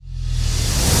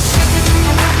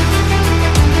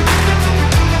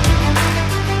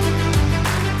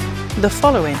The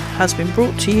following has been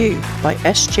brought to you by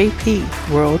SJP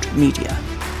World Media.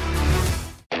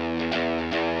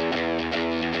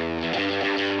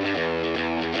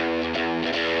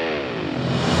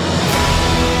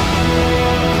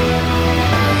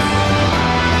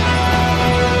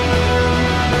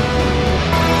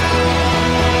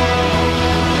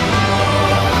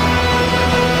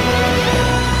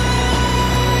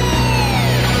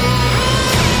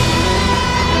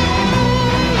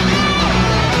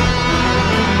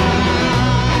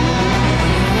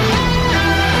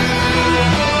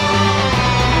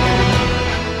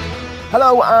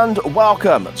 Hello and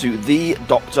welcome to the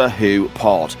Doctor Who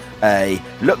pod, a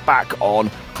look back on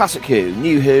classic Who,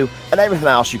 new Who, and everything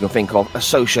else you can think of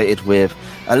associated with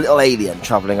a little alien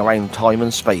travelling around time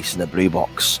and space in a blue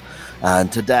box.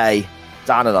 And today,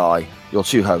 Dan and I, your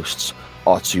two hosts,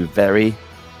 are two very,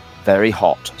 very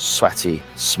hot, sweaty,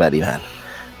 smelly men.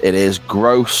 It is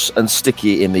gross and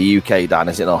sticky in the UK, Dan,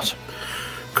 is it not?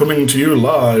 Coming to you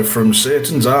live from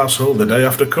Satan's arsehole the day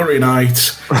after curry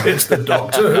night, it's the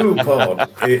Doctor Who pod.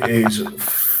 It is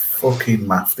fucking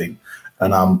mafting,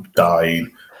 and I'm dying.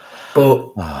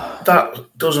 But that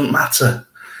doesn't matter,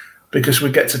 because we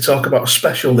get to talk about a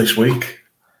special this week.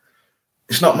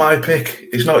 It's not my pick,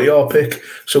 it's not your pick,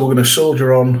 so we're going to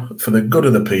soldier on for the good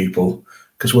of the people,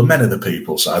 because we're men of the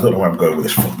people, so I don't know where I'm going with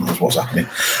this. That's what's happening.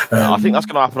 I think that's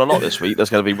going to happen a lot this week. There's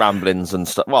going to be ramblings and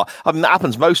stuff. Well, I mean, that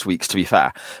happens most weeks, to be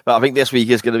fair. But I think this week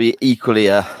is going to be equally,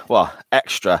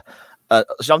 extra.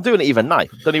 So I'm doing it even now.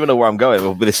 Don't even know where I'm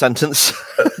going with this sentence.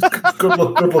 Good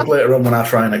luck later on when I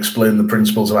try and explain the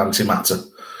principles of antimatter.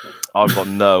 I've got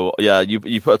no... Yeah,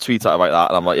 you put a tweet out about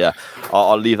that, and I'm like, yeah,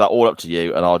 I'll leave that all up to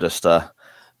you, and I'll just...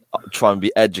 try and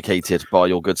be educated by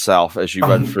your good self as you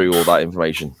run through all that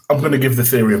information. I'm going to give the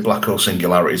theory of black hole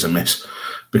singularities a miss,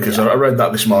 because I read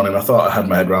that this morning. I thought I had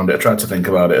my head around it. I tried to think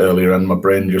about it earlier, and my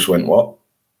brain just went, what?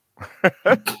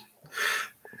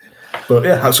 But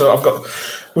yeah, so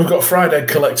we've got fried egg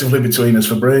collectively between us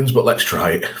for brains, but let's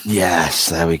try it. Yes,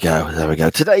 there we go.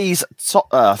 Today's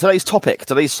topic,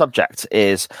 today's subject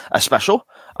is a special,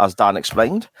 as Dan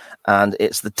explained, and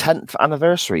it's the 10th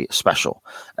anniversary special,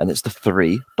 and it's the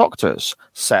Three Doctors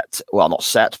first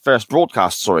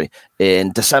broadcast,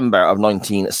 in December of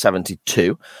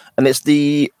 1972, and it's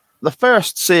the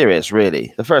first series,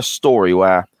 really, the first story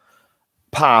where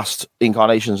past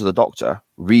incarnations of the Doctor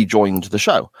rejoined the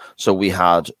show. So we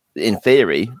had, in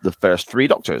theory, the first three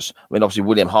Doctors. I mean, obviously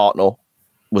William Hartnell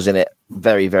was in it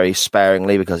very, very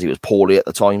sparingly because he was poorly at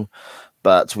the time,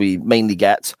 but we mainly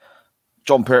get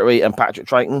John Pertwee and Patrick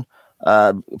Troughton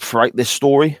throughout this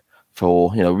story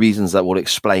for reasons that we'll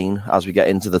explain as we get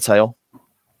into the tale.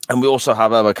 And we also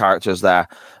have other characters there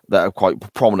that are quite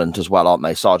prominent as well, aren't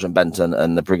they? Sergeant Benton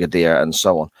and the Brigadier and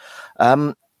so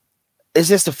on. Is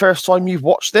this the first time you've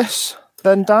watched this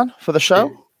then, Dan, for the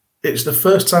show? It's the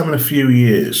first time in a few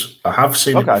years. I have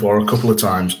seen it before a couple of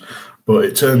times, but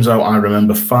it turns out I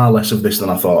remember far less of this than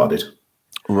I thought I did.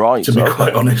 Right. To be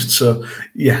quite honest. So,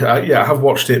 I have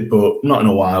watched it, but not in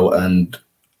a while, and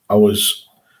I was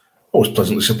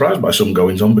pleasantly surprised by some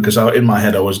goings on, because in my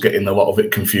head I was getting a lot of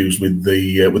it confused with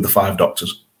the Five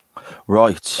Doctors.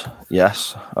 Right.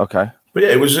 Yes. Okay. But yeah,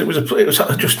 it was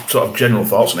just sort of general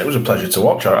thoughts, and it was a pleasure to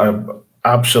watch. I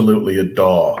absolutely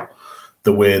adore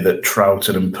the way that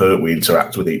Troughton and Pertwee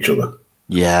interact with each other.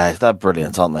 Yeah, they're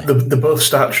brilliant, aren't they? They both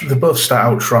start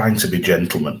out trying to be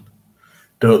gentlemen,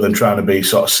 don't they? Trying to be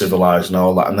sort of civilized and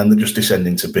all that, and then they just descend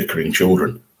into bickering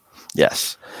children.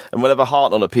 Yes. And whenever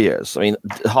Hartnell appears, I mean,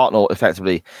 Hartnell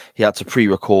effectively, he had to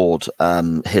pre-record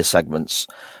his segments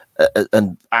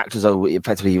and act as though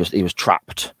effectively he was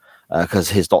trapped because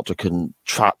his Doctor couldn't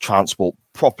transport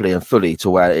properly and fully to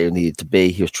where it needed to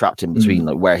be. He was trapped in between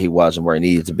where he was and where he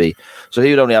needed to be. So he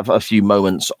would only have a few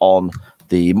moments on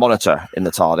the monitor in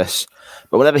the TARDIS.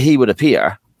 But whenever he would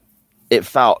appear, it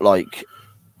felt like,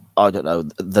 I don't know,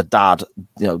 the dad,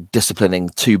 disciplining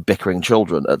two bickering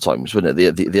children at times, wouldn't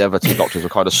it? The other two Doctors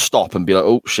would kind of stop and be like,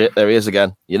 oh, shit, there he is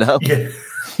again, Yeah.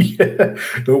 Yeah.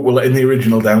 We're letting the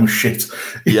original down, shit.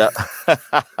 Yeah.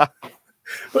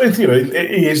 But,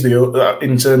 he is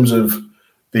in terms of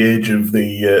the age of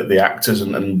the actors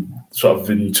and sort of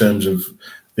in terms of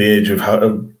the age of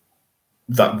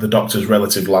that the Doctor's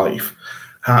relative life,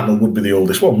 Hartnell would be the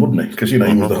oldest one, wouldn't he? Because, he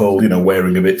was the whole,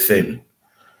 wearing a bit thin.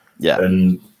 Yeah.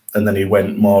 And then he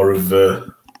went more of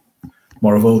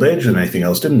old age than anything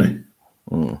else, didn't he?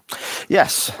 Mm.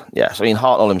 Yes. I mean,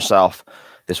 Hartnell himself,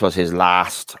 this was his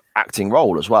last acting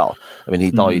role as well. I mean,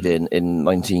 he died in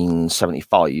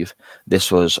 1975.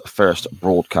 This was first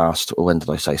broadcast, when did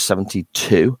I say,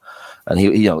 72? And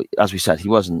he, as we said, he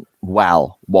wasn't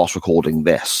well whilst recording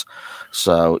this.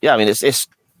 So yeah, I mean, it's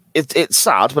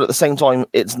sad, but at the same time,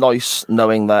 it's nice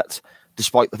knowing that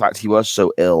despite the fact he was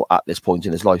so ill at this point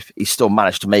in his life, he still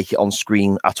managed to make it on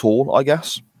screen at all, I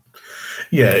guess.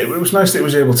 Yeah, it was nice that he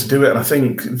was able to do it, and I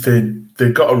think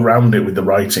they got around it with the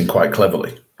writing quite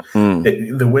cleverly.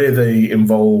 The way they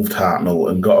involved Hartnell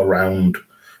and got around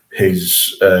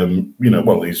his, the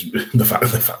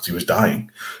fact he was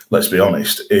dying, let's be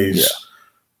honest, is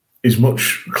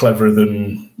much cleverer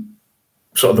than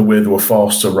sort of the way they were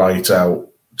forced to write out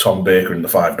Tom Baker and the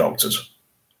Five Doctors.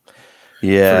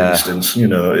 Yeah. For instance,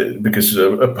 because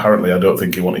apparently I don't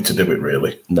think he wanted to do it,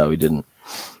 really. No, he didn't.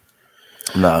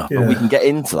 No, but we can get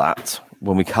into that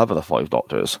when we cover the Five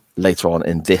Doctors later on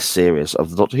in this series of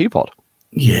the Doctor Who pod.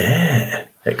 Yeah,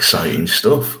 exciting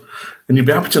stuff. And you'd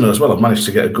be happy to know as well, I've managed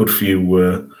to get a good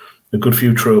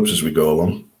few tropes as we go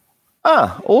along.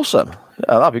 Ah, awesome.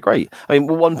 Yeah, that'd be great. I mean,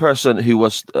 one person who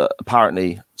was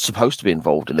apparently supposed to be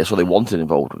involved in this, or they wanted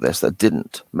involved with this, that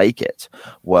didn't make it,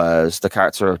 was the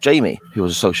character of Jamie, who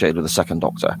was associated with the Second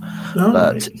Doctor.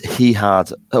 But he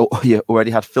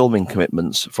already had filming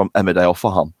commitments from Emmerdale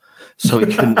Farm, so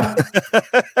he couldn't.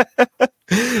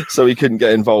 So he couldn't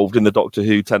get involved in the Doctor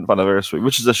Who 10th anniversary,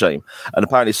 which is a shame. And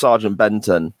apparently, Sergeant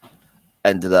Benton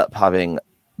ended up having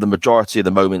the majority of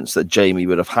the moments that Jamie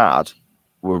would have had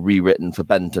were rewritten for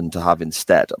Benton to have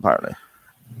instead, apparently.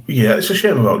 Yeah, it's a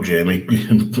shame about Jamie.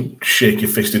 Shake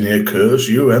your fist in the air, curse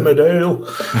you, Emmerdale.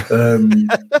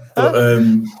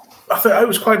 I think it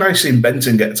was quite nice seeing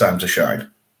Benton get time to shine,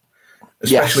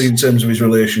 especially in terms of his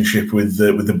relationship with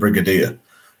the Brigadier.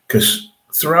 Because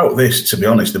throughout this, to be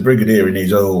honest, the Brigadier in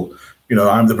his whole,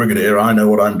 I'm the Brigadier, I know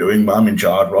what I'm doing, I'm in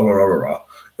charge, blah, blah, blah,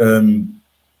 blah.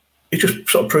 He just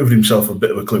sort of proved himself a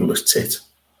bit of a clueless tit.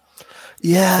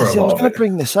 Yeah, I was going to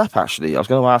bring this up, actually. I was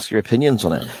going to ask your opinions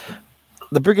on it.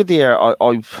 The Brigadier,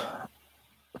 I've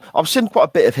seen quite a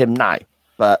bit of him now,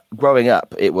 but growing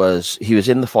up, he was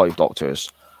in the Five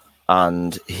Doctors,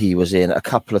 and he was in a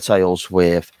couple of tales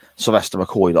with Sylvester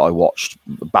McCoy that I watched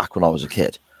back when I was a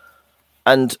kid.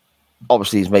 And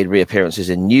obviously he's made reappearances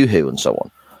in New Who and so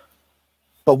on.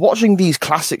 But watching these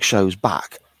classic shows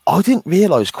back, I didn't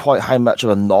realise quite how much of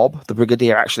a knob the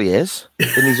Brigadier actually is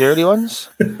in these early ones,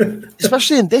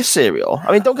 especially in this serial.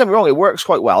 I mean, don't get me wrong, it works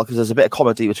quite well because there's a bit of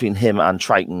comedy between him and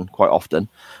Triton quite often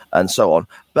and so on.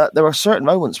 But there are certain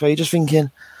moments where you're just thinking,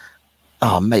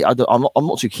 oh, mate, I'm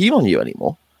not too keen on you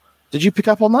anymore. Did you pick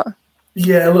up on that?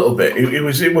 Yeah, a little bit.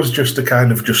 It was just a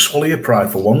kind of just swallow your pride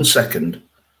for 1 second,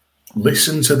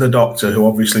 listen to the Doctor, who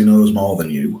obviously knows more than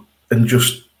you, and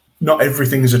just not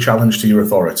everything is a challenge to your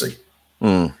authority.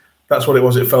 That's what it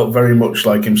was. It felt very much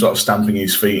like him sort of stamping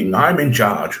his feet and I'm in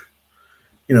charge.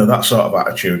 That sort of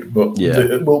attitude. But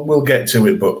we'll get to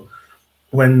it. But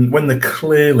when they're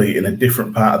clearly in a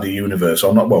different part of the universe,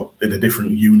 or not, well, in a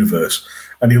different universe,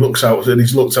 and he's looked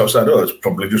outside, it's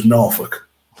probably just Norfolk.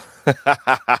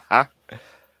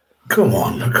 Come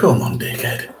on,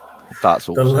 dickhead. That's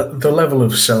awesome. The level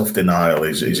of self-denial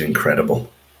is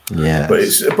incredible. Yeah. But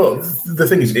the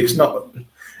thing is, it's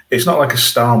not like a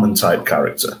Starman type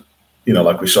character,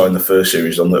 like we saw in the first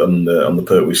series on the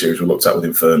Pertwee series we looked at with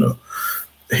Inferno.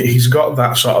 He's got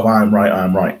that sort of I'm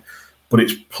right, but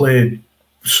it's played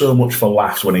so much for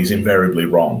laughs when he's invariably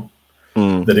wrong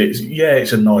that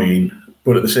it's annoying,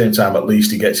 but at the same time, at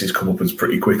least he gets his comeuppance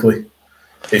pretty quickly.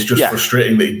 It's just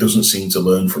frustrating that he doesn't seem to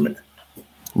learn from it.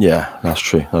 Yeah, that's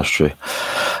true.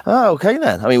 Okay,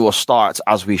 then. I mean, we'll start,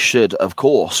 as we should, of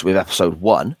course, with episode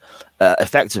 1.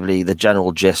 Effectively, the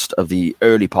general gist of the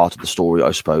early part of the story,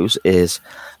 I suppose, is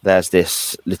there's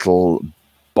this little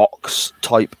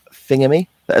box-type thingamy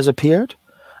that has appeared,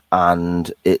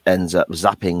 and it ends up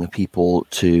zapping people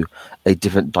to a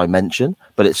different dimension.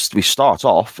 But we start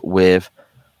off with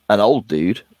an old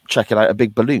dude checking out a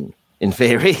big balloon, in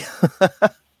theory.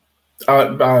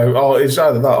 It's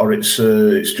either that or it's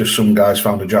just some guy's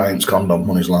found a giant's condom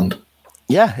on his land.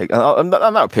 Yeah, and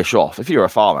that would piss you off if you're a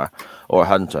farmer or a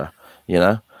hunter,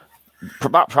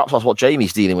 Perhaps that's what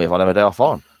Jamie's dealing with on Emmerdale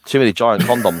Farm. Too many giant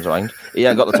condoms around. He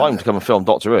ain't got the time to come and film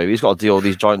Doctor Who. He's got to deal with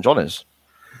these giant Johnnies.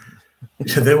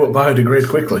 They won't biodegrade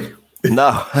quickly.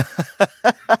 No.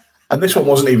 And this one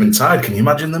wasn't even tied. Can you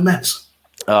imagine the mess?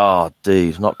 Oh,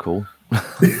 dude, not cool.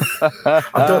 I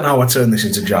don't know how I turned this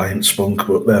into giant spunk,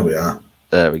 but there we are.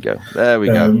 There we go.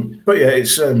 But yeah,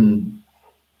 it's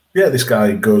this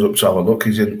guy goes up to have a look.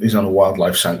 He's on a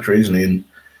wildlife sanctuary, isn't he? And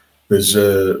there's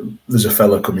a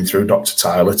fella coming through, Dr.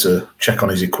 Tyler, to check on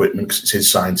his equipment because it's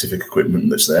his scientific equipment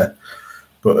that's there.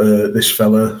 But this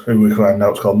fella, who we find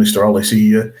out is called Mr. Hollis,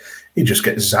 he just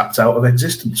gets zapped out of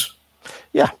existence.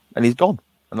 Yeah, and he's gone,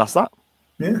 and that's that.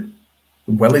 Yeah,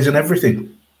 wellies and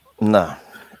everything. No.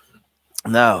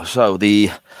 No, so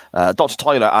the Dr.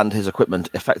 Tyler and his equipment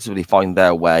effectively find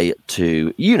their way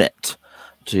to Unit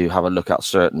to have a look at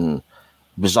certain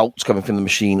results coming from the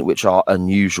machine which are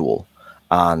unusual.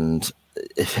 And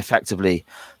effectively,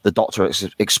 the doctor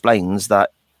explains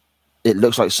that it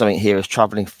looks like something here is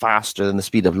traveling faster than the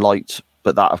speed of light,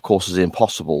 but that, of course, is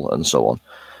impossible, and so on.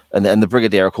 And then the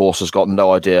Brigadier, of course, has got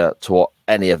no idea to what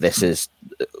any of this is,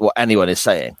 what anyone is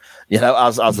saying. You know,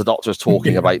 as the doctor is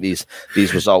talking about these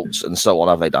results and so on,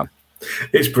 have they done?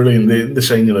 It's brilliant. They're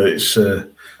saying, you know, it's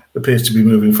appears to be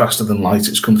moving faster than light.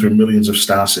 It's come through millions of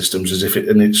star systems as if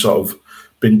it's sort of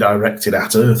been directed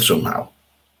at Earth somehow.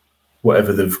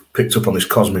 Whatever they've picked up on this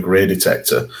cosmic ray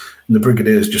detector. And the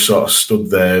Brigadier's just sort of stood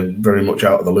there very much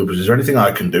out of the loop. Is there anything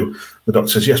I can do? The doctor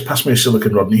says, yes, pass me a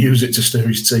silicon rod and use it to stir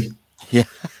his tea. Yeah.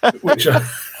 which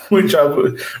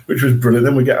was brilliant.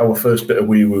 Then we get our first bit of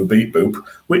Wee Woo Beep Boop,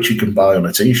 which you can buy on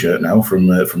a T-shirt now from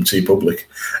TeePublic.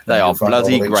 They are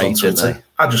bloody great, aren't they?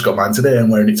 I just got mine today. I'm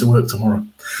wearing it to work tomorrow.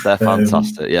 They're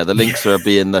fantastic. Yeah, the links are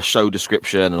in the show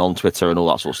description and on Twitter and all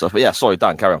that sort of stuff. But yeah, sorry,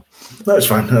 Dan, carry on. No, it's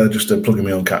fine. Just plugging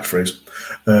my own catchphrase.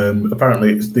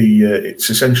 Apparently, it's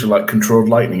essentially like controlled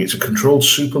lightning. It's a controlled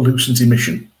superlucent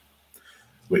emission,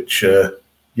 which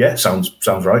sounds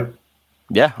right.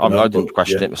 Yeah, I didn't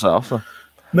question it myself. So.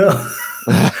 No.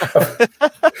 I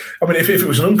mean, if it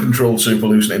was an uncontrolled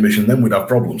superlucent emission, then we'd have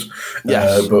problems.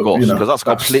 Yes, of course, because that's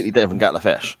completely different kettle of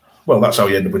fish. Well, that's how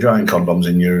you end up with giant condoms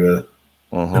in your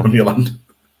on your land.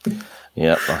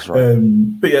 Yeah, that's right.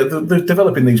 But yeah, they're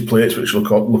developing these plates which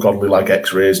look oddly like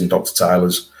X-rays, and Dr.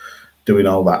 Tyler's doing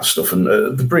all that stuff. And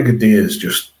the Brigadier's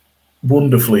just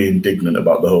wonderfully indignant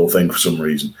about the whole thing for some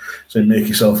reason. Saying, make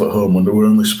yourself at home when we're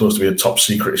only supposed to be a top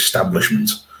secret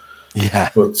establishment. Yeah.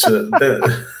 But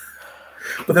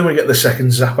then we get the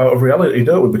second zap out of reality,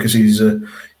 don't we? Because he's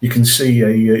you can see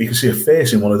a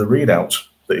face in one of the readouts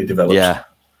that he developed. Yeah.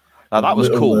 Now, that was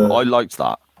cool. I liked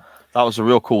that. That was a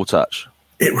real cool touch.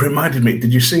 It reminded me,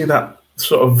 did you see that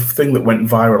sort of thing that went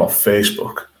viral off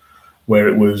Facebook where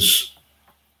it was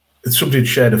somebody had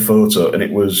shared a photo and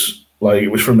it was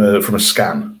from a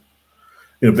scan,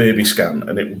 baby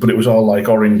scan, but it was all like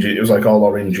orangey. It was like all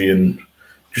orangey and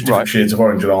just different shades of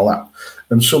orange and all that.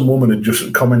 And some woman had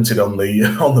just commented on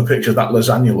the picture that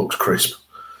lasagna looks crisp.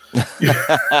 So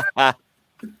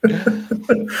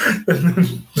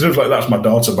it was like, that's my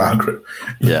daughter Margaret.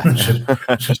 Yeah.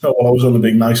 She's not. Well, I was only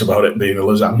being nice about it being a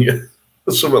lasagna,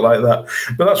 or something like that.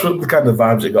 But that's what the kind of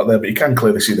vibes it got there. But you can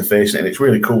clearly see the face in it, and it's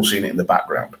really cool seeing it in the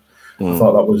background. I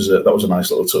thought that was a nice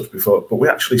little touch before. But we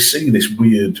actually see this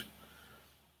weird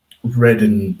red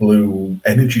and blue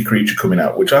energy creature coming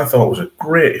out, which I thought was a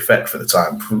great effect for the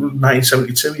time.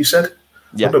 1972, you said?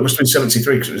 Yeah. Well, it must have been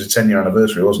 73 because it was a 10-year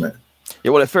anniversary, wasn't it?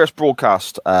 Yeah, well, it first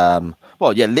broadcast,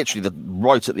 literally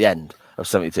right at the end of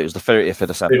 72. It was the 30th of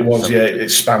December. It was, 72. Yeah. It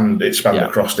spanned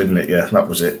across, didn't it? Yeah, that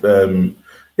was it.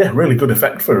 Really good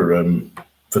effect for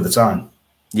the time.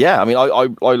 Yeah, I mean, I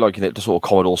liken it to sort of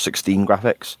Commodore 16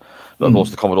 graphics. But of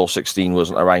course, the Commodore 16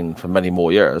 wasn't around for many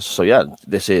more years. So yeah,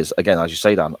 this is, again, as you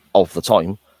say, Dan, of the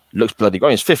time, looks bloody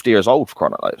great. It's 50 years old, for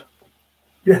crying out loud.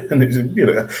 Yeah, and it's,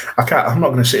 I'm not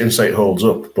going to sit here and say it holds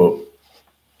up, but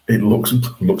it looks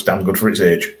damn good for its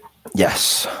age.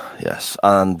 Yes.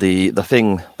 And the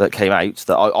thing that came out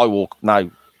that I will now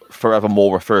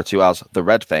forevermore refer to as the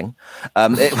red thing,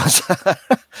 it was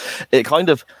it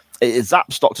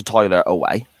zaps Dr. Tyler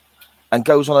away and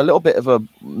goes on a little bit of a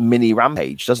mini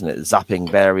rampage, doesn't it?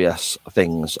 Zapping various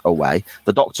things away.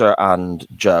 The Doctor and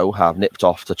Joe have nipped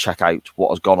off to check out what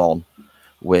has gone on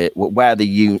with where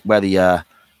the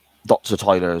Dr.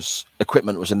 Tyler's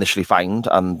equipment was initially found,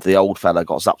 and the old fella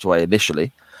got zapped away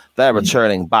initially. They're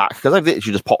returning back because they've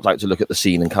literally just popped out to look at the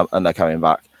scene and they're coming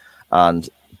back. And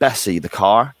Bessie, the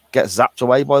car, gets zapped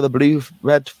away by the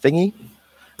blue-red thingy.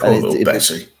 Poor little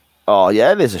Bessie. Oh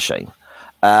yeah, it is a shame.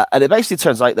 And it basically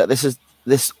turns out that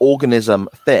this organism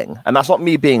thing, and that's not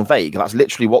me being vague, that's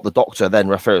literally what the Doctor then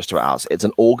refers to it as. It's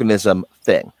an organism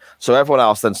thing. So everyone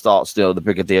else then starts, the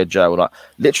Brigadier Joe, and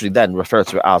literally then refer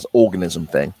to it as organism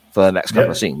thing for the next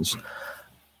couple of scenes.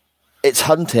 It's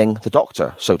hunting the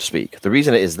Doctor, so to speak. The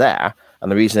reason it is there,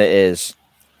 and the reason it is,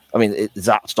 it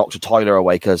zaps Dr. Tyler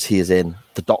away because he is in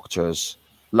the Doctor's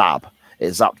lab. It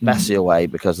zapped Bessie away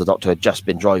because the Doctor had just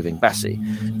been driving Bessie.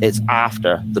 It's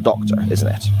after the Doctor, isn't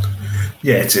it?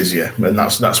 Yeah, it is, yeah. And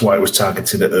that's why it was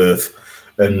targeted at Earth.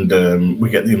 And we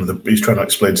get, he's trying to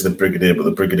explain to the Brigadier, but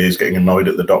the Brigadier's getting annoyed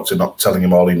at the Doctor, not telling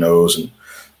him all he knows and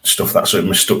stuff that sort of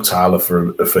mistook Tyler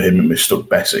for him and mistook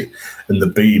Bessie. And the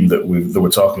beam that we're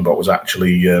talking about was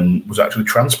actually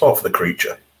transport for the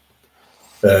creature.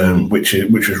 which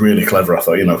was really clever. I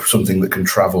thought, something that can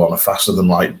travel on a faster than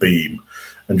light beam,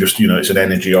 and just it's an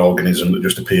energy organism that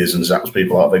just appears and zaps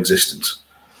people out of existence.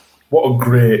 What a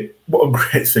great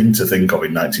thing to think of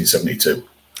in 1972.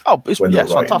 Oh, it's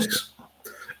fantastic. This.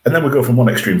 And then we go from one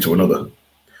extreme to another,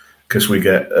 because we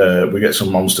get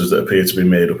some monsters that appear to be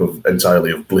made up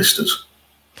entirely of blisters.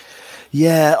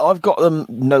 Yeah, I've got them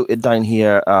noted down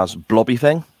here as blobby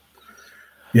thing.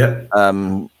 Yeah.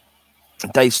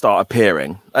 They start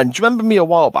appearing. And do you remember me a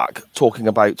while back talking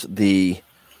about the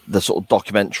sort of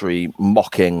documentary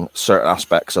mocking certain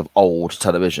aspects of old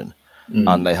television?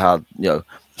 And they had,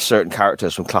 certain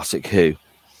characters from Classic Who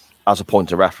as a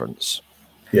point of reference.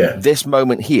 Yeah. This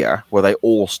moment here, where they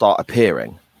all start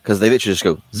appearing, because they literally just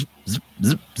go zip, zip,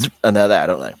 zip, zip, and they're there,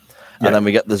 don't they? Yeah. And then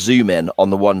we get the zoom in on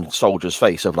the one soldier's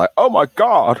face of like, oh my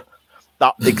God,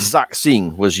 that exact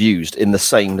scene was used in the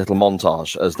same little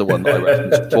montage as the one that I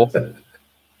referenced before.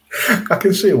 I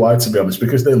can see why, to be honest,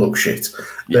 because they look shit.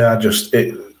 Yeah. They are just... have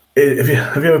you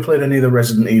ever played any of the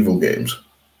Resident Evil games?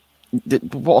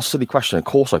 What a silly question. Of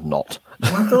course I've not.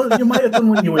 Well, I thought you might have done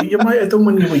when you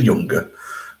were younger.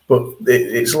 But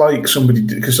it's like somebody...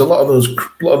 Because a lot of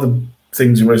the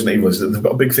things in Resident Evil is that they've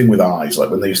got a big thing with eyes, like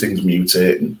when these things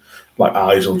mutate and like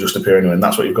eyes will just appear anywhere, and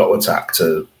that's what you've got to attack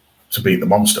to beat the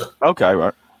monster. Okay,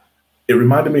 right. It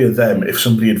reminded me of them if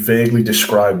somebody had vaguely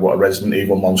described what a Resident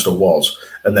Evil monster was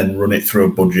and then run it through a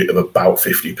budget of about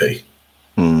 50p.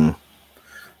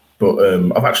 But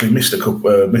I've actually missed my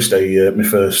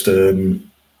first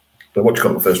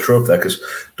my first trope there, because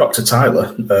Dr.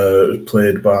 Tyler,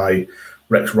 played by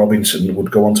Rex Robinson,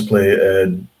 would go on to play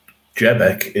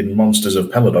Jebek in Monsters of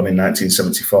Peladon in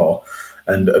 1974,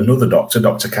 and another Doctor,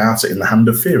 Dr. Carter, in The Hand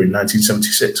of Fear in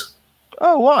 1976.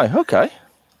 Oh, why? Okay.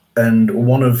 And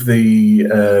one of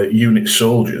the unit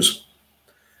soldiers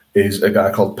is a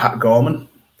guy called Pat Gorman.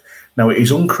 Now,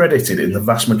 he's uncredited in the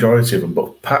vast majority of them,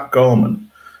 but Pat Gorman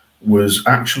was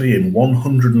actually in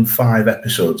 105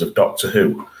 episodes of Doctor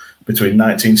Who between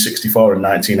 1964 and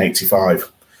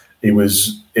 1985. He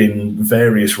was in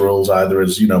various roles, either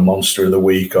as Monster of the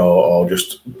Week or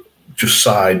just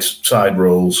side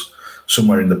roles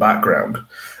somewhere in the background.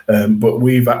 But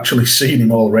we've actually seen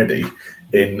him already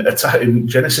in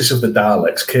Genesis of the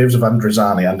Daleks, Caves of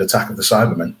Androzani, and Attack of the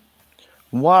Cybermen.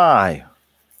 Why?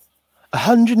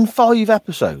 105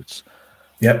 episodes.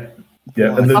 Yep. Yeah,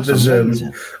 Wow, and there's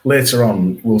later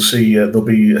on we'll see there'll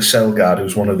be a cell guard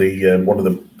who's one of the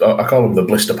I call them the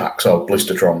blister packs or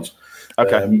blistertrons.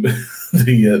 Okay.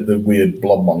 The weird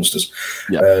blob monsters.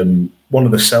 Yeah. One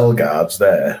of the cell guards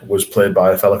there was played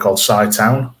by a fella called Cy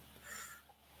Town,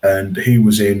 and he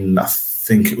was in, I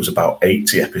think it was about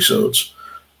 80 episodes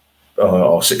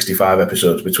or 65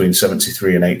 episodes between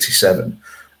 73 and 87.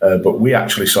 But we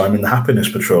actually saw him in the Happiness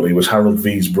Patrol. He was Harold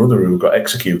V's brother who got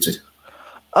executed.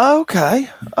 Okay.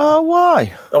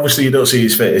 Why? Obviously, you don't see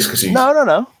his face because he's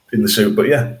no in the suit. But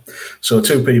yeah, so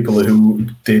two people who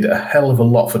did a hell of a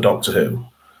lot for Doctor Who,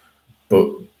 but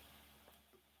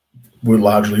were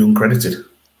largely uncredited.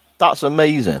 That's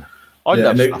amazing.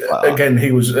 Again,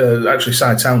 he was actually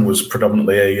Cy Town was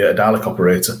predominantly a Dalek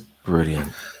operator.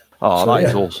 Brilliant. Oh, so, that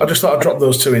is awesome. I just thought I'd drop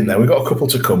those two in there. We've got a couple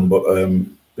to come, but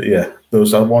yeah,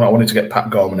 those I wanted to get Pat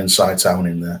Gorman and Cy Town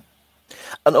in there.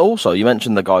 And also, you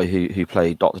mentioned the guy who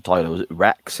played Dr. Tyler. Was it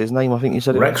Rex, his name? I think you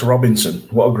said it. Rex Robinson.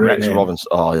 What a great name. Rex Robinson.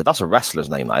 Oh, yeah, that's a wrestler's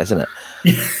name, that, isn't it?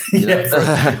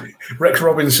 Yeah. Rex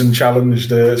Robinson challenged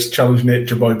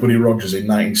Nature Boy Buddy Rogers in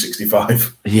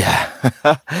 1965. Yeah.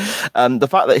 The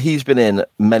fact that he's been in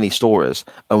many stories,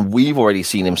 and we've already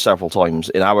seen him several times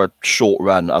in our short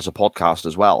run as a podcast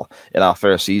as well, in our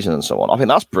first season and so on. I think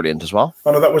that's brilliant as well.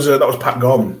 Oh, no, that was Pat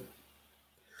Gorman.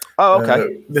 Oh,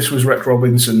 okay. This was Rex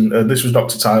Robinson. This was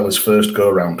Dr. Tyler's first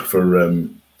go round for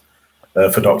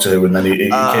Doctor Who, and then he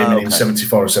came in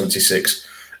 74 or 76.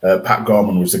 Pat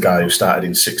Gorman was the guy who started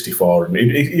in 64, and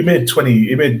he made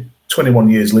 21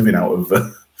 years living out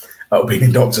of being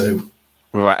in Doctor Who.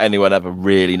 Without anyone ever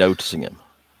really noticing him.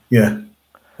 Yeah,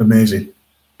 amazing.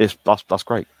 That's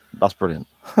great. That's brilliant.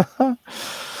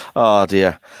 Oh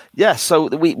dear. Yeah, so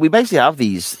we basically have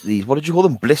these what did you call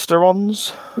them?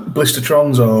 Blisterons?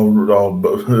 Blistertrons or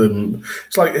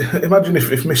it's like, imagine if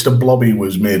Mr. Blobby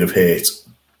was made of hate.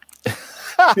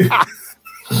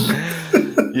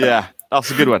 Yeah, that's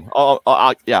a good one. I'll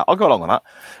go along with that.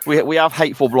 We have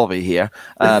hateful Blobby here,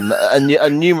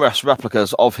 and numerous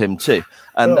replicas of him too.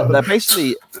 And they're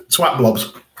basically twat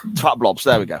blobs. Twat blobs,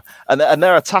 there we go. And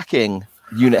they're attacking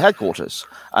unit headquarters,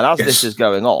 and as this is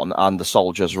going on and the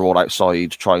soldiers are all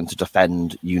outside trying to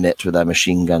defend unit with their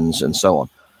machine guns and so on,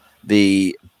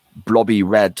 the blobby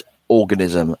red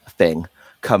organism thing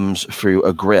comes through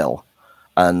a grill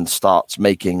and starts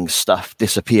making stuff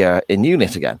disappear in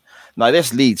unit again. Now,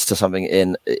 this leads to something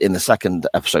in the second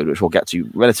episode, which we'll get to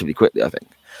relatively quickly, I think,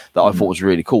 that I thought was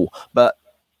really cool. But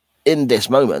in this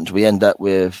moment, we end up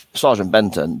with Sergeant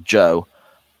Benton, Joe,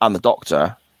 and the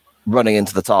Doctor running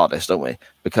into the TARDIS, don't we?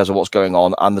 Because of what's going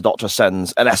on, and the Doctor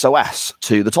sends an SOS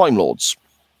to the Time Lords,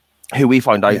 who we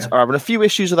find out are having a few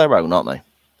issues of their own, aren't they?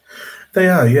 They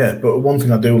are, yeah. But one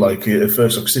thing I do like at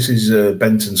first, because this is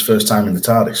Benton's first time in the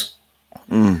TARDIS.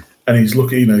 And he's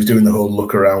looking, he's doing the whole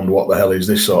look around, what the hell is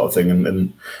this sort of thing?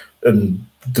 And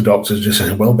the Doctor's just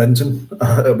saying, well, Benton,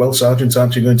 well, Sergeant,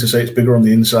 aren't you going to say it's bigger on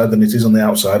the inside than it is on the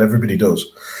outside? Everybody does.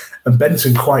 And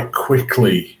Benton quite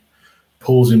quickly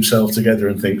pulls himself together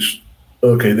and thinks,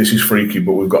 okay, this is freaky,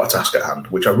 but we've got a task at hand,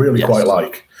 which I really quite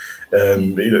like.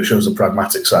 It shows the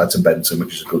pragmatic side to Benton,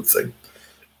 which is a good thing.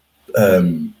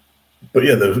 But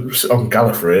yeah, on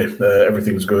Gallifrey,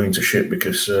 everything's going to shit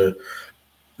because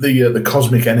the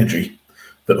cosmic energy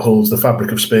that holds the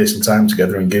fabric of space and time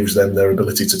together and gives them their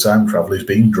ability to time travel is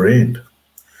being drained.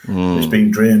 It's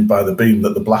being drained by the beam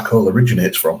that the black hole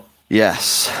originates from.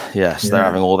 Yes. They're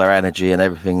having all their energy and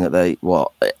everything that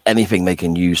anything they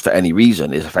can use for any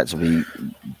reason is effectively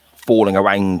falling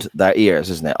around their ears,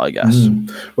 isn't it? I guess.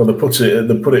 Well, they put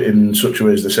it in such a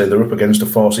way as they say they're up against a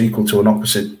force equal to an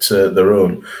opposite their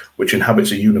own, which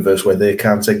inhabits a universe where they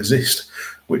can't exist,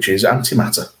 which is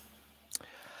antimatter.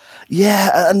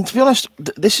 Yeah, and to be honest,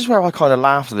 this is where I kind of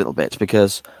laughed a little bit,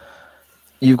 because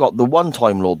you've got the one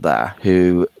Time Lord there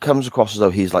who comes across as though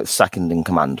he's like second in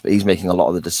command, but he's making a lot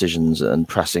of the decisions and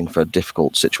pressing for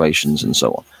difficult situations and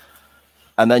so on.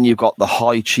 And then you've got the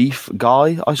High Chief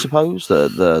guy, I suppose,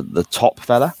 the top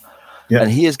fella,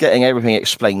 and he is getting everything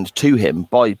explained to him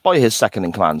by his second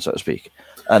in command, so to speak.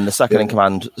 And the second in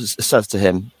command says to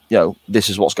him, this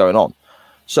is what's going on.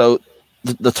 So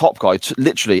the top guy,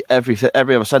 literally every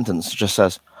other sentence just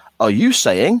says, "Are you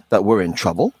saying that we're in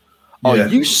trouble? Are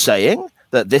you saying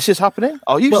that this is happening?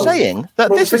 Are you saying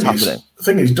that this is happening?" The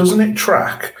thing is, doesn't it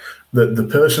track that the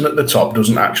person at the top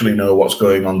doesn't actually know what's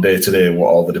going on day to day, what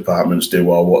all the departments do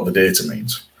or what the data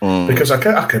means? Because I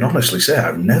can honestly say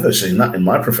I've never seen that in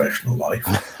my professional life.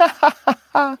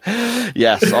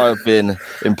 Yes, I've been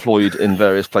employed in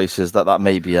various places that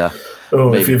may be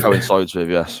maybe coincides with,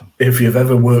 yes. If you've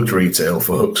ever worked retail,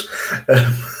 folks,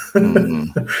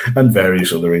 and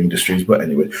various other industries, but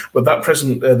anyway. But that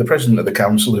the president of the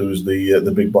council, who's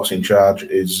the big boss in charge,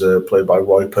 is played by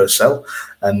Roy Purcell,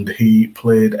 and he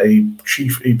played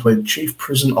Chief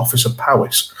Prison Officer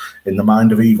Powys in The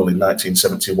Mind of Evil in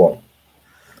 1971.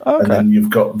 Okay. And then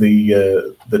you've got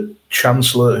the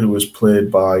Chancellor, who was played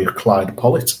by Clyde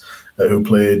Pollitt,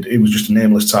 he was just a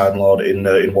nameless Time Lord in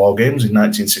War Games in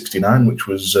 1969, which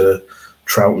was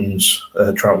Troughton's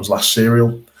last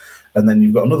serial. And then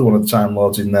you've got another one of the Time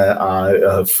Lords in there.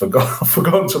 I've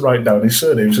forgotten to write down his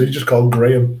surname, so he's just called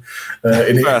Graham.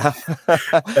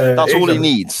 That's all he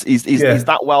needs. He's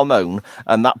that well known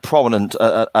and that prominent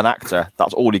an actor.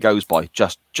 That's all he goes by.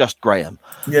 Just Graham.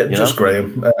 Yeah, just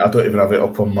Graham. I don't even have it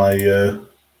up on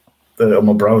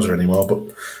my browser anymore. But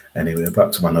anyway,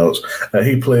 back to my notes.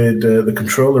 He played the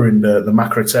controller in the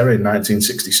Macra Terror in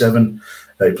 1967.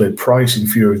 He played Price in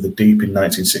Fury of the Deep in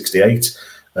 1968.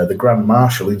 The Grand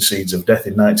Marshal in Seeds of Death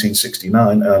in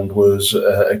 1969, and was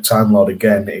a Time Lord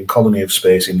again in Colony of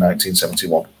Space in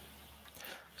 1971.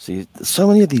 See, so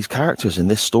many of these characters in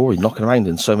this story knocking around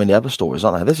in so many other stories,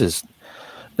 aren't there? This is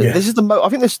I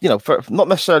think this, for not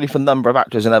necessarily for number of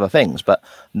actors in other things, but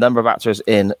number of actors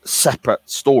in separate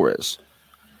stories.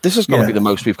 This is going to be the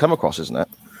most we've come across, isn't it?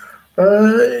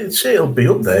 It'll be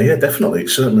up there, yeah, definitely.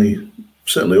 It's certainly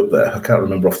up there. I can't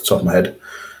remember off the top of my head.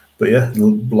 But yeah, a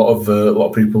lot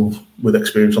of people with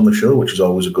experience on the show, which is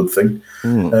always a good thing.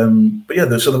 But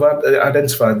yeah, so they've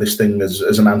identified this thing as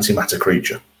an antimatter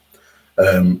creature,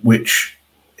 which,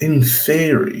 in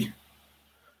theory,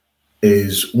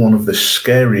 is one of the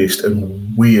scariest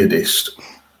and weirdest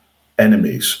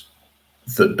enemies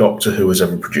that Doctor Who has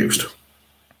ever produced.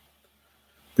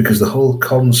 Because the whole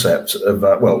concept of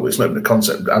it's not the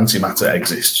concept. Antimatter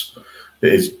exists.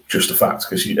 It is just a fact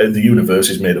because the universe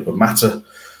is made up of matter.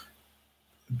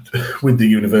 With the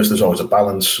universe, there's always a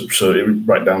balance. So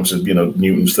right down to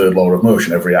Newton's third law of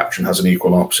motion, every action has an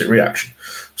equal and opposite reaction.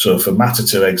 So for matter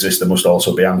to exist, there must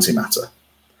also be antimatter.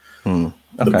 Okay.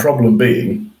 The problem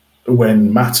being,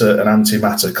 when matter and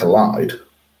antimatter collide,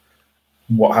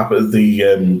 what happens?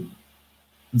 The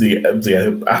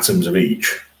atoms of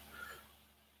each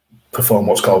perform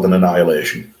what's called an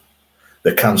annihilation.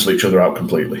 They cancel each other out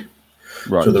completely.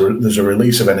 Right. So there's a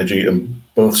release of energy, and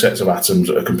both sets of atoms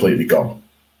are completely gone.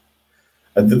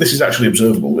 And this is actually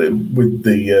observable with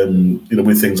the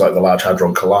with things like the Large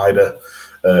Hadron Collider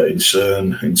in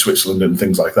CERN in Switzerland and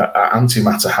things like that.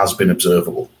 Antimatter has been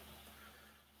observable,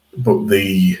 but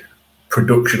the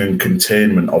production and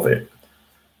containment of it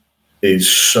is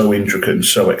so intricate and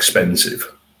so expensive.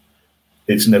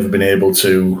 It's never been able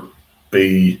to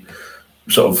be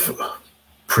sort of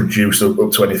produced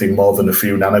up to anything more than a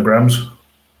few nanograms.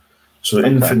 So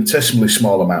infinitesimally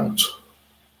small amounts.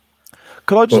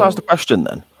 Could I just ask the question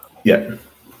then? Yeah.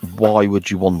 Why would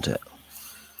you want it?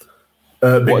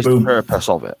 Big What is boom. the purpose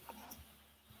of it?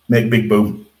 Make big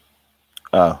boom.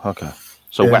 Oh, okay.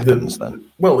 So weapons then?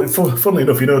 Well, funnily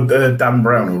enough, Dan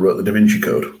Brown, who wrote the Da Vinci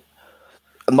Code?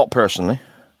 Not personally.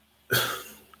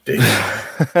 You've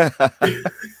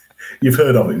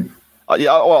heard of him?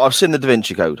 Yeah, well, I've seen the Da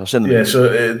Vinci Code. So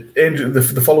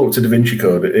the follow-up to Da Vinci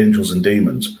Code, Angels and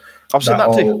Demons. I've seen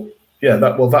that too. Yeah,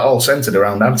 that all centered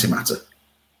around antimatter.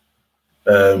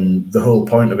 The whole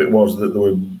point of it was that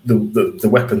the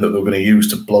weapon that they were going to use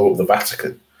to blow up the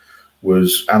Vatican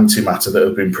was antimatter that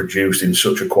had been produced in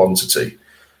such a quantity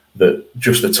that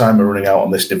just the time of running out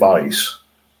on this device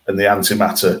and the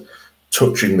antimatter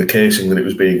touching the casing that it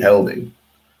was being held in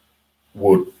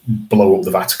would blow up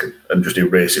the Vatican and just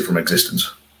erase it from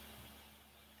existence.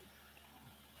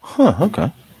 Huh,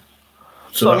 okay.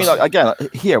 So I mean, again,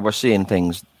 here we're seeing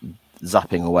things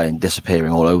zapping away and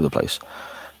disappearing all over the place.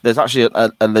 There's actually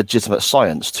a legitimate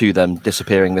science to them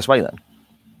disappearing this way then.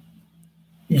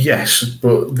 Yes,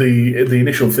 but the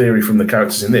initial theory from the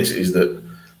characters in this is that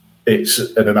it's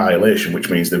an annihilation, which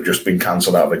means they've just been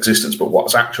cancelled out of existence. But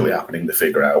what's actually happening to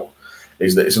figure out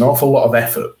is that it's an awful lot of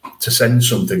effort to send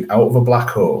something out of a black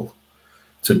hole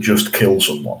to just kill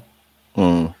someone.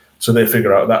 Mm. So they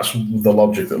figure out that's the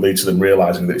logic that leads to them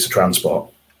realising that it's a transport.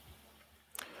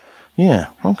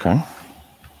 Yeah, okay.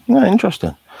 Yeah,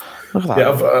 interesting. Look at that.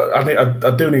 Yeah,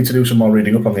 I do need to do some more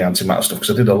reading up on the antimatter stuff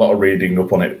because I did a lot of reading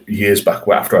up on it years back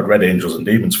after I'd read Angels and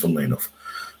Demons, funnily enough.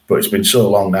 But it's been so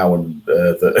long now, and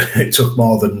that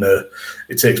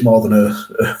it takes more than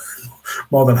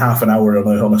half an hour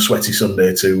on a sweaty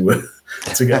Sunday to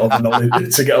get all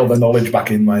the knowledge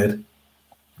back in my head.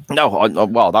 No,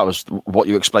 well, that was what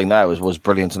you explained there was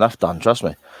brilliant enough, Dan. Trust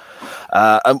me.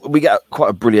 And we get quite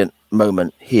a brilliant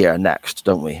moment here next,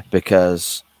 don't we?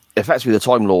 Because effectively, the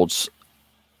Time Lords,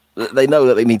 they know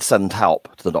that they need to send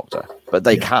help to the Doctor, but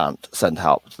they can't send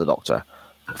help to the Doctor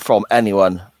from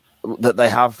anyone that they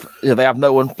have. They have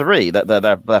no one free. That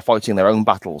they're fighting their own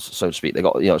battles, so to speak. They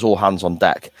got it's all hands on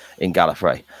deck in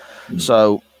Gallifrey.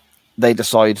 So they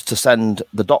decide to send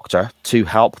the Doctor to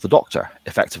help the Doctor,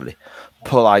 effectively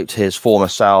pull out his former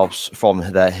selves from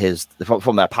their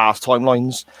past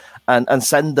timelines and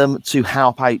send them to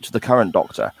help out the current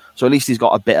Doctor. So at least he's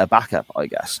got a bit of backup, I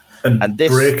guess. And this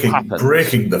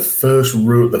breaking the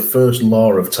first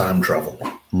law of time travel.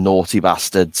 Naughty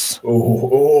bastards.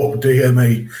 Oh, dear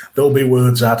me. There'll be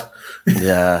words at.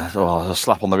 Yeah, a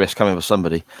slap on the wrist coming for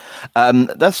somebody.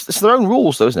 It's their own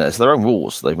rules, though, isn't it? It's their own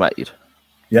rules they've made.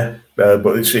 Yeah,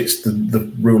 but it's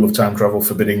the rule of time travel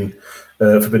forbidding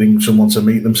someone to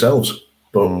meet themselves.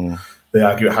 But they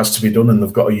argue it has to be done, and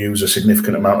they've got to use a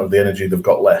significant amount of the energy they've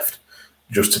got left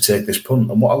just to take this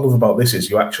punt. And what I love about this is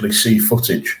you actually see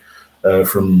footage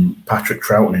from Patrick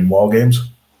Troughton in War Games.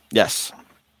 Yes.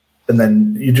 And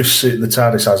then you just see the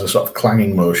TARDIS has a sort of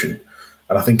clanging motion,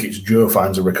 and I think it's Joe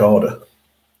finds a recorder,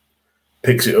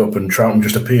 picks it up, and Troughton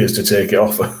just appears to take it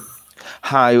off.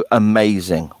 How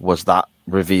amazing was that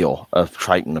reveal of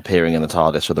Troughton appearing in the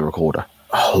TARDIS with a recorder?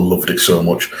 I loved it so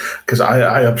much because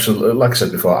I absolutely, like I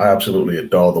said before, I absolutely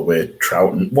adore the way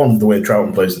Troughton, one, the way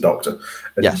Troughton plays the Doctor,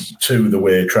 and yes, two, the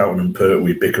way Troughton and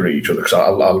Pertwee bicker at each other, because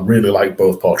I really like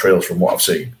both portrayals from what I've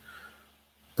seen.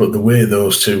 But the way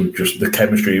those two, just the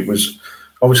chemistry, it was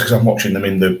obviously because I'm watching them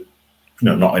in the,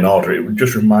 not in order. It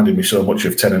just reminded me so much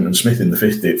of Tennant and Smith in the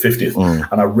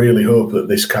 50th, and I really hope that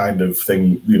this kind of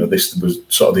thing, this was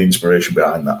sort of the inspiration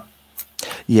behind that.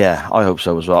 Yeah, I hope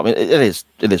so as well. I mean, it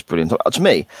is brilliant. To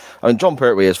me, John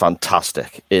Pertwee is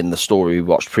fantastic in the story we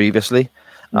watched previously,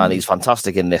 and he's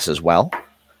fantastic in this as well.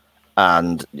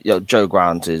 And Jo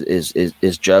Grant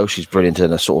is Jo. She's brilliant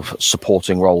in a sort of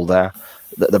supporting role there.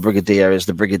 The Brigadier is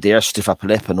the Brigadier, stiff upper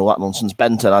lip and all that nonsense.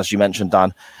 Benton, as you mentioned,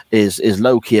 Dan, is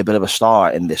low-key a bit of a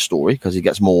star in this story because he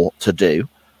gets more to do.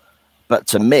 But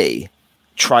to me,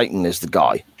 Triton is the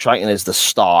guy. Triton is the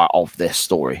star of this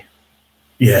story.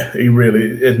 Yeah, he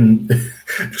really. And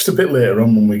just a bit later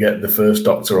on, when we get the first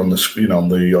Doctor on the screen on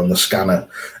the scanner,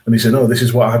 and he said, "Oh, this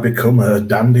is what I become, a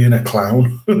dandy and a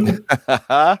clown."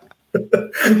 I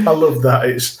love that.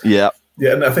 It's yeah,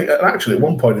 and I think actually at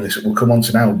one point in this, we'll come on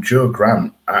to now. Jo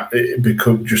Grant, it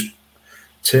become just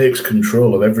takes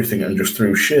control of everything and just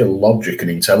through sheer logic and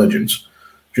intelligence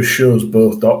just shows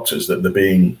both doctors that they're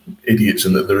being idiots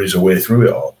and that there is a way through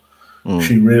it all.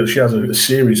 She has a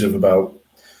series of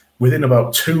within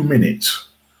about 2 minutes,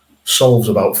 solves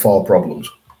about 4 problems.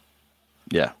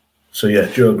 Yeah. So yeah,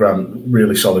 Joe Grant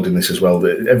really solid in this as well.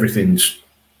 Everything's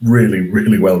really,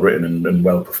 really well written and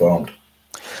well performed.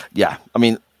 Yeah, I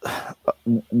mean,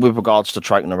 with regards to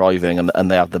Triton arriving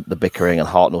and they have the bickering and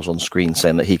Hartnell's on screen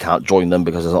saying that he can't join them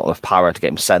because there's not enough power to get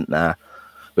him sent there.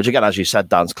 Which again, as you said,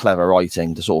 Dan's clever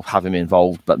writing to sort of have him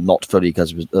involved, but not fully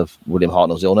because of William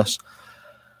Hartnell's illness.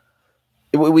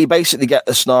 We basically get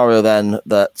the scenario then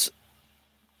that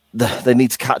they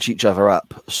need to catch each other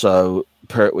up. So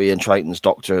Pertwee and Triton's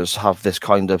doctors have this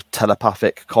kind of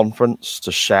telepathic conference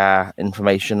to share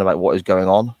information about what is going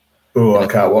on. Oh, I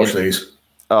can't watch these.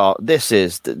 Oh, this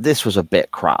was a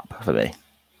bit crap for me.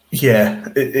 Yeah,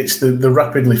 it's the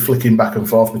rapidly flicking back and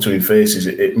forth between faces.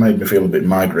 It made me feel a bit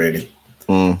migraine-y,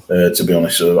 to be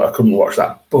honest. So I couldn't watch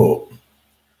that. But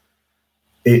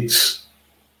they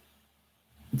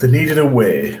needed a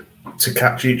way to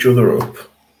catch each other up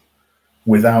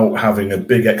without having a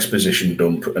big exposition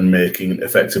dump and making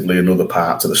effectively another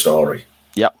part to the story.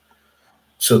 Yep.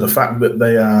 So the fact that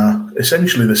they are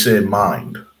essentially the same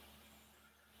mind,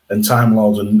 and Time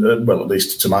Lords, and well, at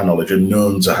least to my knowledge, are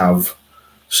known to have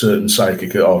certain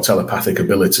psychic or telepathic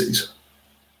abilities,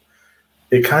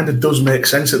 it kind of does make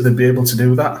sense that they'd be able to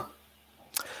do that.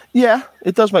 Yeah,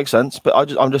 it does make sense, but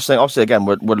I'm just saying, obviously, again,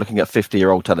 we're looking at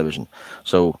 50-year-old television.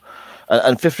 So,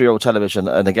 and 50-year-old television,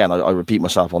 and again, I repeat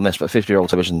myself on this, but 50-year-old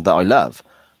television that I love.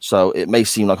 So it may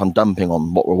seem like I'm dumping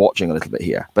on what we're watching a little bit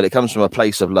here, but it comes from a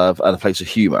place of love and a place of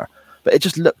humour. But it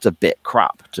just looked a bit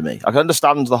crap to me. I can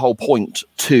understand the whole point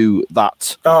to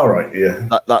that. All right, yeah.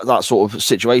 That sort of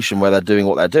situation where they're doing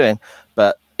what they're doing,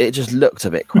 but it just looked a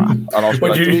bit crap. And I was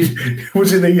like,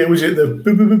 was it that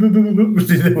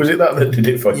did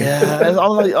it for you? Yeah,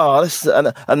 I'm like, oh, this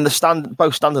and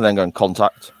both standing there and going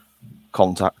contact.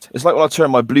 It's like when I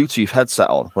turn my Bluetooth headset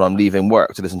on when I'm leaving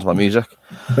work to listen to my music,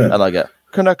 and I get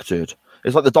connected.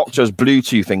 It's like the doctor's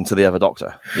Bluetoothing to the other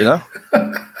doctor, you know.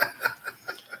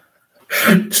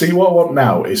 See, what I want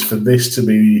now is for this to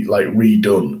be like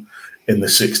redone in the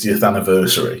 60th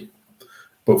anniversary,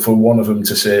 but for one of them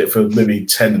to say, for maybe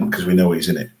Tennant, because we know he's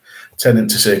in it, Tennant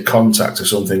to say contact or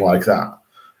something like that,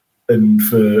 and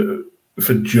for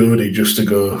Jodie just to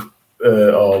go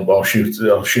or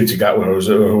shoot a gat or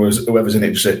whoever's in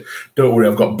it, just say, "Don't worry,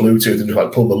 I've got Bluetooth," and just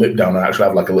like pull the lip down and actually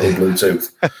have like a little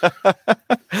Bluetooth.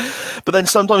 But then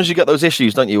sometimes you get those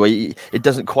issues, don't you, where it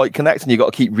doesn't quite connect and you've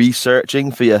got to keep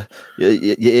researching for your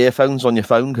earphones on your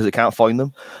phone because it can't find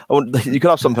them. You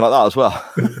could have something like that as well.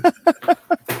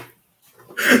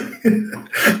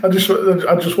 I just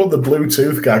want the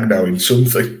Bluetooth gag now in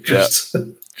something, just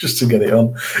to get it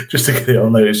on. Just to get it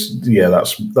on there.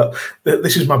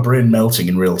 This is my brain melting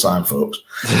in real time, folks.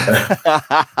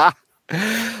 But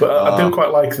I do quite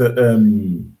like that.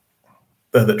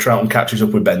 That Troughton catches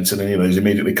up with Benson, and he's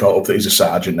immediately caught up that he's a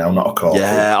sergeant now, not a corporal.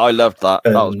 Yeah, I loved that.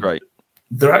 That was great.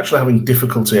 They're actually having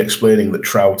difficulty explaining that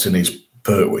Troughton is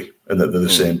Pertwee and that they're the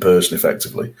same person,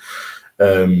 effectively.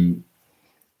 But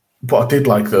I did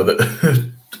like, though, that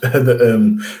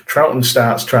Troughton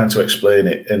starts trying to explain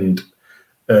it, and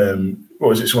what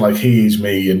was it? Something like, he is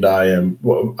me and I am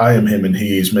him and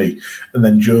he is me. And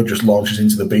then Joe just launches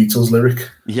into the Beatles lyric.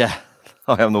 Yeah.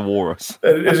 I am the walrus.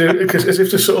 As if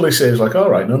to subtly say, like,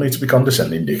 all right, no need to be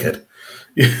condescending, dickhead.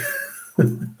 Yeah.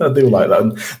 I do like that.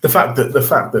 And the fact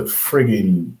that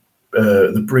frigging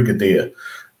the Brigadier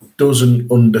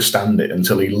doesn't understand it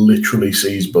until he literally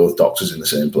sees both doctors in the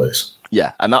same place.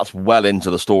 Yeah, and that's well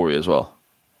into the story as well.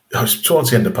 It's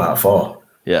towards the end of part 4.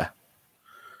 Yeah.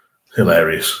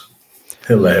 Hilarious.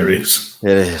 It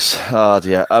is. Oh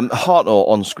dear. Hartnell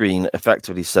on screen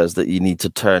effectively says that you need to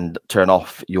turn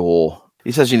off your.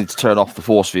 He says you need to turn off the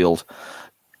force field,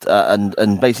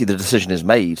 and basically the decision is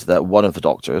made that one of the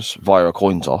doctors, via a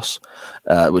coin toss,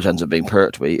 which ends up being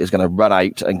Pertwee, is going to run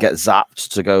out and get zapped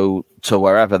to go to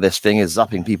wherever this thing is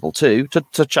zapping people to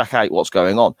check out what's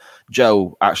going on.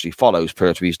 Joe actually follows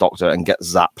Pertwee's doctor and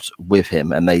gets zapped with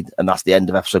him, and that's the end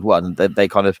of episode 1. They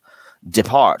kind of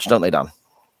depart, don't they, Dan?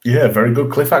 Yeah, very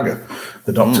good cliffhanger.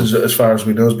 The doctor's, as far as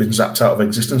we know, has been zapped out of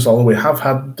existence, although we have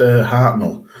had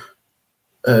Hartnell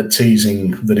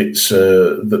teasing that it's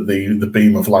that the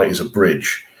beam of light is a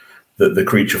bridge that the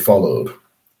creature followed.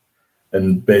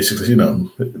 And basically,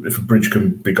 if a bridge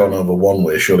can be gone over one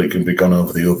way, surely it can be gone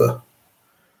over the other.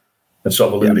 And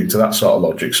sort of alluding to that sort of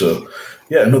logic. So,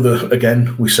 yeah, another,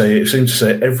 again, it seems to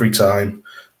say it every time,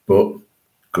 but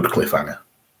good cliffhanger.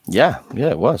 Yeah,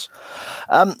 it was.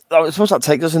 I suppose that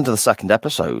takes us into the second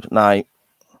episode. Now,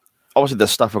 obviously,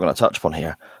 there's stuff we're going to touch upon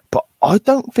here, but I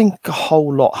don't think a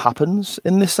whole lot happens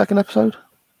in this second episode.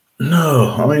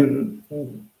 No, I mean,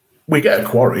 we get a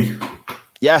quarry.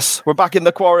 Yes, we're back in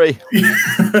the quarry.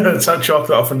 Take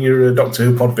chocolate off on your Doctor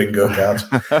Who pod bingo card.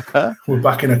 We're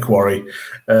back in a quarry.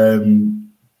 But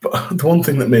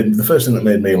the first thing that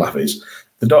made me laugh is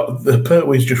the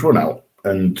Pertwee's just run out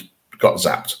and got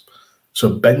zapped. So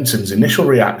Benton's initial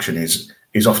reaction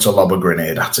is off to lob a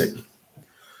grenade at it.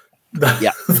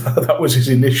 That was his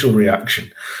initial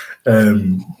reaction.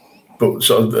 But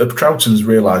sort of Troughton's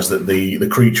realised that the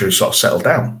creature has sort of settled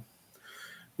down.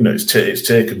 You know, it's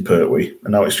taken Pertwee,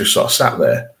 and now it's just sort of sat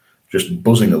there, just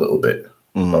buzzing a little bit.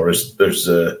 Or as there's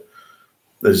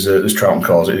Troughton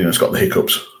calls it, you know, it's got the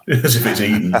hiccups, as if it's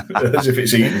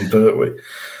eating Pertwee.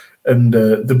 And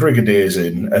the Brigadier's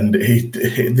in, and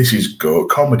this is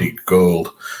comedy gold.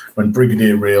 When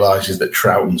Brigadier realises that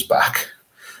Troughton's back,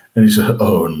 and he's like,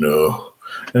 "Oh no!"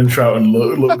 And Troughton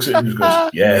looks at him and goes,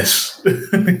 "Yes."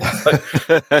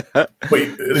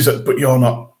 But you're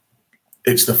not.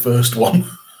 It's the first one.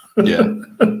 Yeah.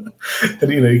 And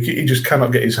you know, he just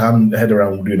cannot get his head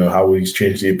around, you know, how he's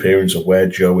changed the appearance of where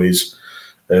Joe is,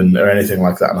 or anything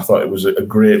like that. And I thought it was a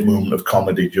great moment of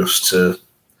comedy just to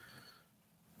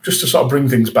sort of bring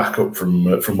things back up from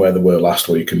where they were last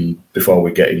week, and before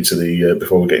we get into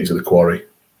the quarry.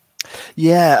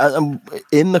 Yeah, and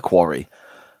in the quarry,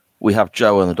 we have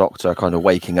Joe and the Doctor kind of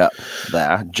waking up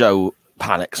there. Joe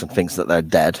panics and thinks that they're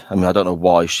dead. I mean, I don't know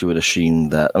why she would assume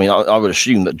that. I mean, I would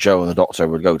assume that Joe and the Doctor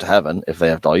would go to heaven if they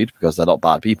have died, because they're not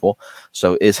bad people.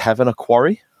 So is heaven a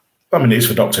quarry? I mean, it's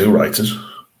for Doctor Who writers.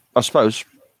 I suppose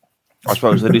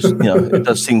it is. You know, it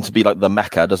does seem to be like the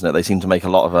Mecca, doesn't it? They seem to make a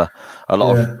lot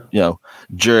of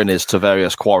journeys to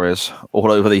various quarries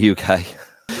all over the UK.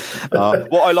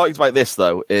 What I liked about this,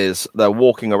 though, is they're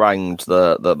walking around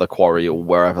the quarry or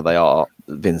wherever they are,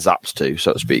 been zapped to,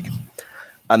 so to speak.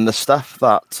 And the stuff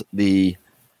that the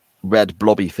red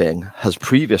blobby thing has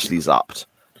previously zapped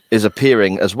is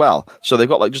appearing as well. So they've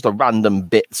got like just a random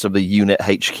bits of the unit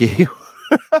HQ.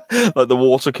 Like the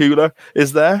water cooler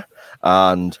is there,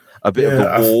 and a bit of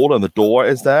the wall and the door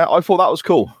is there. I thought that was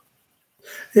cool.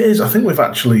 It is. I think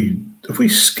have we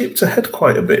skipped ahead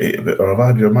quite a bit, or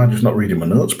am I just not reading my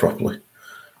notes properly?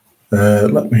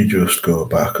 Let me just go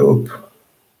back up.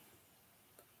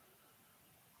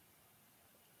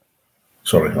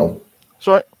 Sorry, I'll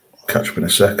catch up in a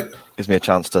sec. Gives me a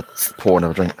chance to pour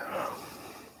another drink.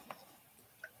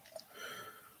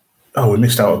 Oh, we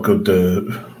missed out a good.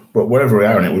 Wherever we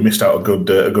are in it, we missed out a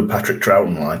good Patrick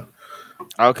Troughton line.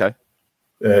 Okay.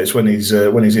 It's when he's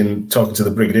in talking to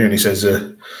the Brigadier, and he says,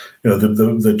 "You know,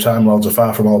 the Time Lords are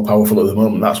far from all powerful at the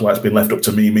moment. That's why it's been left up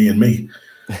to me, and me."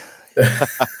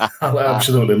 I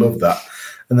absolutely love that.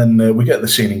 And then we get the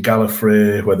scene in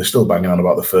Gallifrey where they're still banging on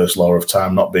about the first law of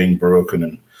time not being broken,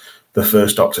 and the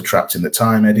first Doctor trapped in the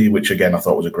time eddy, which again I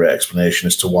thought was a great explanation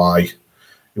as to why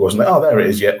he wasn't like, "Oh, there it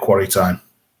is, yet quarry time."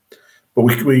 But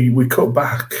we cut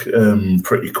back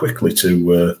pretty quickly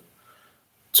to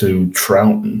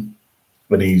Troughton.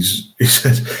 When he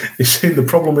says the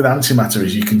problem with antimatter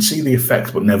is you can see the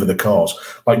effect but never the cause,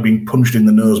 like being punched in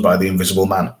the nose by the Invisible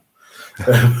Man,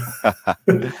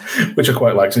 which I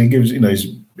quite liked. And he gives, you know,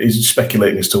 he's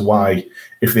speculating as to why,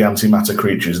 if the antimatter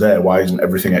creature is there, why isn't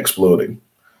everything exploding?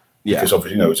 Yeah, because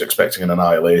obviously, you know, it's expecting an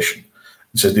annihilation.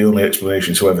 He says the only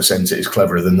explanation is whoever sent it is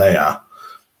cleverer than they are.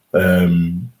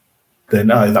 Then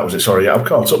that was it. Sorry, I'm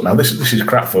caught up now. This is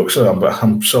crap, folks. So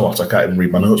I'm so hot I can't even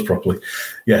read my notes properly.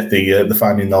 Yeah, the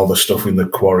finding all the stuff in the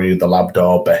quarry, the lab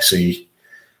door, Bessie,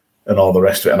 and all the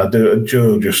rest of it. And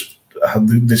Joe just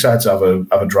decides to have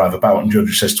a drive about, and Joe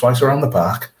just says twice around the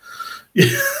park.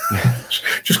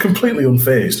 Just completely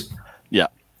unfazed. Yeah.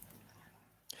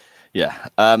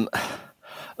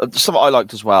 Something I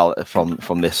liked as well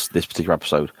from this particular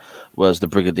episode was the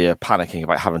Brigadier panicking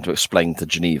about having to explain to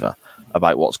Geneva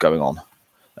about what's going on.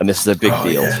 And this is a big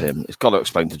deal to him. He's got to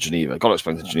explain to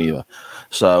Geneva.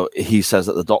 So he says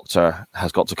that the Doctor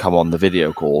has got to come on the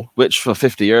video call, which for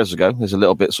 50 years ago is a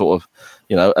little bit sort of,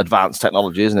 you know, advanced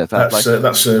technology, isn't it?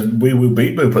 That's wee woo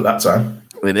beep boop at that time.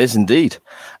 It is indeed.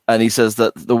 And he says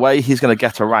that the way he's going to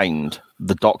get around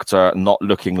the Doctor not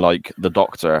looking like the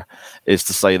Doctor is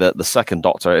to say that the second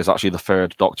Doctor is actually the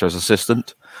third Doctor's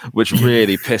assistant, which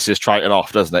really pisses Triton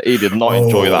off, doesn't it? He did not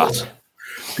enjoy that.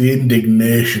 The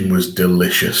indignation was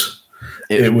delicious.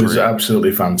 It was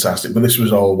absolutely fantastic. But this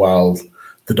was all while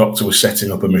the Doctor was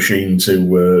setting up a machine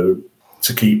to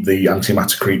keep the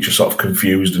antimatter creature sort of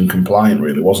confused and compliant,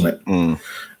 really, wasn't it?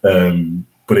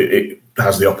 But it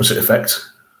has the opposite effect.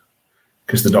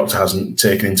 because the Doctor hasn't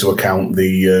taken into account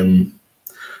the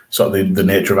sort of the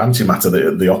nature of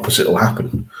antimatter. The opposite will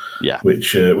happen. Yeah,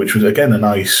 which was again a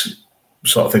nice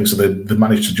sort of thing. So they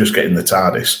managed to just get in the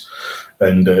TARDIS,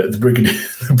 and the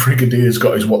Brigadier's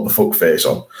got his what the fuck face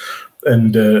on,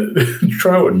 and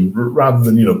Troughton, rather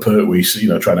than Pertwee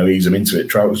trying to ease him into it,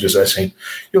 Troughton's just there saying,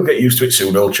 "You'll get used to it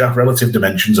soon, old chap. Relative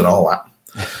dimensions and all that."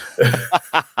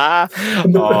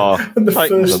 and the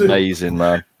Titan's amazing,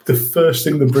 man. The first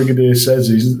thing the Brigadier says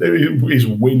is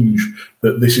whinge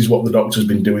that this is what the Doctor's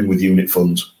been doing with unit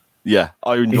funds. Yeah,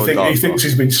 I enjoyed that. He thinks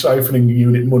he's been siphoning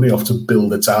unit money off to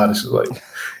build a TARDIS. Like,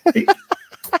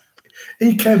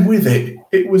 he came with it.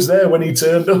 It was there when he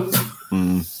turned up.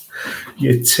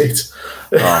 You tit.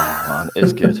 Oh, man,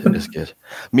 it's good. It's good.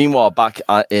 Meanwhile, back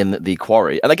in the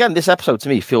quarry. And again, this episode to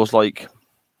me feels like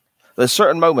there's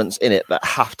certain moments in it that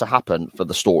have to happen for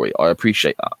the story. I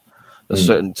appreciate that. There's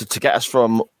certain to get us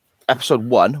from episode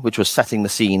 1, which was setting the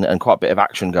scene and quite a bit of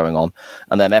action going on,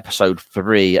 and then episode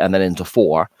 3 and then into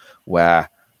 4, where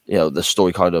the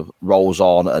story kind of rolls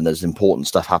on and there's important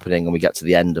stuff happening and we get to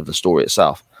the end of the story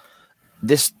itself.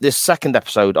 This second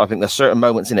episode, I think there's certain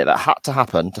moments in it that had to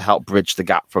happen to help bridge the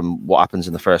gap from what happens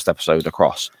in the first episode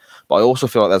across. But I also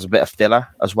feel like there's a bit of filler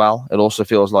as well. It also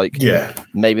feels like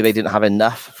maybe they didn't have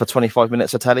enough for 25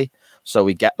 minutes of telly. So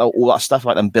we get all that stuff,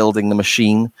 like them building the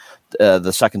machine,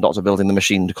 the second Doctor building the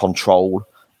machine to control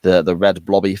the red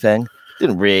blobby thing.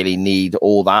 Didn't really need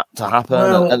all that to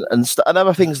happen, and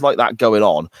other things like that going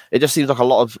on. It just seems like a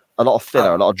lot of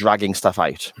filler, a lot of dragging stuff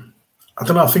out. I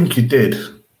don't know. I think you did,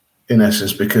 in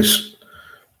essence, because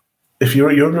if you're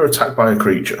under attack by a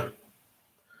creature,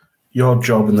 your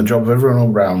job and the job of everyone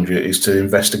around you is to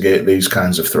investigate these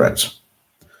kinds of threats.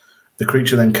 The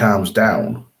creature then calms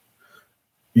down.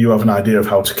 You have an idea of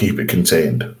how to keep it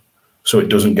contained so it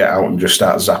doesn't get out and just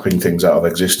start zapping things out of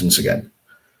existence again.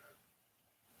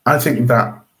 I think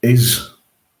that is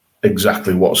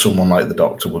exactly what someone like the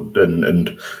Doctor would,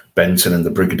 and Benson and the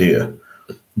Brigadier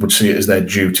would see it as their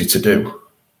duty to do.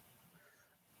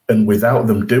 And without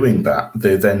them doing that,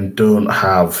 they then don't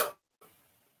have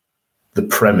the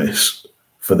premise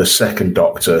for the second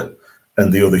Doctor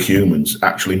and the other humans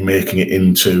actually making it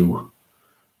into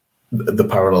the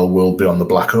parallel world beyond the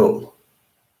black hole.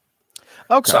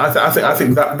 Okay. So I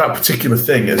think that particular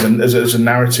thing as a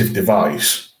narrative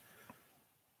device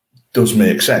does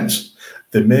make sense.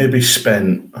 They maybe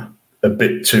spent a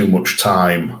bit too much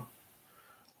time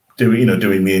doing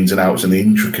the ins and outs and the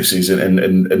intricacies and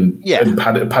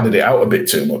padded it out a bit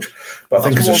too much. But I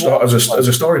think as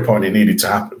a story point, it needed to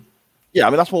happen. Yeah, I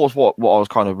mean that's more what I was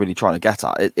kind of really trying to get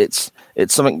at. It's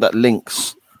something that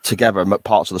links together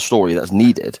parts of the story that's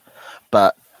needed.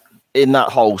 But in that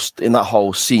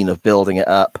whole scene of building it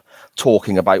up,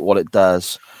 talking about what it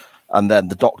does, and then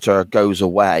the Doctor goes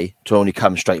away to only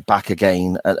come straight back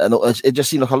again, and it just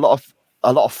seemed like a lot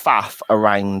of faff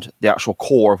around the actual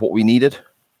core of what we needed.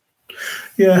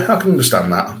 Yeah, I can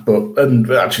understand that, but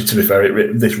actually, to be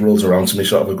fair, this rolls around to me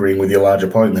sort of agreeing with your larger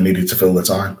point. They needed to fill the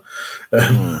time.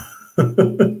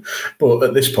 But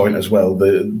at this point as well,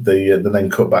 they then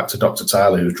cut back to Dr.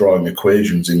 Tyler, who's drawing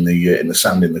equations in the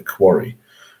sand in the quarry,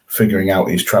 figuring out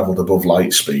he's travelled above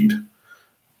light speed,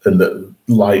 and that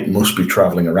light must be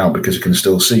travelling around because he can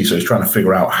still see. So he's trying to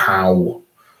figure out how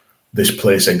this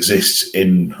place exists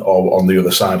in or on the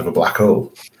other side of a black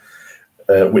hole.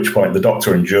 At which point the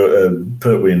Doctor and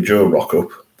Pertwee and Joe rock up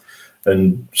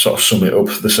and sort of sum it up.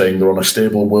 They're saying they're on a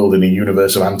stable world in a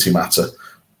universe of antimatter,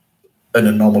 an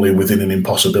anomaly within an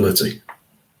impossibility.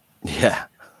 Yeah.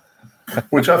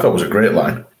 Which I thought was a great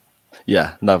line.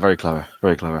 Yeah, no, very clever,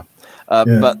 very clever.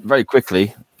 But very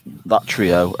quickly, that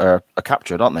trio are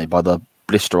captured, aren't they, by the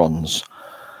Blisterons?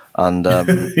 And by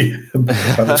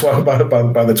the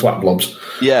twat blobs.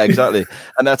 Yeah, exactly.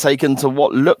 And they're taken to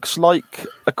what looks like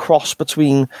a cross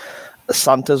between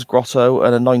Santa's Grotto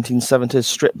and a 1970s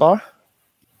strip bar.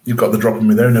 You've got the drop of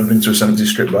me there. Never been to a 70s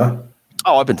strip bar.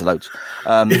 Oh, I've been to loads.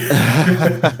 I mean,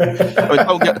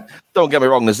 don't get me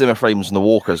wrong. The Zimmer frames and the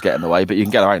walkers get in the way, but you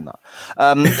can get around that.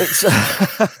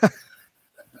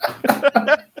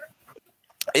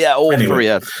 Yeah, all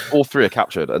three are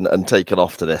captured and taken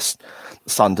off to this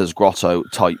Santa's Grotto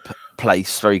type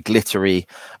place, very glittery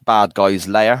bad guys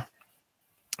lair.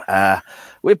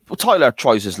 Tyler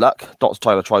tries his luck. Dr.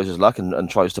 Tyler tries his luck and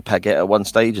tries to peg it at one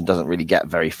stage and doesn't really get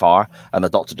very far. And the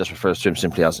Doctor just refers to him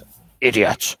simply as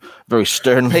idiot, very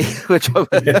sternly. Which I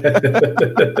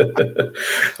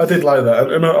did like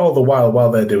that. And all the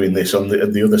while they're doing this on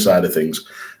the other side of things,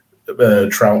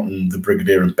 Troughton, the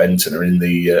Brigadier, and Benton are in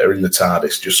the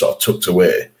TARDIS, just sort of tucked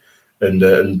away,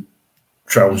 and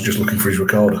Troughton's just looking for his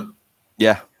recorder.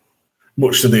 Yeah,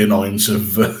 much to the annoyance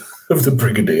of of the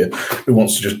Brigadier, who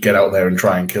wants to just get out there and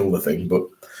try and kill the thing. But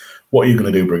what are you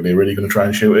going to do, Brigadier? Are you going to try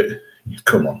and shoot it?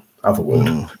 Come on, have a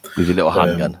word. With your little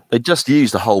handgun. They just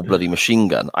used the whole bloody machine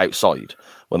gun outside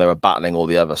when they were battling all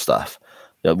the other stuff.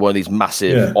 You know, one of these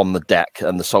massive on the deck,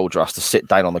 and the soldier has to sit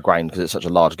down on the ground because it's such a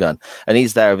large gun. And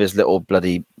he's there with his little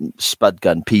bloody spud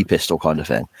gun, pea pistol kind of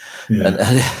thing. Yeah.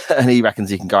 And he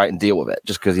reckons he can go out and deal with it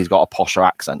just because he's got a posher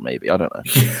accent, maybe. I don't know.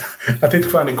 Yeah. I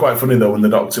did find it quite funny, though, when the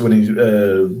doctor, when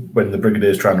the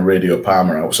Brigadier's trying to radio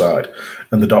Palmer outside,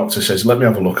 and the doctor says, "Let me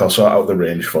have a look, I'll sort out the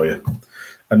range for you."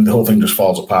 And the whole thing just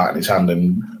falls apart in his hand,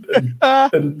 and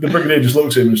the Brigadier just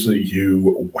looks at him and says,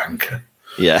 "You wanker."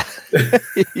 Yeah,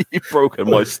 you've broken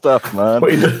my stuff, man.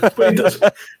 But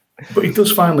he does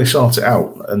finally sort it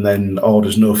out, and then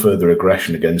orders no further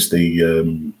aggression against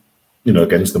the,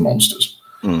 against the monsters,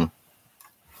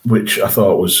 which I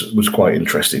thought was quite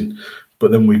interesting.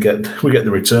 But then we get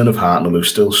the return of Hartnell, who's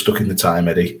still stuck in the time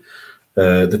eddy.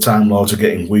 The Time Lords are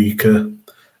getting weaker,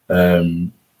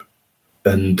 and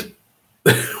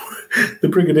the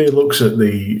Brigadier looks at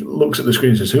the screen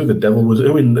and says, "Who the devil was it?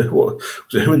 Who in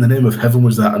the name of heaven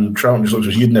was that?" And Troughton just looks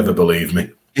and says, "You'd never believe me."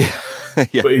 Yeah.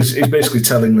 Yeah. But he's basically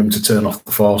telling them to turn off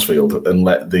the force field and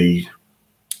let the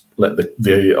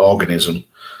organism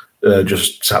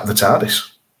just tap the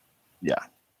TARDIS. Yeah.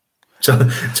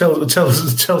 Tells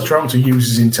Troughton to use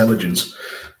his intelligence,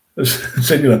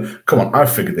 saying, "Come on,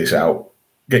 I've figured this out.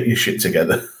 Get your shit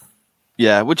together."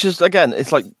 Yeah, which is, again,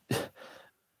 it's like,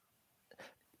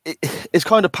 it's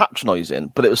kind of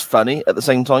patronising, but it was funny at the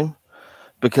same time,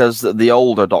 because the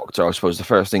older Doctor, I suppose, the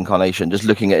first incarnation, just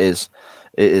looking at his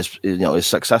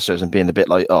successors and being a bit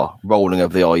like, rolling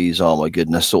over the eyes, oh my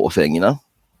goodness, sort of thing,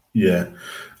 Yeah,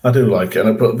 I do like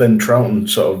it. But then Troughton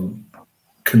sort of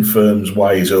confirms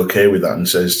why he's okay with that and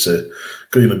says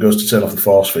goes to turn off the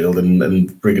force field,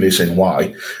 and Brigadier saying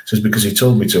why, says because he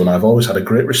told me to, and I've always had a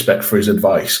great respect for his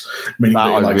advice, meaning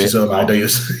that he likes his own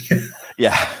ideas.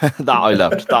 Yeah, that I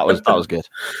loved. That was good.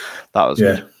 That was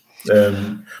good.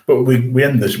 But we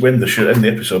end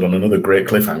the episode on another great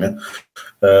cliffhanger,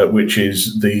 which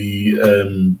is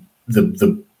the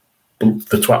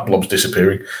twat blobs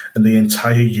disappearing and the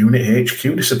entire unit HQ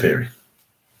disappearing.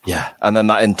 Yeah, and then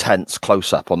that intense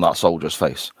close up on that soldier's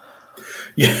face.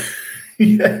 Yeah,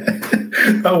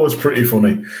 that was pretty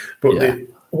funny. But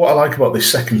what I like about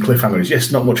this second cliffhanger is,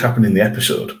 yes, not much happened in the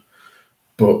episode,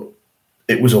 but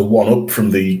it was a one-up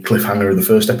from the cliffhanger of the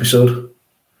first episode.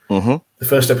 Mm-hmm. The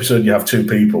first episode, you have two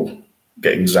people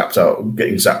getting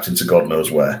zapped into God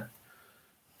knows where.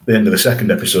 At the end of the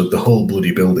second episode, the whole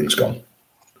bloody building's gone.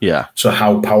 Yeah. So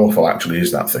how powerful actually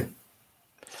is that thing?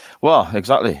 Well,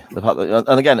 exactly.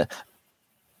 And again,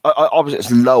 obviously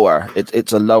it's lower.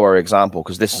 It's a lower example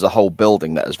because this is a whole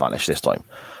building that has vanished this time.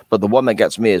 But the one that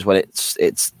gets me is when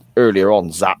it's earlier on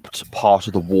zapped part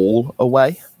of the wall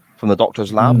away from the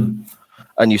Doctor's lab.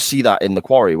 And you see that in the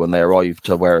quarry when they arrive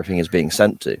to where everything is being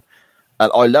sent to.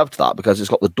 And I loved that because it's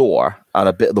got the door and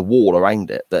a bit of the wall around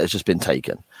it that has just been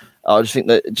taken. I just think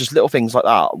that just little things like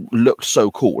that look so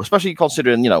cool, especially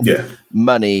considering,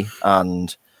 money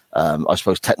and I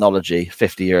suppose technology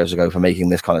 50 years ago for making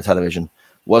this kind of television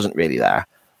wasn't really there.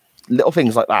 Little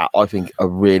things like that I think are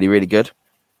really, really good.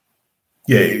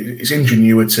 Yeah, it's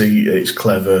ingenuity, it's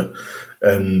clever,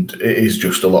 and it is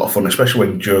just a lot of fun, especially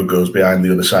when Jo goes behind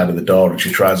the other side of the door and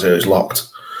she tries it, it's locked.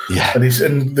 Yeah.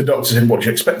 And the Doctor's in, what do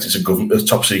you expect? It's a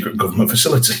top secret government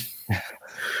facility.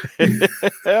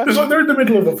 It's like they're in the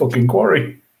middle of a fucking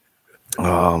quarry.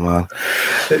 Oh, man.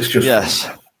 It's just... Yes.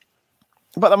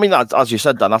 But, I mean, as you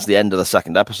said, Dan, that's the end of the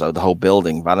second episode. The whole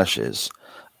building vanishes.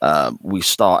 We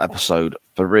start episode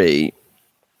 3,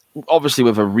 obviously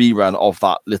with a rerun of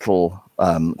that little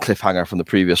cliffhanger from the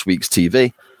previous week's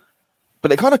TV.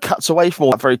 But it kind of cuts away from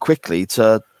all that very quickly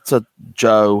to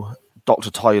Jo, Dr.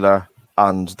 Tyler,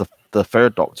 and the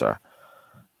third Doctor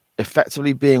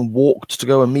effectively being walked to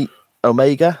go and meet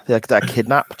Omega. They're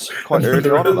kidnapped quite early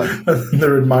on, aren't they?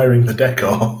 They're admiring the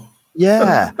decor.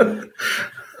 Yeah.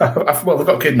 Well, they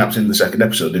got kidnapped in the second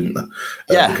episode, didn't they?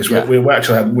 Yeah. Because we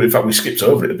actually in fact, we skipped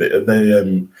over it a bit.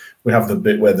 We have the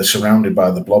bit where they're surrounded by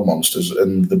the blob monsters,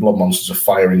 and the blob monsters are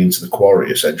firing into the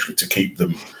quarry essentially to keep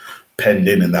them penned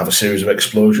in, and they have a series of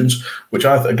explosions, which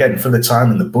again, for the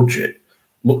time and the budget,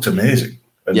 looked amazing.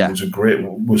 And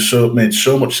it made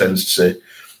so much sense to say,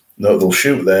 no, they'll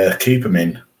shoot there, keep them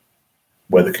in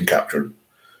where they can capture them.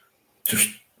 Just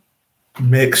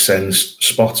makes sense,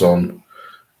 spot on,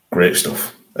 great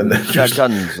stuff. And then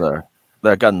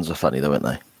their guns are funny though, aren't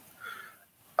they?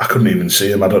 I couldn't even see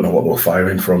them. I don't know what they were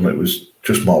firing from. It was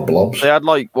just more blobs. They had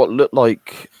what looked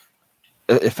like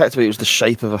effectively it was the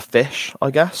shape of a fish,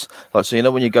 I guess. Like,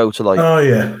 so when you go to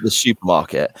the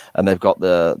supermarket and they've got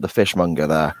the fishmonger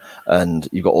there, and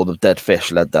you've got all the dead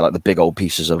fish led there, like the big old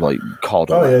pieces of like cod.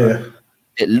 Yeah.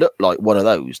 It looked like one of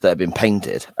those that had been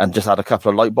painted and just had a couple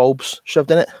of light bulbs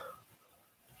shoved in it.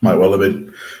 Might well have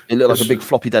been. It looked like a big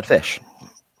floppy dead fish.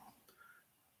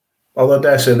 Although I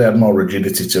dare say they had more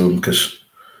rigidity to them, because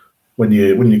when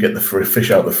you get the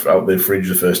fish out the fridge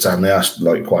the first time, they are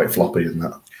like quite floppy and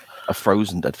that. A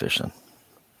frozen dead fish then.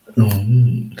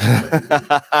 Mm.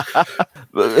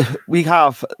 We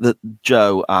have that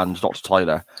Joe and Dr.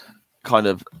 Tyler kind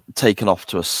of taken off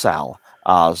to a cell,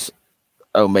 as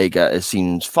Omega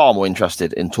seems far more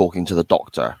interested in talking to the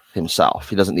Doctor himself.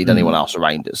 He doesn't need anyone else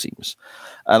around, it seems.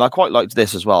 And I quite liked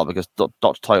this as well, because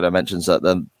Dr. Tyler mentions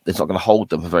that it's not going to hold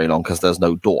them for very long because there's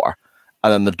no door.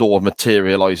 And then the door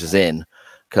materializes in,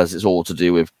 because it's all to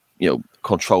do with,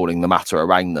 controlling the matter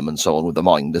around them and so on with the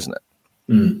mind, isn't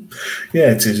it? Mm.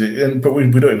 Yeah, it is. But we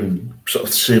don't even sort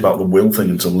of see about the will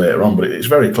thing until later on, but it's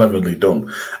very cleverly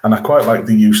done. And I quite like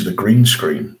the use of the green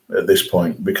screen at this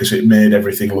point, because it made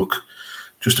everything look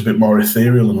just a bit more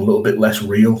ethereal and a little bit less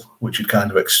real, which you'd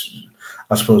kind of,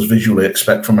 I suppose, visually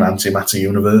expect from an antimatter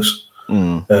universe.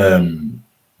 Mm. And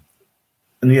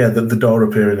yeah, the door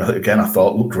appearing again, I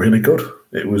thought looked really good.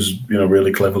 It was,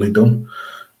 really cleverly done.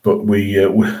 But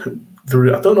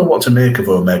I don't know what to make of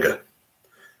Omega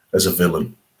as a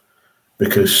villain,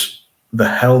 because the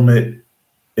helmet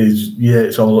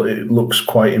it looks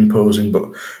quite imposing,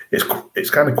 but it's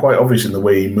kind of quite obvious in the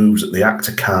way he moves that the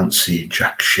actor can't see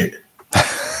jack shit.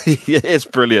 Yeah, it's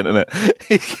brilliant, isn't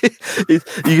it? You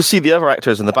can see the other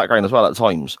actors in the background as well at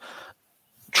times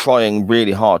trying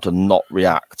really hard to not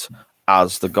react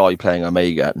as the guy playing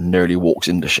Omega nearly walks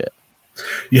into shit.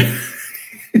 Yeah.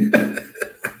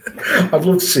 I'd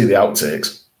love to see the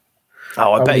outtakes.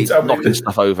 Oh, I bet he's knocking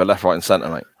stuff over left, right and centre,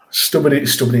 mate. Stubbing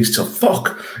his to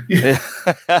fuck. Yeah.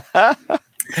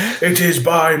 It is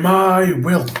by my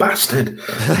will, bastard.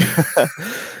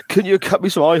 Can you cut me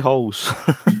some eye holes?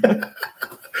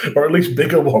 Or at least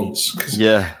bigger ones.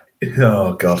 Yeah.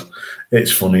 Oh, God.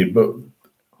 It's funny, but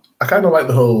I kind of like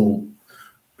the whole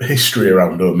history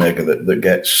around Omega that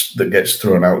gets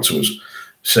thrown out to us,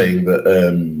 saying that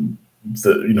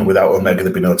without Omega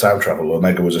there'd be no time travel.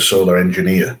 Omega was a solar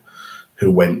engineer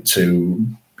who went to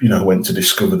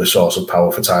discover the source of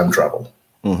power for time travel.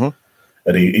 Mm-hmm.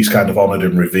 And he's kind of honoured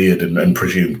and revered and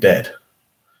presumed dead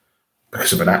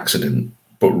because of an accident.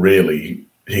 But really,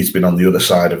 he's been on the other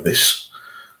side of this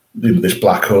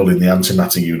black hole in the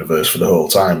antimatter universe for the whole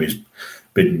time. He's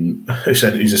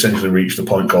essentially reached a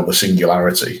point called the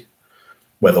singularity,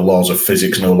 where the laws of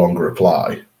physics no longer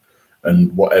apply,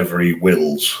 and whatever he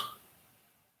wills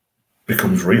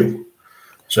becomes real.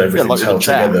 So everything's held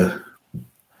together.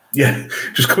 Yeah,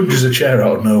 just conjures a chair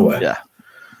out of nowhere. Yeah.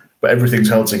 But everything's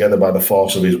held together by the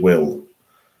force of his will,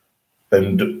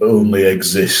 and only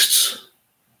exists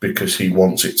because he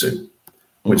wants it to.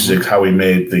 Which is how he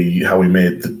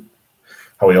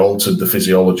altered the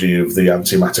physiology of the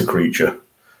antimatter creature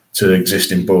to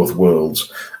exist in both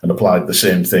worlds, and applied the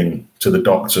same thing to the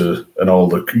Doctor and all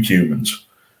the humans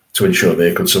to ensure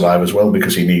they could survive as well,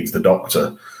 because he needs the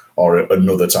Doctor or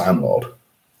another Time Lord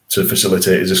to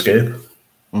facilitate his escape.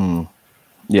 Mm.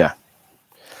 Yeah.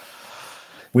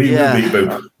 We would beat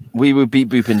Boop. We would beat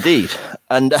Boop indeed.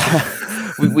 And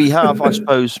we have, I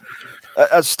suppose,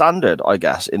 as standard, I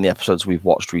guess, in the episodes we've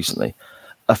watched recently,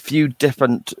 a few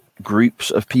different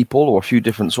groups of people or a few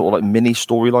different sort of like mini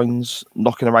storylines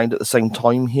knocking around at the same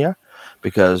time here,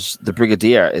 because the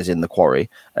Brigadier is in the quarry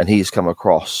and he's come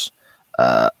across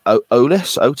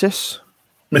Otis?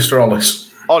 Mr.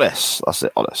 Ollis, that's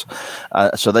it, Ollis.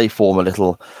 So they form a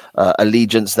little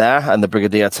allegiance there, and the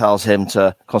Brigadier tells him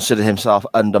to consider himself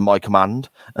under my command,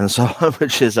 and so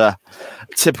which is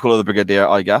typical of the Brigadier,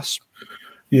 I guess.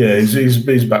 Yeah,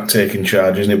 he's back taking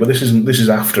charge, isn't it? But this is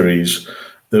after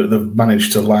they've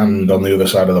managed to land on the other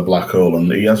side of the black hole,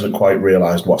 and he hasn't quite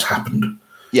realised what's happened.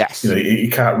 Yes, he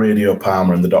can't radio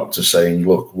Palmer and the Doctor saying,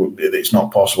 "Look, it's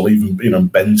not possible." Even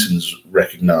Benton's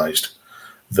recognised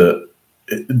that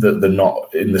they're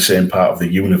not in the same part of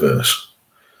the universe,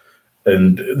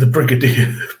 and the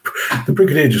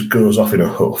Brigadier just goes off in a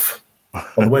huff.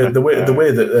 The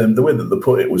way that they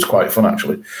put it was quite fun,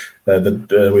 actually.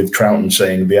 With Troughton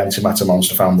saying the antimatter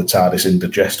monster found the TARDIS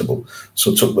indigestible,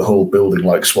 so took the whole building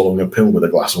like swallowing a pill with a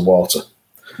glass of water.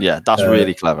 Yeah, that's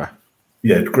really clever.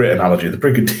 Yeah, great analogy. The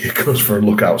Brigadier goes for a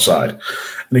look outside,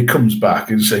 and he comes back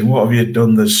and saying, "What have you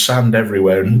done? There's sand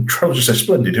everywhere." And Troughton says,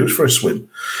 "Splendid. Who's for a swim?"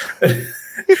 And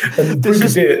the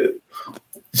Brigadier,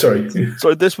 Sorry.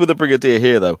 So this with the Brigadier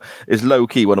here, though, is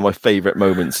low-key one of my favourite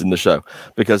moments in the show,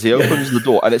 because he opens the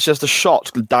door and it's just a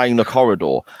shot down the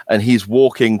corridor and he's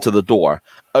walking to the door,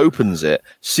 opens it,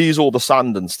 sees all the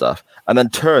sand and stuff, and then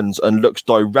turns and looks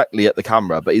directly at the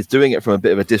camera, but he's doing it from a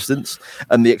bit of a distance,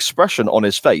 and the expression on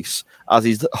his face as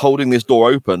he's holding this door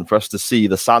open for us to see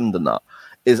the sand and that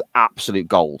is absolute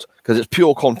gold, because it's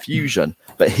pure confusion,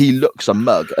 but he looks a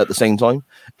mug at the same time.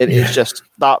 It's just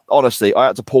that, honestly, I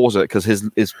had to pause it because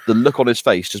the look on his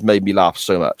face just made me laugh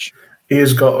so much.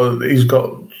 He's got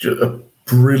a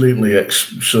brilliantly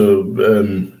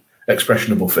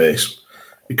expressionable face.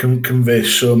 He can convey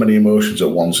so many emotions at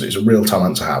once. It's a real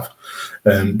talent to have.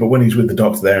 But when he's with the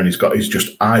Doctor there and he's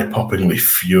just eye-poppingly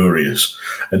furious,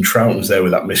 and Troughton's there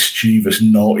with that mischievous,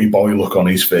 naughty boy look on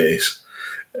his face,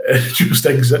 just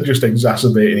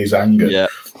exacerbating his anger. Yeah.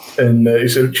 And he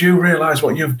said, "Do you realise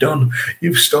what you've done?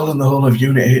 You've stolen the whole of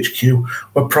Unit HQ.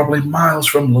 We're probably miles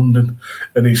from London."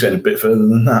 And he said a bit further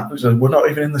than that. He said, "We're not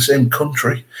even in the same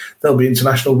country. There'll be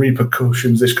international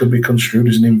repercussions. This could be construed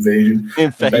as an invasion."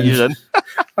 Invasion.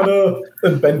 I know.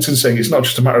 And Benton's saying it's not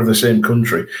just a matter of the same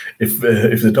country. If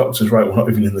the Doctor's right, we're not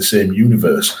even in the same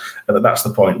universe. And that's the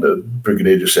point that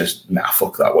Brigadier just says, "Nah,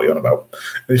 fuck that. What are you on about?"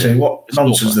 And he's saying, "What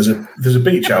nonsense? There's a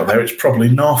beach out there. It's probably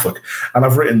Norfolk." And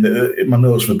I've written in my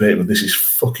notes verbatim, "This is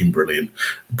fucking brilliant.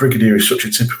 Brigadier is such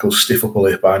a typical stiff upper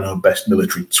lip, I know best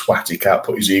military twat. He can't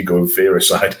put his ego and fear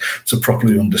aside to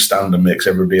properly understand and makes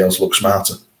everybody else look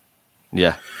smarter."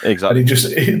 Yeah, exactly.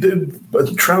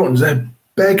 But Troughton's there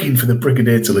begging for the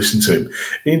Brigadier to listen to him.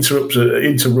 He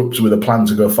interrupts with a plan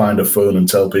to go find a phone and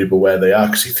tell people where they are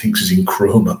because he thinks he's in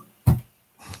Chroma.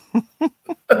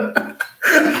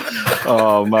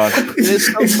 Oh man,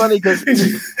 it's so funny because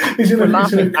we're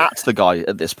laughing at the guy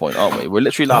at this point, aren't we? We're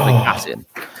literally laughing at him,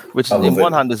 which in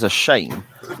one hand is a shame,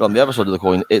 but on the other side of the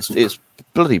coin, it's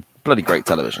bloody great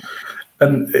television.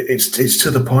 And it's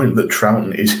to the point that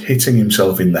Troughton is hitting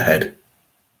himself in the head.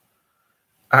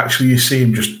 Actually, you see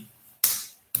him just.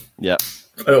 Yeah.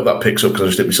 I hope that picks up because I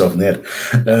just hit myself in the head.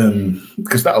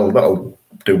 Because that'll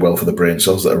do well for the brain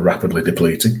cells that are rapidly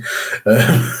depleting.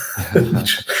 But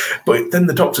then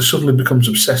the Doctor suddenly becomes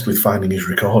obsessed with finding his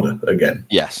recorder again.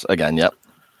 Yes, again, yep.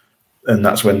 And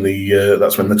that's when the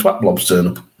twat blobs turn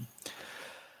up.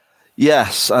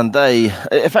 Yes, and we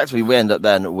end up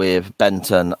then with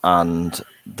Benton and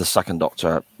the second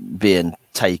Doctor being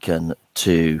taken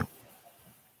to,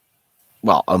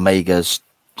 well, Omega's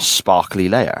sparkly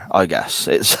lair, I guess.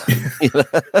 It's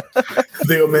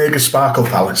the Omega Sparkle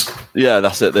Palace. Yeah,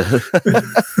 that's it. The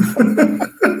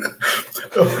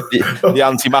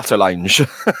antimatter lounge.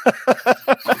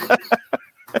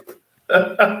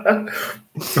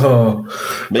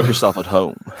 Make yourself at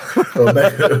home.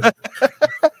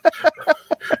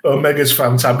 Omega's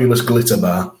fantabulous glitter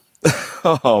bar.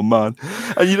 Oh man!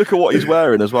 And you look at what he's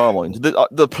wearing as well, mind.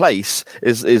 The place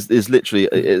is literally,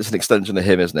 it's an extension of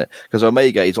him, isn't it? Because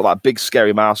Omega, he's got that big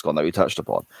scary mask on that we touched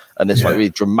upon, and this like really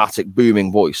dramatic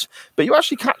booming voice. But you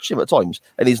actually catch him at times,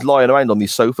 and he's lying around on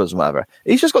these sofas and whatever.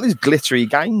 He's just got these glittery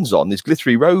gowns on, these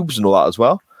glittery robes and all that as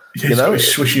well. Yeah, he's got his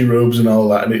swishy robes and all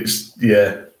that, and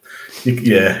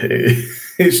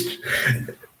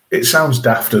it sounds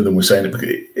dafter than we're saying it, because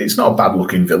it's not a bad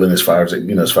looking villain as far as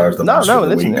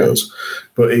the week goes.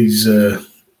 But his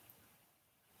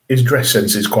dress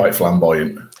sense is quite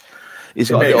flamboyant. He's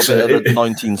got a little bit of the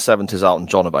 1970s Elton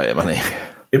John about him, hasn't he?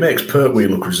 It makes Pertwee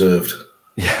look reserved.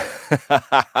 Yeah.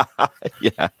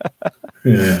 Yeah.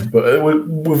 But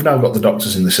we've now got the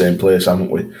Doctors in the same place,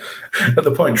 haven't we? At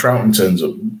the point Troughton turns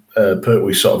up,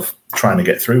 Pertwee's sort of trying to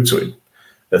get through to him.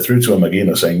 Through to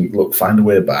Omegina, saying, "Look, find a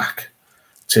way back.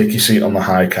 Take your seat on the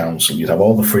High Council. You'd have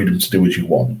all the freedom to do as you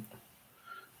want."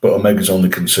 But Omega's only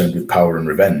concerned with power and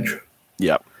revenge.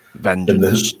 Yep.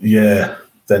 Vengeance.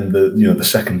 Then the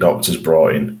second Doctor's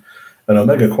brought in, and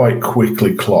Omega quite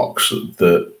quickly clocks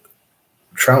that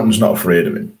Troughton's not afraid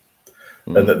of him,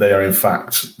 and that they are in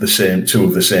fact two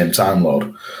of the same Time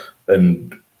Lord,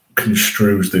 and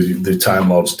construes the Time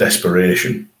Lord's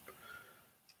desperation.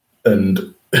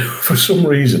 And for some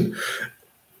reason,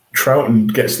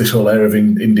 Troughton gets this whole air of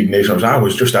indignation. I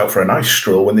was just out for a nice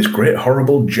stroll when this great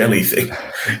horrible jelly thing,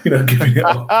 giving it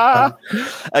all.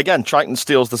 Again, Troughton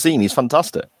steals the scene. He's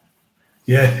fantastic.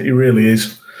 Yeah, he really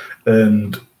is.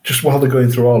 And just while they're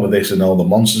going through all of this and all the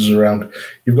monsters around,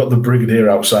 you've got the Brigadier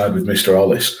outside with Mr.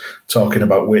 Hollis talking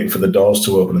about waiting for the doors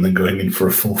to open and then going in for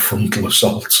a full frontal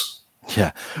assault.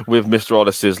 Yeah, with Mr.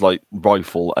 Hollis's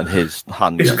rifle and his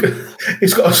handgun.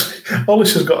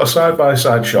 Hollis has got a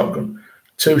side-by-side shotgun.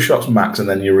 2 shots max, and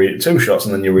then 2 shots,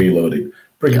 and then you're reloading.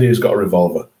 Brigadier's got a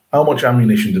revolver. How much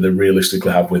ammunition do they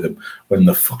realistically have with them when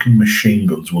the fucking machine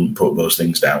guns wouldn't put those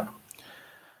things down?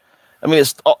 I mean,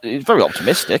 it's very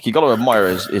optimistic. You've got to admire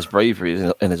his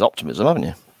bravery and his optimism, haven't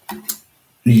you?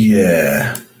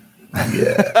 Yeah.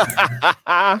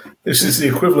 This is the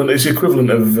equivalent. It's the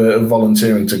equivalent of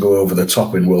volunteering to go over the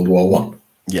top in World War One.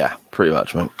 Yeah, pretty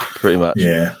much, man. Pretty much.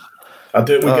 Yeah. We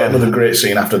get another great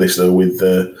scene after this though, with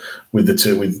the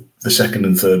second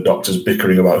and third Doctors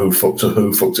bickering about who fucked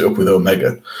it up with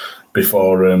Omega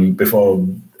before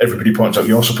everybody points out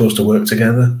you're supposed to work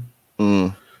together.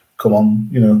 Come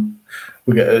on,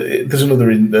 we get there's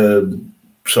another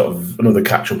sort of another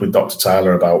catch up with Dr.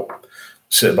 Tyler about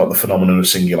the phenomenon of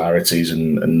singularities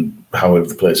and how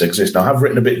the place exists. Now I've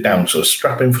written a bit down, so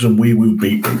strap in for some wee woo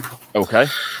beat. Okay.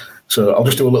 So I'll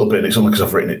just do a little bit, and it's only because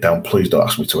I've written it down. Please don't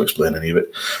ask me to explain any of it.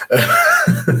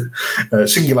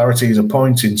 Singularity is a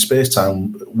point in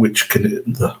space-time which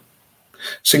can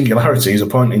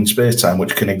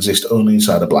exist only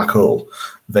inside a black hole.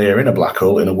 They are in a black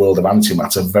hole in a world of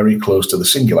antimatter very close to the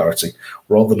singularity,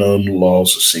 where all the known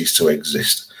laws cease to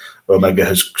exist. Omega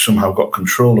has somehow got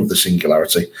control of the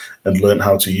singularity and learned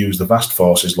how to use the vast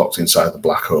forces locked inside the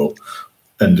black hole,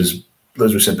 and as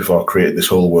we said before, create this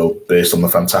whole world based on the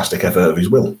fantastic effort of his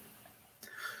will.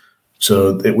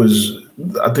 So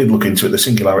I did look into it. The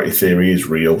singularity theory is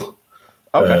real.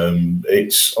 Okay.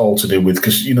 It's all to do with,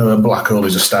 because, a black hole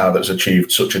is a star that's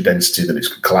achieved such a density that it's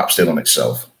collapsed in on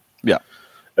itself. Yeah.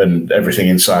 And everything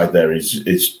inside there is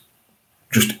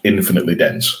just infinitely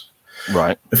dense.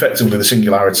 Right. Effectively, the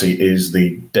singularity is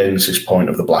the densest point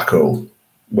of the black hole,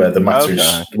 where the matter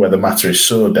is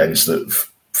so dense that,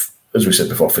 as we said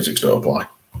before, physics don't apply.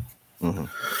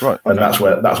 Mm-hmm. Right. And that's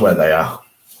where they are.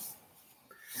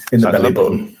 In the belly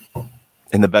button.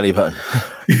 In the belly button.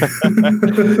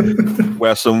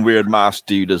 Where some weird masked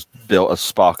dude has built a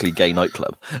sparkly gay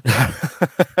nightclub.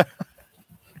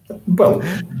 Well,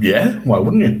 yeah. Why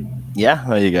wouldn't you? Yeah,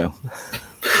 there you go.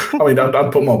 I mean,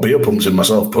 I'd put more beer pumps in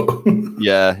myself, but...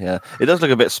 Yeah. It does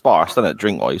look a bit sparse, doesn't it,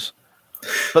 drink-wise?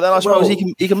 But then I suppose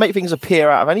he can make things appear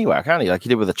out of anywhere, can't he? Like he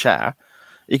did with a chair.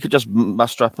 He could just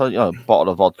muster up a bottle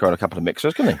of vodka and a couple of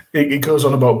mixers, couldn't he? It goes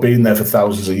on about being there for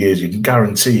thousands of years. You can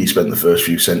guarantee he spent the first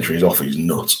few centuries off his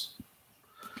nuts.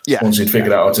 Yeah. Once he'd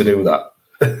figured out how to do that.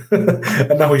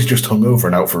 And now he's just hungover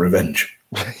and out for revenge.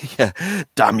 Yeah.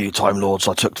 Damn you, Time Lords.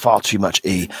 I took far too much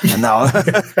E. And now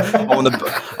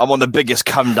I'm on the biggest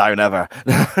come down ever.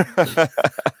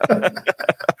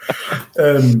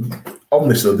 On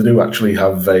this, though, they do actually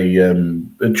have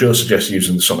Joe suggests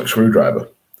using the sonic screwdriver.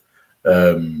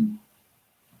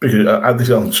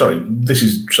 Because this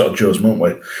is sort of Joe's moment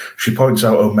where she points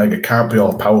out Omega can't be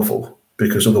all powerful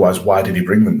because otherwise why did he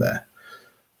bring them there?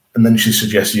 And then she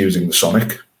suggests using the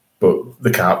sonic, but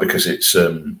they can't because it's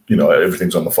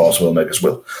everything's on the force of Omega's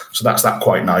will. So that's that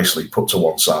quite nicely put to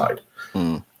one side.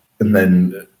 And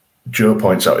then Joe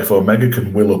points out if Omega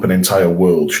can will up an entire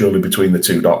world, surely between the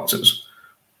two Doctors,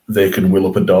 they can will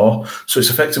up a door. So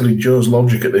it's effectively Joe's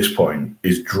logic at this point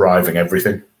is driving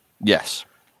everything. Yes.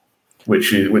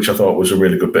 Which I thought was a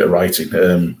really good bit of writing.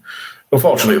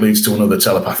 Unfortunately, it leads to another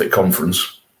telepathic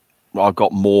conference. I've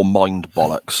got more mind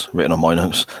bollocks written on my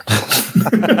notes.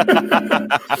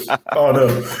 Oh, no.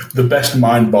 The best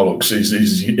mind bollocks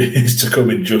is to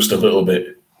come in just a little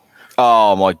bit.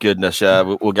 Oh, my goodness. Yeah,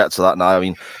 we'll get to that now. I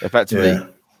mean, effectively,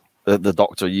 the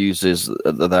Doctor uses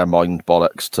their mind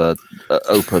bollocks to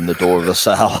open the door of the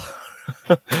cell.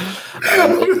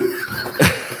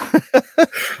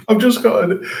 I've just got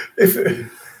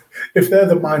if they're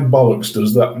the mind bollocks,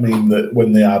 does that mean that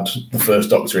when they add the first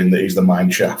Doctor in that he's the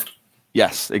mind shaft?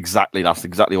 Yes, exactly. That's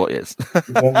exactly what it is.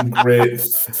 One great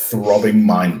throbbing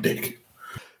mind dick.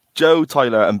 Joe,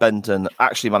 Tyler, and Benton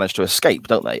actually manage to escape,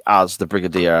 don't they? As the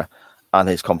Brigadier and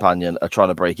his companion are trying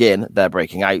to break in, they're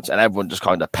breaking out, and everyone just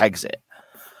kind of pegs it.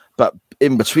 But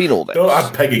in between all this, don't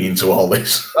add pegging into all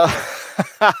this.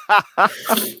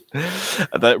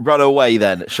 Run away,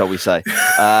 then, shall we say?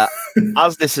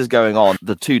 As this is going on,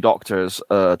 the two Doctors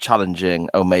are challenging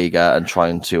Omega and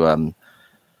trying to,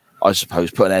 I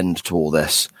suppose, put an end to all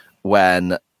this.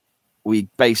 When we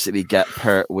basically get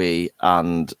Pertwee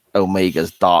and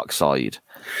Omega's dark side.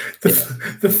 The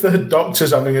third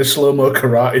Doctor's having a slow-mo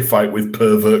karate fight with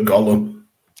pervert Gollum.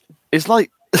 It's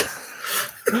like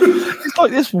it's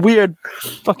like this weird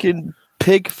fucking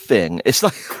pig thing. It's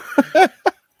like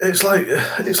it's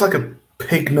like a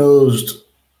pig-nosed,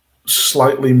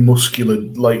 slightly muscular,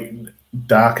 like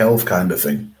dark elf kind of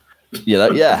thing.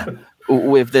 Yeah,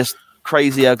 with this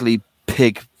crazy ugly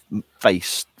pig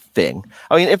face thing.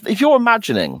 I mean, if you're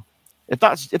imagining, if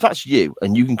that's you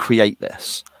and you can create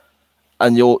this,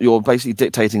 and you're basically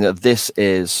dictating that this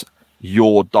is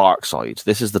your dark side.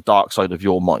 This is the dark side of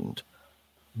your mind.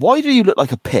 Why do you look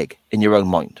like a pig in your own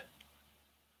mind?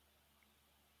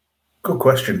 Good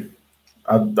question.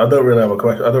 I don't really have a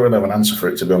question. I don't really have an answer for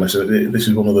it, to be honest. This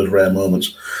is one of those rare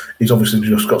moments. He's obviously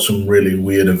just got some really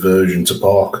weird aversion to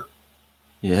pork.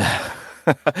 Yeah.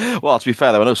 Well, to be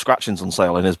fair, there were no scratchings on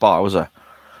sale in his bar, was there?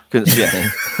 Couldn't see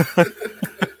anything.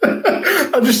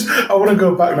 I want to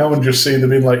go back now and just see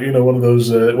them in, like, you know, one of those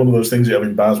things you have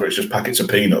in bars where it's just packets of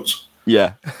peanuts.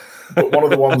 Yeah. But one of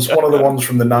the ones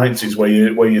from the 90s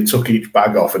where you took each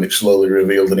bag off and it slowly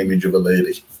revealed an image of a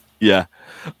lady. Yeah.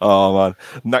 Oh man.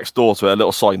 Next door to it, a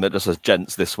little sign that just says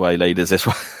 "Gents this way, ladies this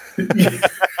way."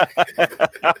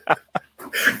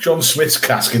 John Smith's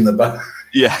cask in the back.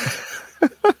 Yeah.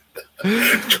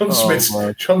 John Smith's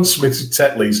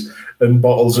Tetleys and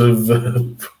bottles of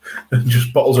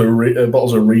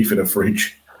reef in a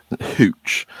fridge.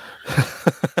 Hooch.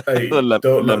 Hey, don't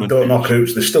knock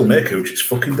hooch. They still make hooch. It's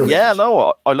fucking delicious. Yeah,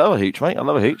 no, I love a hooch, mate. I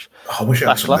love a hooch. I wish I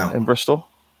had some now. In Bristol.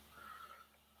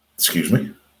 Excuse me?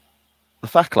 The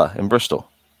Fackler in Bristol.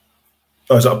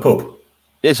 Oh, is that a pub?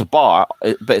 It's a bar,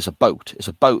 but it's a boat. It's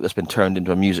a boat that's been turned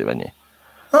into a music venue.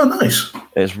 Oh, nice.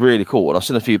 It's really cool. And I've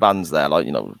seen a few bands there, like,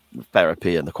 you know,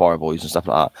 Therapy and the Choir Boys and stuff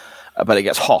like that. But it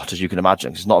gets hot, as you can imagine,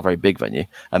 because it's not a very big venue.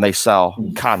 And they sell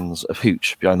cans of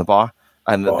hooch behind the bar.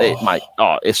 And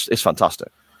it's fantastic.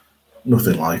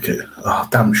 Nothing like it. Oh,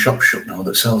 damn shop shut now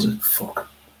that sells it. Fuck.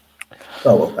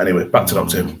 Oh, well, anyway, back to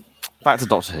Doctor Who. Back to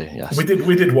Doctor Who, yes. We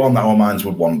did one that our minds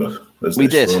would wander. As we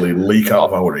did. Slowly leak out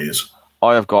of our ears.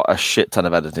 I have got a shit ton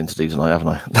of editing to do tonight,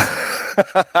 haven't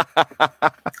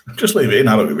I? Just leave it in.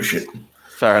 I don't give a shit.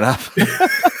 Fair enough.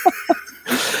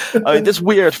 I mean, this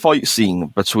weird fight scene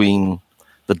between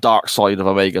the dark side of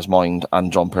Omega's mind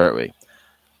and John Pertwee.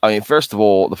 I mean, first of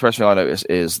all, the first thing I notice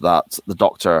is that the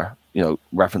Doctor, you know,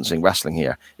 referencing wrestling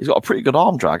here, he's got a pretty good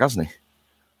arm drag, hasn't he?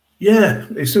 Yeah,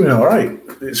 he's doing all right.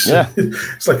 It's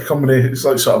like a combination. It's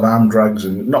like sort of arm drags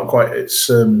and not quite. It's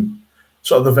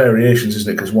sort of the variations,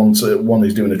 isn't it? Because one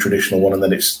is doing a traditional one, and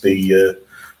then it's the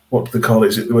what they call it?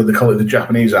 Is it where they call it the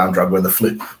Japanese arm drag, where they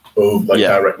flip over,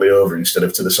 directly over instead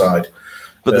of to the side.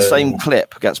 But the same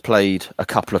clip gets played a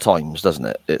couple of times, doesn't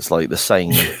it? It's like the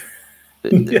same.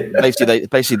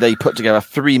 Basically, they put together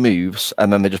 3 moves,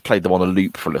 and then they just played them on a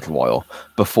loop for a little while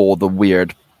before the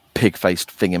weird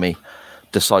pig-faced thingamy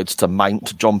decides to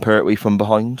mount John Pertwee from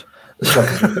behind.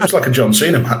 It's like a John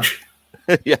Cena match.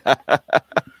 Yeah.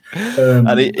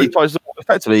 And he tries to,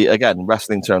 effectively, again,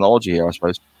 wrestling terminology here, I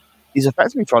suppose. He's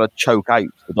effectively trying to choke out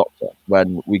the Doctor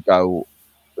when we go.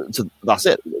 That's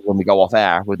it. When we go off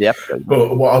air with the episode.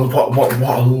 But what I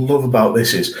love about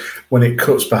this is when it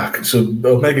cuts back. So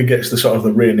Omega gets the sort of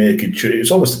the rear naked.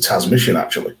 It's almost a Taz mission,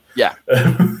 actually. Yeah.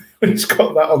 It's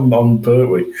got that on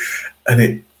Pertwee,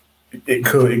 and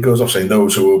it goes off saying,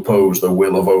 "Those who oppose the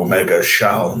will of Omega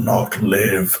shall not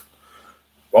live."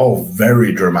 All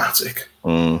very dramatic.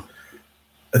 Mm.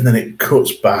 And then it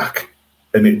cuts back,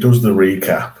 and it does the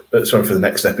recap. For the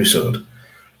next episode.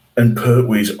 And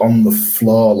Pertwee's on the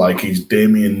floor like he's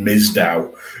Damien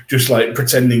Mizdow, just like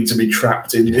pretending to be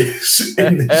trapped in this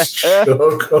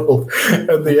chokehold.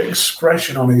 And the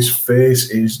expression on his face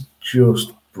is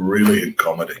just brilliant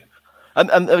comedy.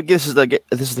 And this is the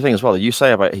thing as well. You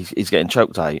say about he's getting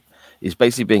choked out. He's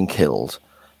basically being killed.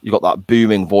 You got that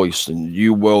booming voice, and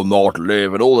 "you will not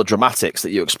live," and all the dramatics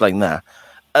that you explained there.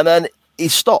 And then he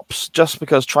stops just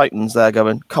because Triton's there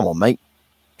going, "Come on, mate,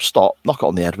 stop, knock it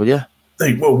on the head, will you?"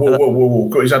 Hey, whoa.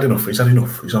 He's had enough. He's all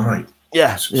right.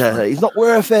 Yeah. He's not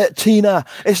worth it, Tina.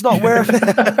 It's not worth it.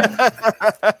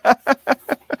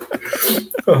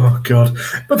 Oh, God.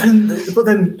 But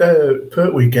then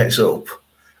Pertwee gets up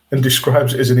and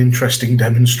describes it as an interesting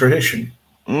demonstration.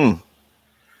 Mm.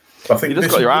 I think you just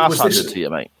got your ass handed to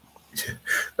you, mate.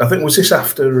 I think, was this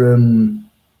after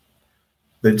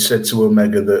they'd said to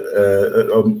Omega that...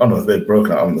 no, they'd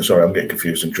broken out. Sorry, I'm getting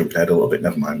confused and jumping ahead a little bit.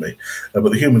 Never mind me.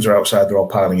 But the humans are outside. They're all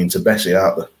piling into Bessie,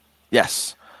 aren't they?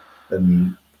 Yes.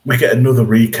 And we get another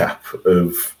recap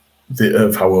of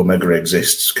how Omega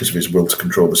exists because of his will to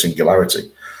control the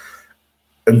singularity.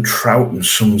 And Troughton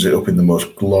sums it up in the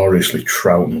most gloriously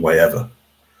Troughton way ever.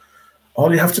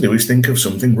 All you have to do is think of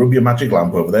something, rub your magic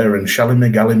lamp over there, and shally me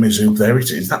gally me zoop, there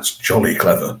it is. That's jolly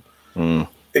clever. Mm.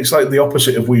 It's like the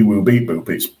opposite of wee woo beep boop.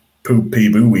 It's poop pee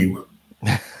boo wee.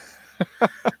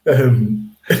 The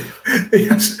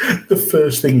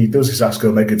first thing he does is ask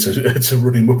Omega to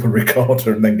run him up a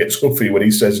recorder, and then gets huffy when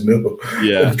he says no.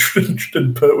 Yeah.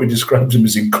 And Pertwee describes him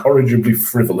as incorrigibly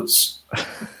frivolous.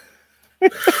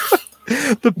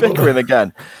 The bickering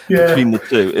again Yeah. between the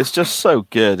two. It's just so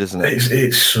good, isn't it?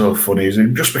 It's so funny,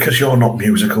 isn't it? Just because you're not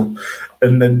musical.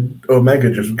 And then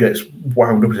Omega just gets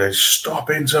wound up and says, "Stop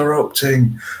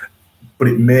interrupting." But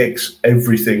it makes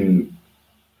everything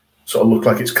sort of look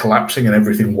like it's collapsing and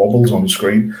everything wobbles on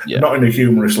screen. Yeah. Not in a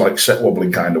humorous, like set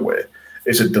wobbling kind of way.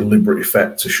 It's a deliberate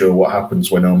effect to show what happens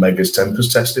when Omega's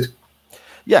temper's tested.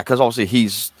 Yeah, because obviously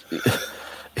he's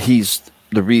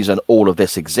the reason all of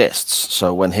this exists.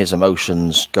 So when his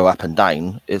emotions go up and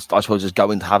down, I suppose it's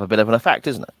going to have a bit of an effect,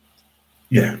 isn't it?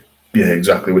 Yeah,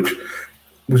 exactly. Which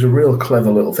was a real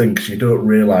clever little thing because you don't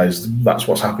realise that's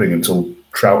what's happening until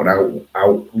Troughton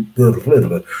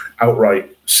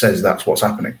outright says that's what's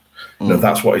happening. You know,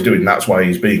 that's what he's doing. That's why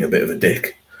he's being a bit of a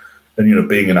dick, and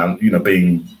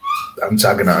being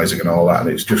antagonising and all that. And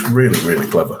it's just really, really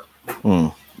clever.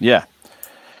 Yeah,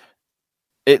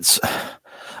 it's.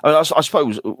 I mean, I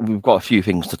suppose we've got a few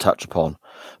things to touch upon,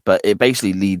 but it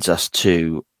basically leads us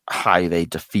to how they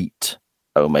defeat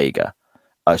Omega,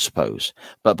 I suppose.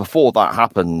 But before that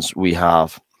happens, we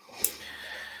have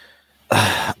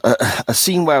a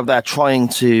scene where they're trying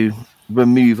to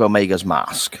remove Omega's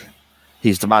mask.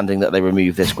 He's demanding that they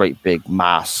remove this great big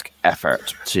mask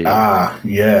effort to...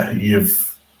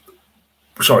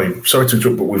 Sorry to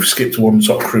interrupt, but we've skipped one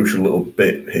sort of crucial little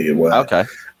bit here where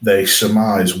they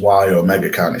surmise why Omega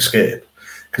can't escape.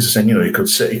 Because they're saying,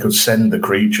 he could send the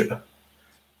creature.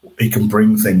 He can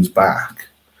bring things back.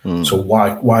 So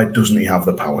why doesn't he have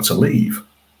the power to leave?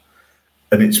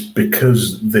 And it's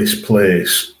because this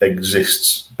place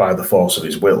exists by the force of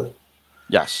his will.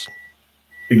 Yes.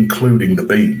 Including the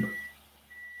beam.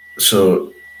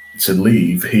 So to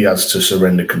leave, he has to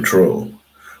surrender control.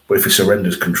 But if he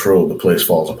surrenders control, the place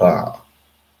falls apart.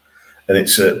 And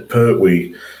it's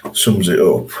Pertwee sums it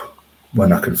up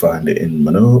when I can find it in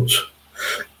my notes.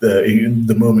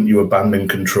 The moment you abandon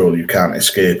control, you can't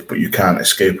escape, but you can't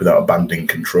escape without abandoning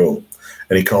control.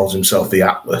 And he calls himself the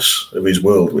Atlas of his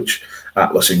world, which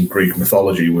Atlas in Greek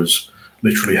mythology was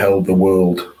literally held the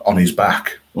world on his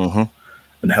back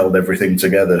and held everything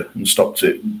together and stopped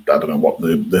it. I don't know what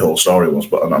the whole story was,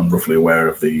 but I'm roughly aware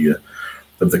of the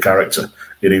character.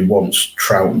 And he wants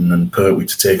Troughton and Pertwee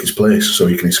to take his place so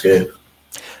he can escape.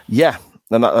 Yeah,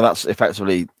 and that's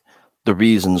effectively the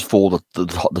reasons for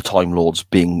the Time Lords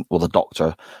being, or the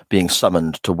Doctor being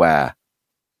summoned to where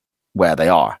they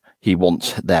are. He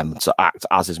wants them to act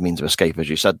as his means of escape, as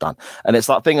you said, Dan. And it's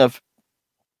that thing of,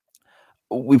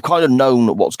 we've kind of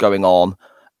known what's going on,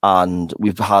 and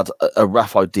we've had a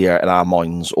rough idea in our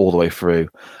minds all the way through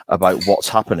about what's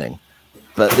happening.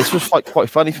 But this was quite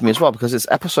funny for me as well, because it's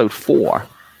episode 4,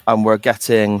 and we're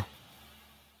getting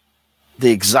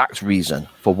the exact reason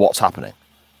for what's happening.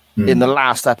 In the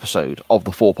last episode of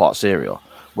the 4-part serial,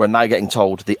 we're now getting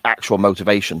told the actual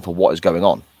motivation for what is going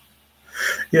on.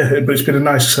 Yeah, but it's been a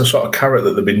nice sort of carrot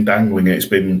that they've been dangling. It's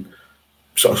been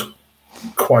sort of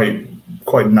quite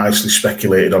nicely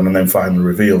speculated on and then finally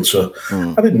revealed. So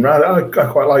I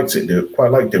quite liked it.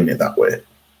 Quite liked doing it that way.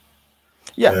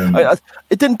 Yeah,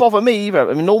 it didn't bother me either.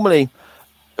 I mean, normally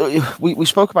we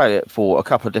spoke about it for a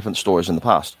couple of different stories in the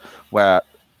past where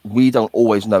we don't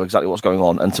always know exactly what's going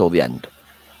on until the end.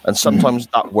 And sometimes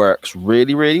that works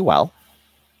really, really well.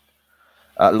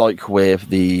 Like with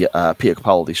the Peter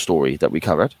Capaldi story that we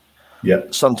covered. Yeah.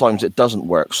 Sometimes it doesn't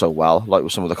work so well, like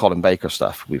with some of the Colin Baker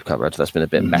stuff we've covered. That's been a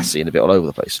bit messy and a bit all over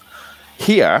the place.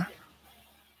 Here,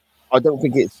 I don't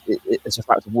think it's a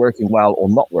fact of working well or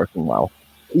not working well.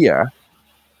 Here,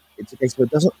 it's a case of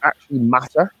it doesn't actually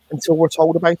matter until we're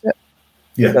told about it.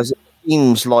 Yeah. Because it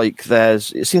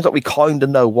seems like we kind of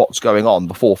know what's going on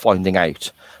before finding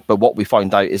out. But what we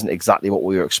find out isn't exactly what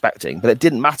we were expecting. But it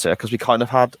didn't matter because we kind of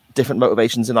had different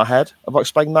motivations in our head. Have I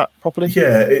explained that properly?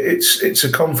 Yeah, it's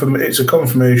a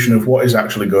confirmation of what is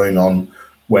actually going on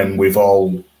when we've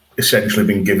all essentially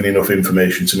been given enough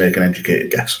information to make an educated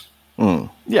guess.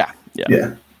 Yeah.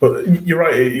 But you're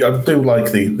right. I do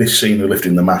like this scene of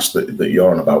lifting the mask that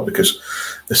you're on about, because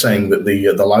they're saying that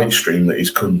the light stream that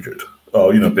he's conjured,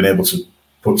 or been able to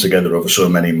put together over so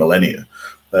many millennia,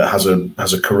 has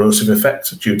a corrosive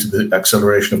effect due to the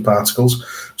acceleration of particles.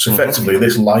 So effectively,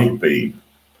 this light beam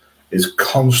is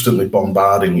constantly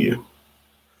bombarding you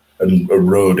and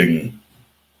eroding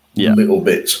little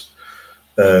bits.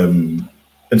 And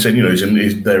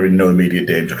saying, they're in no immediate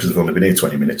danger because they've only been here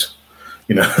 20 minutes.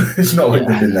 It's not like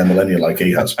they've been there millennia like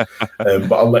he has.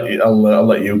 But I'll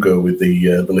let you go with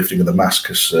the lifting of the mask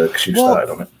because you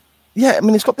started on it. Yeah, I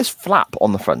mean, it's got this flap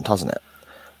on the front, hasn't it?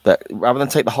 That rather than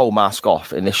take the whole mask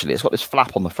off initially, it's got this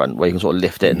flap on the front where you can sort of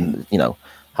lift it and,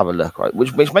 have a look, right?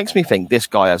 Which makes me think this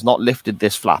guy has not lifted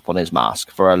this flap on his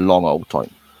mask for a long old time.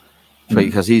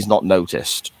 because he's not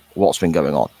noticed what's been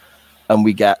going on. And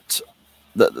we get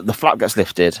the flap gets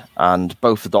lifted, and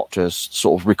both the doctors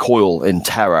sort of recoil in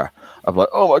terror of like,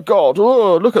 oh my god,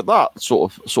 oh, look at that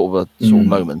sort of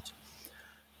moment.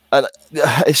 And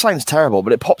it sounds terrible,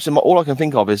 but it pops in. All I can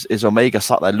think of is Omega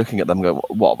sat there looking at them, going,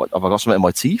 "What have I got something in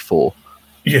my teeth or?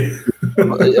 Yeah,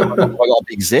 have I got a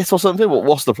big zit or something?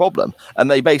 What's the problem?" And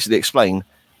they basically explain,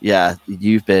 "Yeah,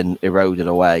 you've been eroded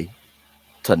away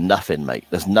to nothing, mate.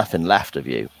 There's nothing left of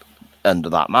you under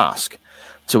that mask."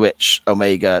 To which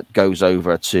Omega goes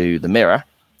over to the mirror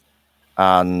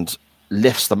and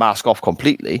lifts the mask off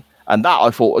completely. And that, I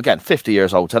thought, again, 50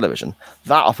 years old television,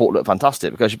 that I thought looked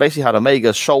fantastic, because you basically had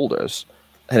Omega's shoulders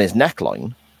and his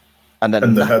neckline, and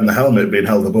then the helmet being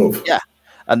held above. Yeah,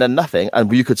 and then nothing,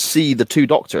 and you could see the two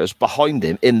doctors behind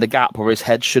him in the gap where his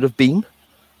head should have been.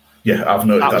 Yeah, I've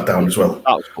noted that down as well.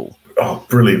 That was cool. Oh,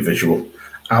 brilliant visual.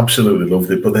 Absolutely loved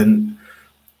it. But then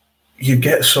you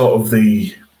get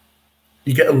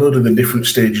you get a load of the different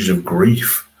stages of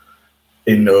grief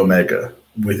in Omega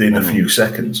within a few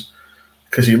seconds,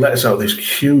 because he lets out this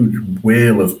huge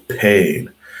wail of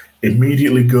pain,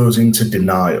 immediately goes into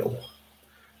denial,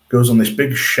 goes on this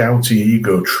big shouty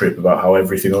ego trip about how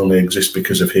everything only exists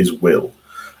because of his will.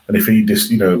 And if he exists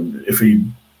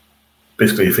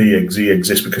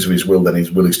because of his will, then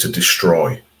his will is to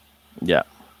destroy. Yeah.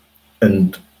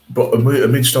 But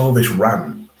amidst all this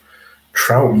rant,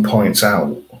 Troughton points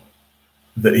out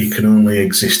that he can only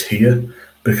exist here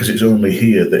because it's only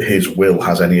here that his will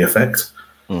has any effect.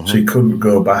 Mm-hmm. So he couldn't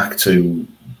go back to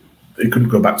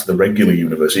the regular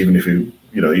universe, even if he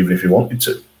wanted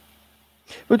to.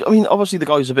 But I mean, obviously the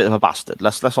guy's a bit of a bastard.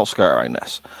 Let's not skirt around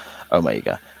this.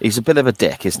 Omega, he's a bit of a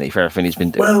dick, isn't he, for everything he's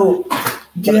been doing? Well,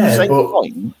 but at the same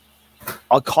time,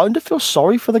 I kind of feel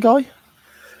sorry for the guy.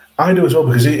 I do as well,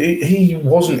 because he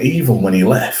wasn't evil when he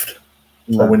left,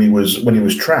 or when he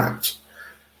was trapped.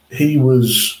 He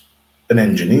was an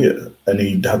engineer, and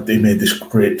he made this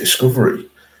great discovery.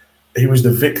 He was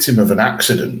the victim of an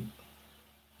accident,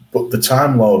 but the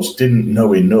Time Lords didn't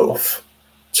know enough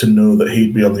to know that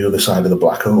he'd be on the other side of the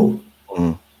black hole.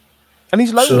 Mm. And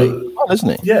he's lonely,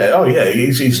 isn't he? Yeah, oh yeah,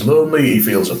 he's lonely. He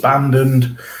feels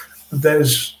abandoned.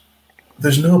 There's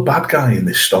no bad guy in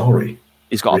this story.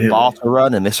 He's got a bar to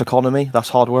run in this economy. That's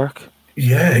hard work.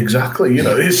 Yeah, exactly.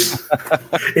 It's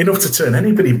enough to turn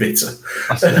anybody bitter.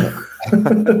 And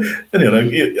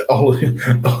all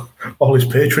his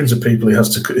patrons are people he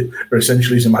has are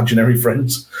essentially his imaginary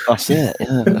friends. That's it.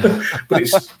 Yeah. But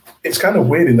it's kind of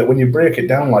weird in that when you break it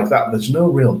down like that, there's no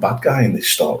real bad guy in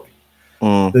this story.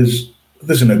 Mm.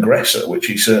 There's an aggressor, which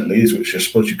he certainly is, which I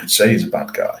suppose you could say is a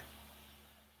bad guy.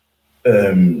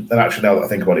 And actually, now that I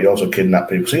think about it, he also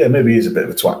kidnapped people. So yeah, maybe he's a bit of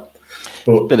a twat.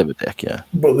 But bit of a dick, yeah.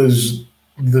 But there's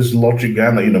logic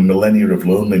behind that, millennia of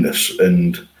loneliness,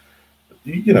 and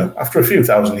after a few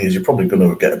thousand years, you're probably going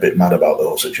to get a bit mad about the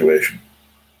whole situation.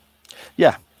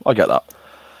 Yeah, I get that.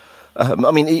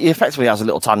 I mean, he effectively has a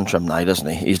little tantrum now, doesn't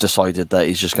he? He's decided that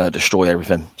he's just going to destroy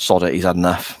everything. Sod it, he's had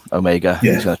enough. Omega,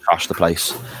 yeah. He's going to trash the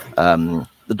place.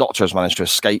 The Doctor has managed to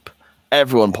escape.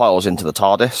 Everyone piles into the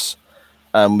TARDIS.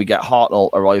 We get Hartnell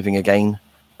arriving again,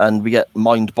 and we get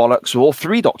mind bollocks with all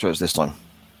three Doctors this time.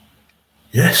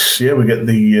 Yes, yeah, we get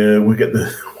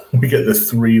the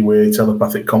three-way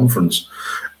telepathic conference,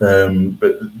 and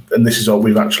this is all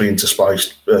we've actually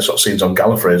interspliced sort of scenes on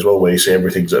Gallifrey as well, where you see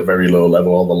everything's at a very low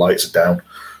level, all the lights are down,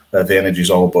 the energy's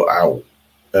all but out,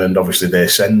 and obviously they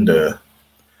send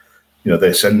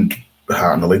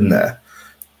Hartnell in there,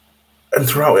 and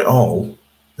throughout it all,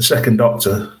 the second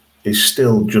Doctor is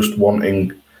still just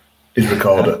wanting his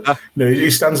recorder.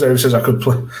 He stands there and says,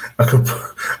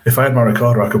 if I had my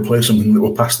recorder, I could play something that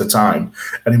would pass the time.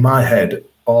 And in my head,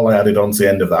 all I added on to the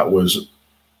end of that was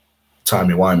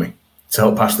timey-wimey. To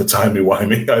help pass the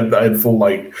timey-wimey. I had full,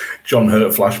 John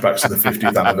Hurt flashbacks to the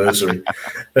 50th anniversary.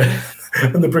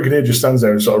 And the Brigadier just stands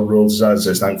there and sort of rolls his eyes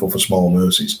and says, thankful for small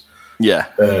mercies. Yeah.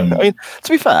 I mean,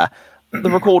 to be fair, the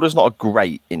recorder's not a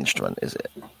great instrument, is it?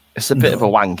 It's a bit of a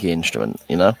wanky instrument,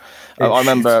 I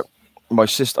remember my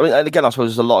sister, and again, I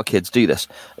suppose a lot of kids do this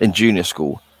in junior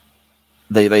school.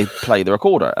 They play the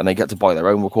recorder and they get to buy their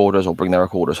own recorders or bring their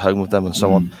recorders home with them and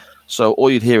so on. So all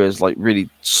you'd hear is really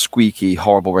squeaky,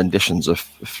 horrible renditions of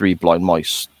Three Blind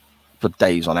Mice for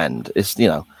days on end. It's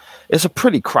a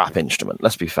pretty crap instrument.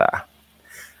 Let's be fair.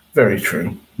 Very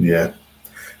true. Yeah,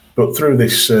 but through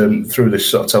this sort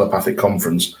of telepathic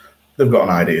conference, they've got an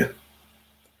idea.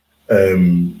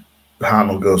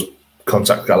 Hartnell goes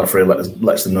contact Gallifrey,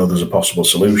 lets them know there's a possible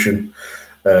solution.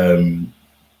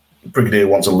 Brigadier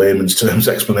wants a layman's terms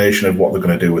explanation of what they're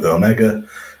going to do with Omega.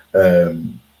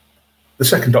 The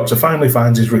second Doctor finally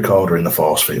finds his recorder in the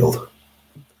force field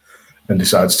and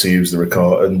decides to use the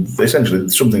record. And essentially,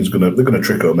 they're going to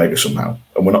trick Omega somehow,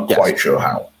 and we're not quite sure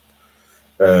how.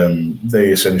 They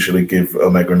essentially give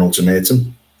Omega an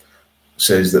ultimatum,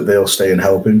 says that they'll stay and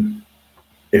help him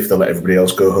if they let everybody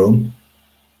else go home.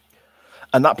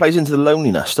 And that plays into the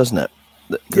loneliness, doesn't it?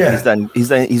 Yeah.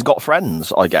 He's got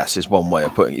friends, I guess, is one way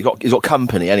of putting it. He's got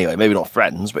company anyway. Maybe not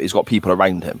friends, but he's got people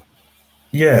around him.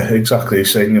 Yeah, exactly. He's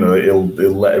saying, he'll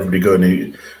let everybody go,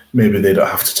 and maybe they don't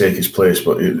have to take his place,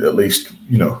 but at least,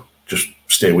 just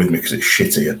stay with me because it's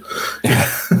shit here.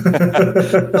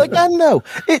 But again, no.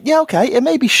 It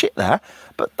may be shit there,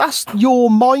 but that's your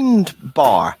mind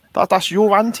bar. That's your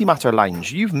antimatter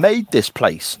lounge. You've made this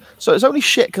place. So it's only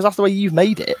shit because that's the way you've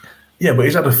made it. Yeah, but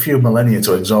he's had a few millennia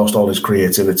to exhaust all his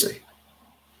creativity.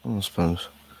 I suppose.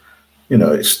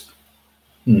 It's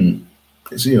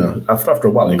after a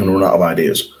while you're going to run out of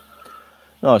ideas.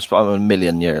 No, it's about a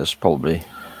million years, probably.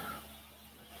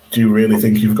 Do you really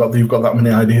think you've got that many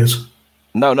ideas?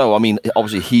 No. I mean,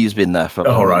 obviously he's been there for.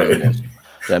 Oh, right.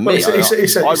 Yeah, me. I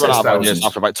run out of ideas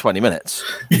after about 20 minutes.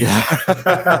 Yeah.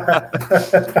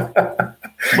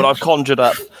 when I've conjured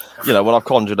up,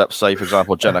 say, for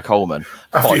example, Jenna Coleman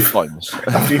 5 times.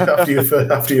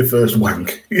 after your first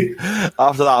wank.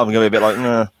 After that, I'm going to be a bit like,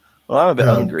 nah. Well, I'm a bit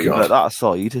hungry, God. but that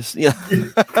aside,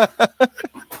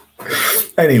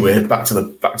 Anyway, back to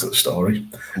the story.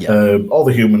 Yeah. All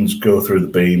the humans go through the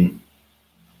beam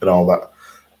and all that,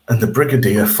 and the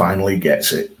Brigadier finally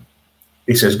gets it.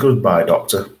 He says, "Goodbye,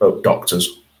 Doctor." Oh, doctors.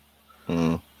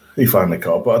 He finally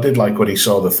caught. But I did like when he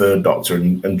saw the third Doctor,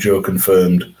 and Joe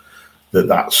confirmed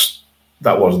that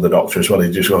wasn't the Doctor as well. He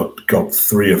just got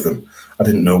 3 of them. I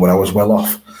didn't know when I was well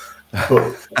off.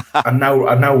 But I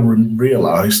now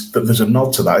realised that there's a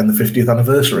nod to that in the 50th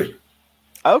anniversary.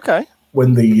 Okay.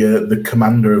 When the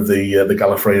commander of the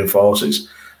Gallifreyan forces,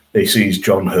 he sees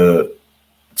John Hurt,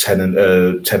 Tennant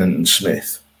and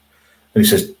Smith, and he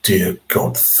says, "Dear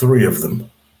God, 3 of them."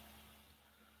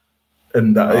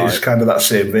 And that is kind of that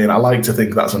same vein. I like to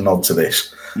think that's a nod to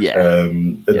this. Yeah.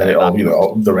 And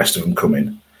then the rest of them come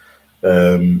in.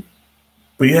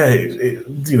 But yeah,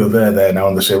 they're there now,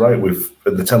 and they say, right,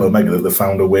 they tell Omega that they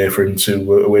found a way for him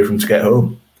to get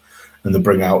home, and they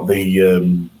bring out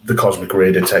the cosmic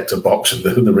ray detector box and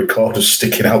the recorder's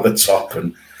sticking out the top,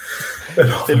 and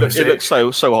it looks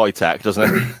so high tech, doesn't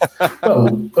it?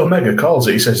 Well, Omega calls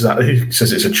it. He says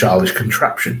it's a childish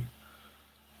contraption,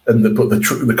 and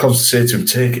the Cons say to him,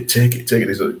 "Take it."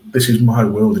 He's like, "This is my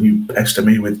world, and you pester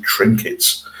me with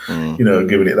trinkets."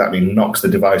 Giving it that, and he knocks the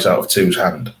device out of 2's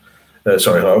hand.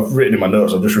 Sorry, I've written in my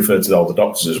notes. I've just referred to all the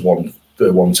Doctors as 1,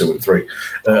 2, and 3.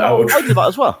 I do that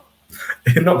as well.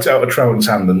 He knocks out a Troughton's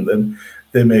hand, and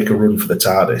they make a run for the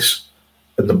TARDIS,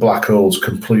 and the black hole's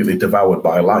completely devoured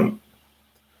by light.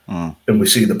 And we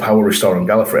see the power restore on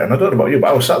Gallifrey. And I don't know about you,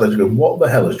 but I was sat there going, "What the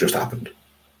hell has just happened?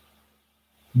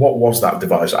 What was that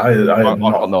device?" I've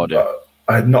got no idea.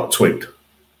 I had not twigged.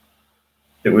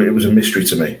 It was a mystery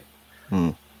to me.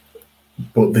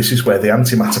 But this is where the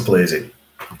antimatter plays in.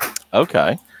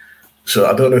 Okay. So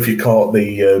I don't know if you caught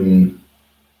the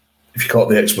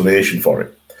explanation for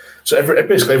it. So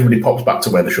basically everybody pops back to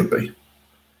where they should be.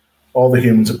 All the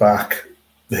humans are back.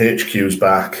 The HQ's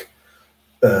back.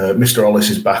 Mr. Hollis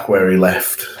is back where he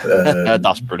left.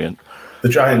 That's brilliant. The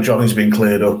Giant Johnny's been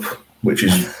cleared up, which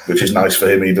is nice for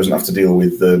him. He doesn't have to deal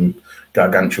with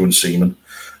gargantuan seamen.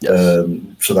 Yes.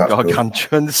 So that's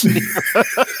gargantuan seamen.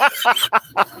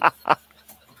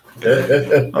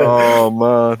 Oh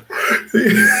man!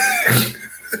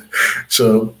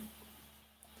 So,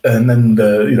 and then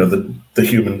the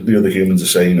other humans are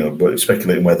saying, but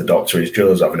speculating where the Doctor is.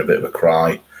 Joe's having a bit of a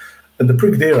cry, and the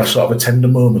Brigadier has sort of a tender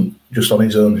moment just on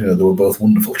his own. They were both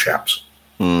wonderful chaps.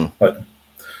 Like,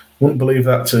 wouldn't believe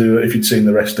that if you'd seen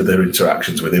the rest of their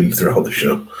interactions with him throughout the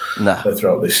show,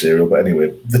 throughout this serial. But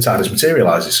anyway, the TARDIS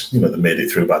materialises. They made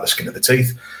it through by the skin of the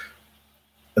teeth.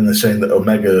 And they're saying that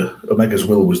Omega's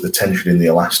will was the tension in the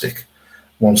elastic.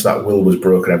 Once that will was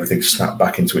broken, everything snapped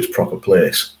back into its proper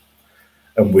place.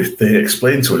 And they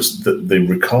explained to us that the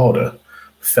recorder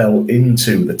fell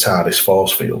into the TARDIS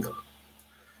force field.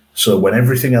 So when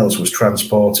everything else was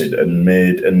transported and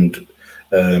made and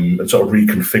sort of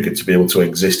reconfigured to be able to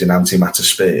exist in antimatter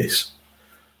space,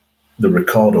 the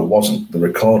recorder wasn't. The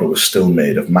recorder was still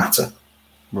made of matter.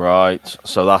 Right.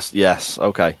 So yes.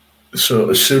 Okay. So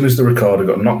as soon as the recorder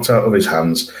got knocked out of his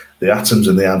hands, the atoms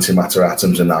and the antimatter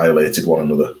atoms annihilated one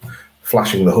another,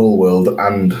 flashing the whole world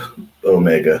and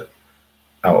Omega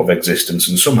out of existence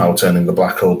and somehow turning the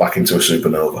black hole back into a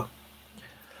supernova.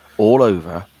 All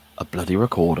over a bloody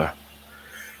recorder.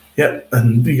 Yeah,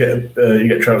 and you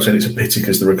get Trout saying it's a pity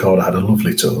because the recorder had a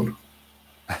lovely tone.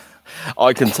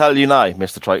 I can tell you now,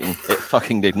 Mr. Triton, it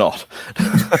fucking did not.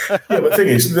 Yeah, but the thing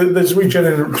is, there's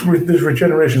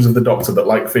regenerations of the Doctor that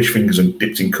like fish fingers and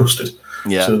dipped in custard.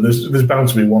 Yeah. So there's bound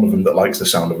to be one of them that likes the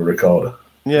sound of a recorder.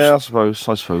 Yeah, I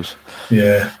suppose.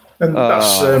 Yeah, and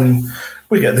that's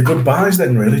we get the goodbyes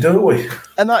then, really, don't we?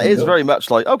 And that is very much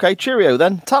like, okay, cheerio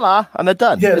then, ta-da, and they're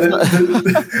done. Yeah,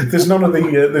 there's none of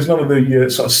the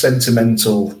sort of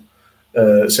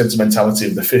sentimentality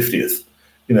of the 50th.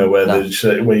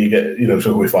 Where you get,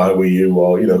 so if I were you,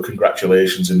 or,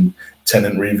 congratulations, and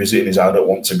Tennant revisiting his I don't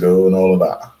want to go and all of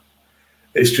that.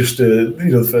 It's just,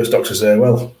 the first Doctor's there,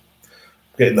 well,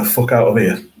 getting the fuck out of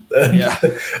here. Yeah.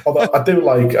 Although I do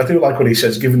like what he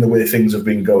says, given the way things have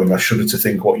been going, I shudder to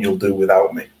think what you'll do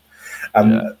without me.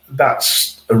 And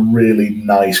that's a really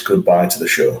nice goodbye to the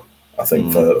show, I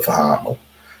think, for Hartnell.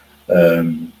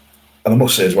 And I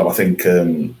must say as well, I think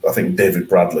David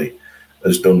Bradley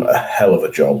has done a hell of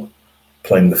a job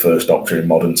playing the first Doctor in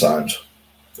modern times.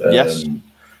 Yes,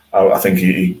 I think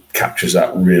he captures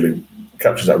that really,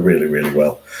 really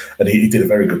well, and he did a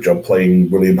very good job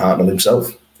playing William Hartnell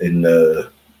himself in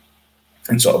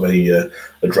sort of a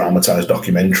dramatised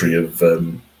documentary of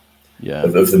the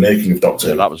making of Doctor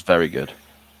Who. Yeah, that was very good.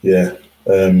 Yeah,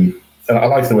 and I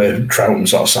like the way Troughton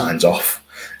sort of signs off.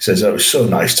 He says, "Oh, it was so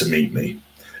nice to meet me."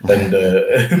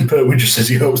 And Pertwee just says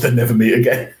he hopes they never meet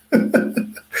again.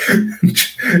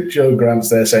 Joe Grant's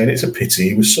there saying it's a pity,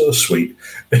 he was so sweet.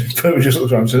 And Pertwee just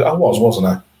looks around and says, I was, wasn't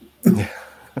I?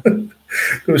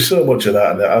 There was so much of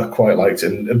that, and I quite liked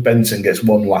it. And Benson gets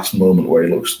one last moment where he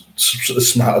looks sort of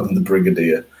smarter than the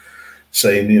Brigadier,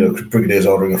 saying, Brigadier's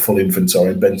ordering a full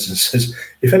inventory, and Benson says,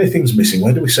 if anything's missing,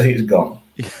 where do we say it's gone?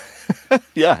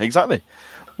 Yeah, exactly.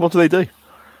 What do they do?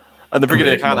 And the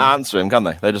Brigadier can't answer him, can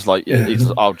they? They're just like,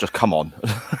 "Oh, just come on."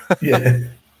 Yeah.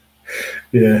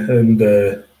 And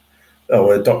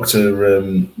Doctor,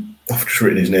 I've just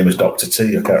written his name as Dr.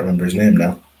 T. I can't remember his name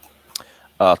now.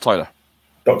 Tyler.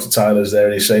 Dr. Tyler's there,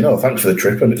 and he's saying, "Oh, thanks for the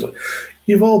trip." And it's like,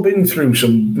 you've all been through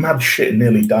some mad shit and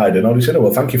nearly died. And he said, "Oh,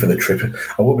 well, thank you for the trip.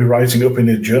 I won't be writing up in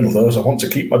a journal, though, as I want to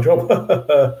keep my job."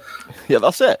 Yeah,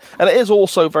 that's it. And it is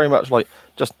also very much like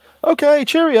just, okay,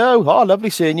 cheerio. Oh, lovely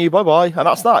seeing you. Bye-bye. And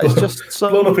that's that. It's just so...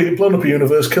 blown up a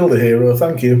universe, kill the hero.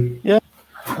 Thank you. Yeah.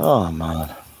 Oh, man.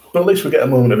 But at least we get a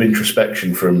moment of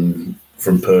introspection from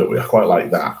Pertwee. I quite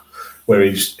like that, where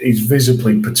he's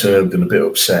visibly perturbed and a bit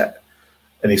upset.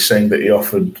 And he's saying that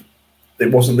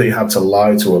it wasn't that he had to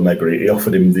lie to Omega, he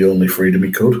offered him the only freedom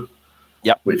he could.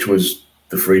 Yep. Which was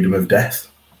the freedom of death.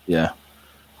 Yeah.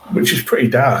 Which is pretty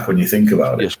dark when you think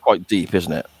about it. It's quite deep,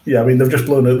 isn't it? Yeah, I mean, they've just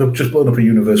blown up a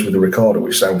universe with a recorder,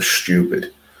 which sounds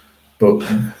stupid. But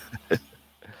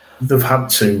they've had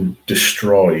to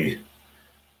destroy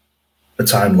a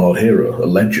Time Lord hero, a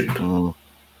legend.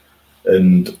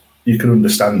 And you can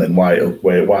understand then why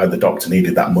the Doctor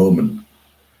needed that moment,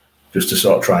 just to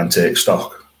sort of try and take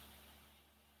stock.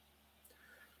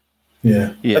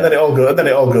 Yeah. And then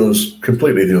it all goes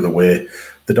completely the other way.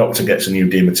 The Doctor gets a new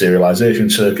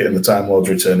dematerialisation circuit, and the Time Lords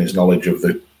return his knowledge of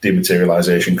the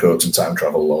dematerialisation codes and time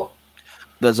travel law.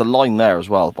 There's a line there as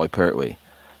well by Pertwee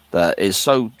that is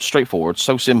so straightforward,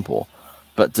 so simple,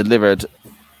 but delivered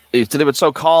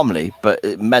so calmly, but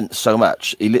it meant so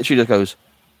much. He literally just goes,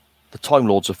 "The Time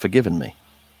Lords have forgiven me."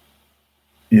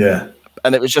 Yeah.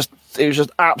 And it was just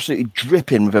absolutely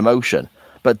dripping with emotion,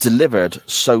 but delivered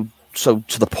so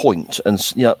to the point, and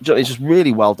it's just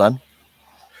really well done.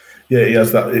 Yeah, he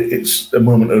has that. It's a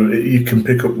moment of you can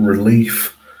pick up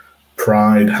relief,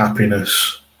 pride,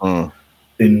 happiness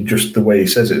in just the way he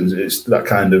says it. It's that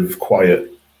kind of quiet,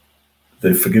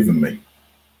 "They've forgiven me."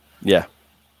 Yeah.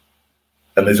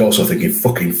 And he's also thinking,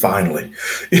 "Fucking finally."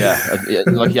 Yeah,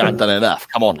 like you hadn't done enough.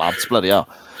 Come on, lads, bloody hell.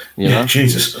 Yeah,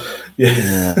 Jesus.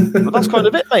 Yeah. But that's kind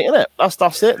of it, mate, isn't it?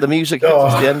 That's it. The music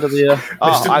hits the end of the...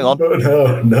 hang on.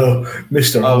 No.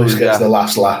 Mr. Hollis gets the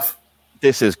last laugh.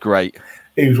 This is great.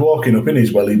 He was walking up in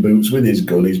his welly boots with his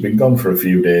gun. He's been gone for a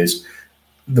few days.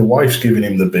 The wife's giving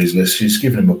him the business. She's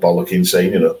giving him a bollocking,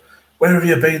 saying, "Where have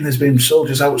you been? There's been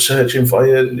soldiers out searching for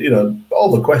you."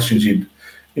 All the questions you'd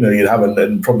have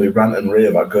and probably rant and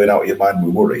rave about going out of your mind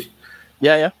with worry.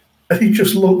 Yeah. And he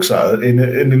just looks at her in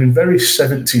a very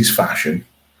 70s fashion.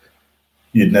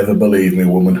 "You'd never believe me,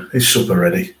 woman. Is supper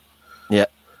ready?" Yeah.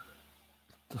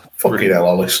 Fucking hell,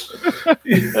 Hollis.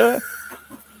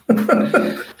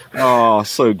 Oh,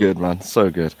 so good, man. So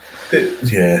good.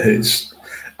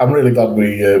 I'm really glad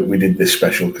we did this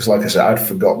special, because, like I said, I'd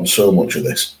forgotten so much of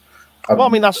this. Well, I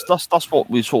mean, that's what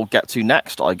we sort of get to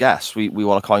next, I guess. We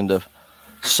want to kind of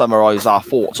summarise our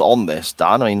thoughts on this,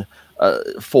 Dan. I mean,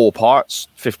 4 parts,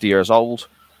 50 years old,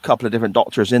 a couple of different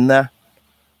doctors in there.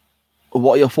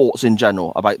 What are your thoughts in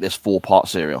general about this 4-part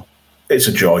serial? It's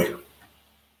a joy.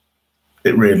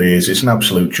 It really is. It's an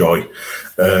absolute joy.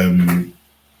 The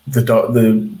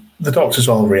doctors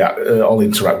all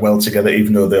interact well together,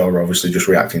 even though they are obviously just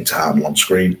reacting to Hartnell on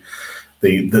screen.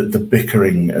 The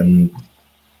bickering and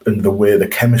the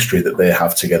chemistry that they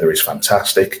have together is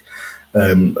fantastic.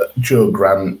 Joe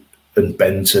Grant and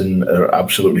Benton are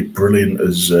absolutely brilliant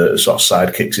as sort of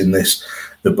sidekicks in this.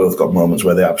 They've both got moments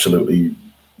where they absolutely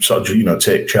sort of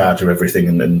take charge of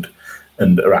everything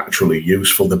and are actually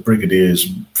useful. The Brigadier's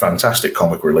fantastic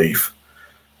comic relief,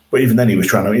 but even then he was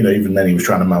trying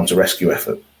to mount a rescue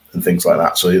effort and things like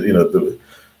that. So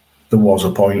there was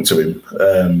a point to him.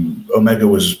 Omega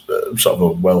was sort of a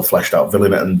well fleshed out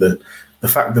villain, and the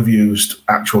fact they've used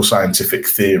actual scientific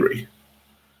theory,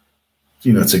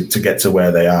 to get to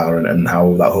where they are and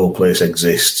how that whole place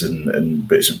exists and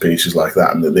bits and pieces like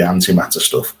that, and the antimatter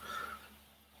stuff.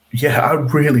 Yeah, I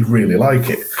really, really like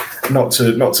it. Not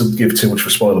to give too much of a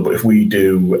spoiler, but if we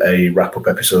do a wrap-up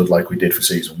episode like we did for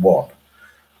season 1,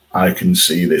 I can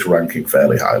see this ranking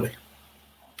fairly highly.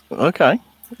 Okay,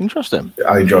 interesting.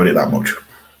 I enjoyed it that much.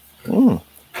 A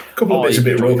couple of bits a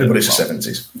bit ropey, but it's the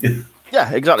 70s.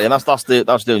 Yeah, exactly, and that's the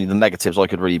only the negatives I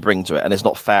could really bring to it, and it's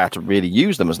not fair to really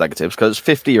use them as negatives because it's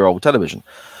 50-year-old television.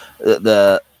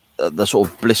 The sort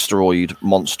of blisteroid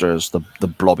monsters, the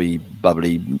blobby,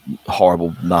 bubbly,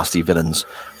 horrible, nasty villains,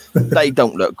 they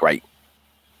don't look great,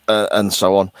 and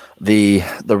so on. The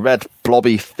red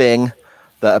blobby thing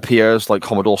that appears like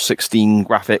Commodore 16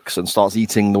 graphics and starts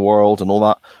eating the world and all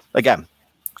that, again,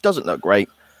 doesn't look great,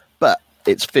 but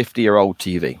it's 50-year-old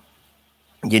TV.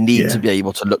 You need to be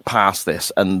able to look past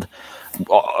this, and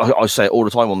I say it all the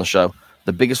time on the show.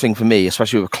 The biggest thing for me,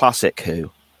 especially with classic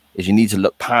Who, is you need to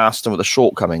look past some of the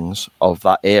shortcomings of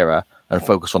that era and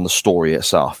focus on the story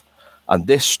itself. And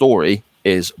this story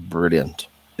is brilliant.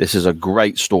 This is a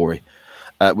great story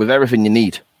with everything you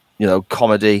need.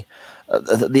 Comedy.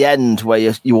 At the end,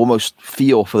 where you almost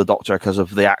feel for the Doctor because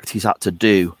of the act he's had to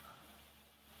do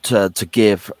to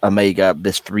give Omega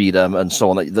this freedom and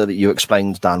so on that you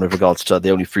explained, Dan, with regards to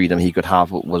the only freedom he could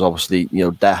have was obviously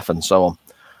death and so on.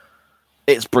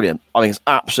 It's brilliant. I mean, it's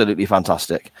absolutely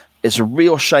fantastic. It's a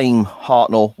real shame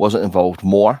Hartnell wasn't involved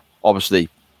more. Obviously,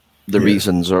 the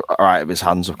reasons are out of his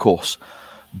hands, of course.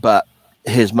 But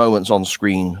his moments on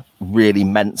screen really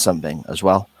meant something as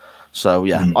well. So,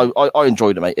 yeah, I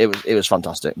enjoyed it, mate. It was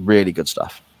fantastic. Really good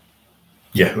stuff.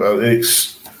 Yeah,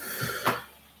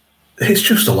 it's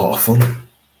just a lot of fun.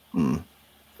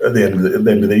 At the end of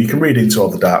the day, you can read into all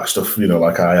the dark stuff,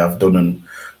 like I have done.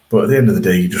 But at the end of the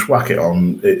day, you just whack it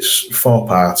on. It's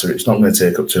 4-parter. It's not going to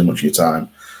take up too much of your time.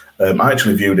 I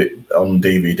actually viewed it on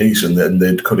DVD, so then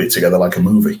they'd cut it together like a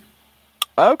movie.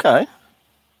 Okay.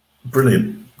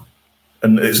 Brilliant.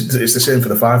 And it's the same for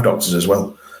the 5 Doctors as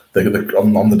well.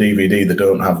 On the DVD, they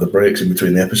don't have the breaks in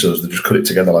between the episodes. They just cut it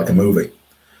together like a movie.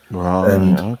 Right.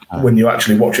 And when you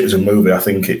actually watch it as a movie, I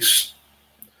think it's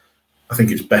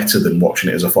better than watching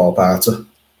it as a 4-parter.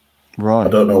 Right. I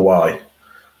don't know why,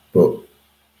 but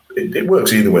it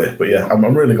works either way. But yeah, I'm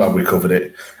really glad we covered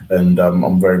it, and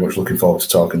I'm very much looking forward to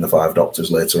talking the 5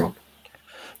 Doctors later on.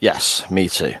 Yes, me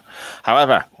too.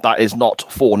 However, that is not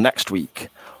for next week.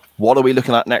 What are we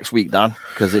looking at next week, Dan?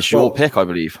 Because it's your pick, I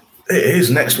believe. It is.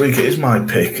 Next week it is my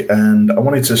pick, and I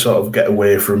wanted to sort of get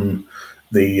away from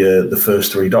the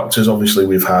first 3 Doctors. Obviously,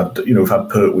 we've had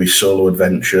Pertwee's solo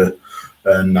adventure,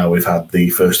 and now we've had the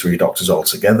first 3 Doctors all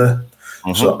together.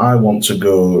 So I want to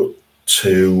go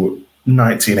to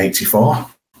 1984.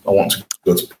 I want to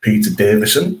go to Peter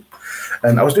Davison,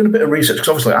 and I was doing a bit of research because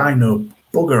obviously I know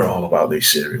bugger all about these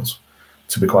serials,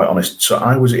 to be quite honest. So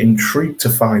I was intrigued to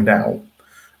find out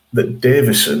that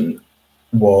Davison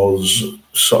was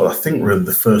sort of, I think, really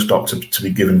the first Doctor to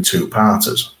be given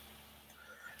 2-parters.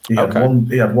 He had one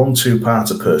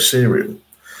 2-parter per serial,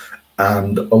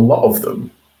 and a lot of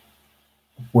them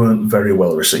weren't very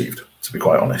well received, to be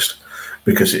quite honest,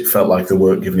 because it felt like they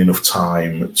weren't given enough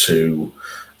time to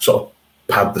sort of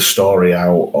pad the story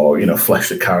out or flesh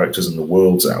the characters and the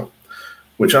worlds out,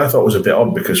 which I thought was a bit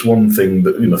odd, because one thing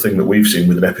that we've seen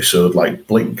with an episode like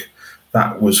Blink,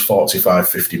 that was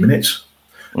 45-50 minutes.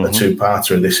 A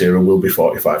 2-parter of this era will be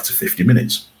 45 to 50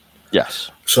 minutes. Yes.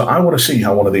 So I want to see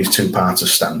how one of these 2-parters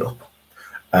stand up.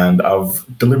 And I've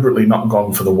deliberately not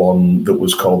gone for the one that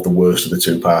was called the worst of the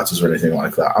 2-parters or anything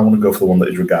like that. I want to go for the one that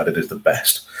is regarded as the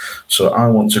best. So I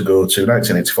want to go to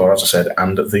 1984, as I said,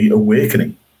 and The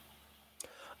Awakening.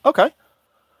 Okay.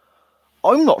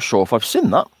 I'm not sure if I've seen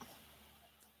that.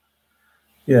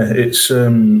 Yeah, it's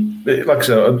like I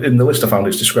said, in the list I found,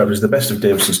 it's described as the best of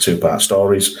Davidson's two-part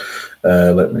stories.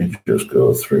 Let me just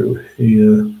go through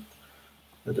here.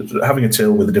 Having a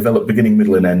tale with a developed beginning,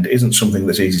 middle, and end isn't something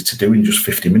that's easy to do in just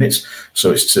 50 minutes.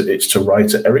 So it's to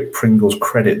writer Eric Pringle's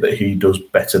credit that he does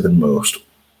better than most.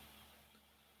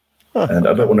 And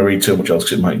I don't want to read too much else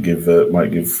because it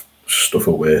might give stuff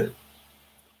away.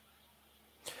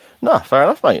 No, fair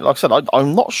enough, mate. Like I said,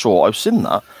 I'm not sure I've seen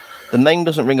that. The name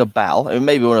doesn't ring a bell. It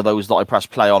may be one of those that I press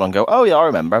play on and go, oh yeah, I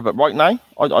remember. But right now,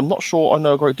 I'm not sure I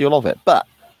know a great deal of it. But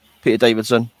Peter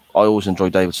Davidson, I always enjoy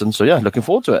Davidson. So yeah, looking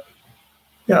forward to it.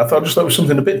 Yeah, I thought that was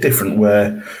something a bit different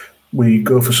where we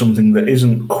go for something that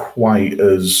isn't quite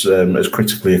as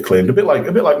critically acclaimed. A bit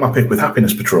like my pick with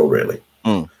Happiness Patrol, really.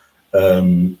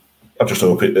 I just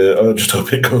hope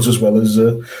it goes as well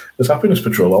as Happiness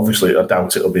Patrol. Obviously, I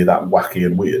doubt it'll be that wacky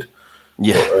and weird.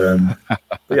 Yeah,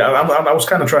 but yeah. I was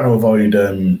kind of trying to avoid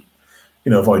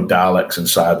Daleks and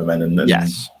Cybermen and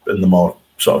the more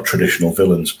sort of traditional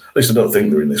villains. At least I don't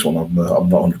think they're in this one. I'm not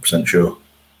 100% sure.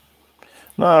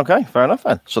 No, okay, fair enough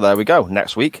then. So there we go.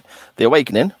 Next week, The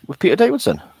Awakening with Peter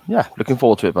Davidson. Yeah, looking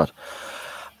forward to it, bud.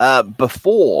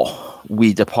 Before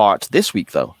we depart this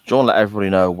week, though, do you want to let everybody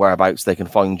know whereabouts they can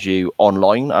find you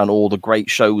online and all the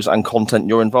great shows and content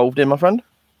you're involved in, my friend?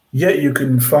 Yeah, you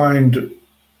can find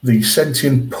the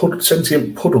sentient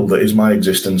puddle that is my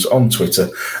existence on Twitter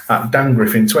at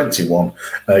DanGriffin21,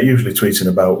 usually tweeting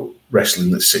about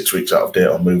wrestling that's 6 weeks out of date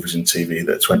on movies and TV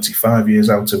that are 25 years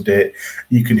out of date.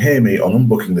 You can hear me on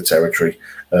Unbooking the Territory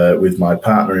with my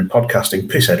partner in podcasting,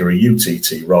 Pissheadery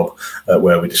UTT Rob,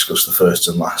 where we discuss the firsts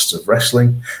and lasts of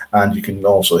wrestling. And you can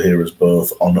also hear us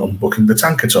both on Unbooking the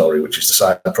Tankatory, which is the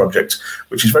side project,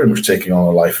 which is very much taking on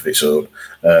a life of its own,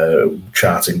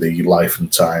 charting the life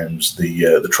and times,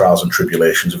 the trials and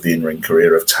tribulations of the in-ring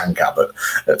career of Tank Abbott.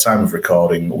 At time of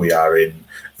recording, we are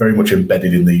very much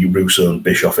embedded in the Russo and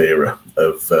Bischoff era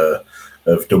of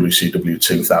WCW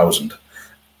 2000.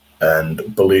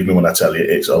 And believe me when I tell you,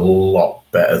 it's a lot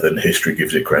better than history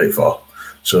gives it credit for.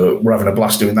 So we're having a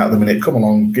blast doing that at the minute. Come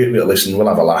along, give it a listen, we'll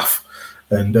have a laugh.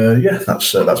 And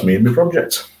that's me and my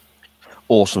project.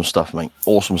 Awesome stuff, mate.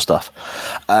 Awesome stuff.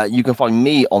 You can find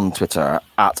me on Twitter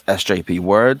at SJP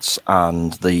Words,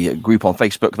 and the group on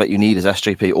Facebook that you need is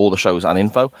SJP All the Shows and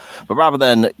Info. But rather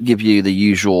than give you the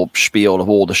usual spiel of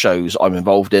all the shows I'm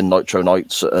involved in, Nitro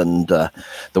Nights and the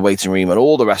Waiting Room and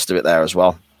all the rest of it there as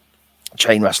well,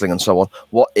 chain wrestling and so on,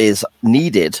 what is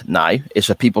needed now is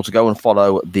for people to go and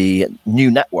follow the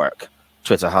new network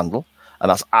Twitter handle, and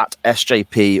that's at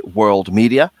SJP World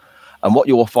Media. And what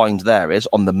you will find there is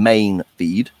on the main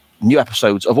feed, new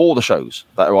episodes of all the shows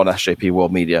that are on SJP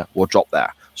World Media will drop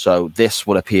there. So this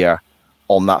will appear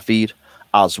on that feed,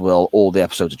 as will all the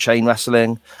episodes of Chain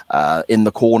Wrestling, In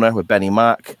the Corner with Benny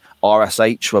Mac,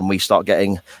 RSH, when we start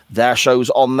getting their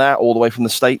shows on there all the way from the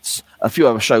States. A few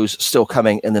other shows still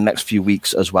coming in the next few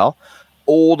weeks as well.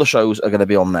 All the shows are going to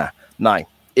be on there. Now,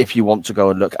 if you want to go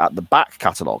and look at the back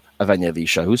catalogue of any of these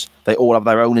shows, they all have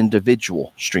their own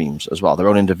individual streams as well, their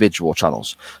own individual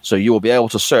channels. So you will be able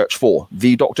to search for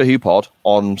the Doctor Who Pod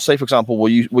on, say, for example,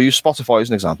 we'll use Spotify as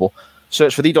an example.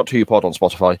 Search for the Doctor Who Pod on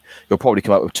Spotify. You'll probably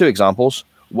come up with two examples.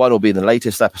 One will be the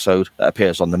latest episode that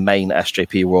appears on the main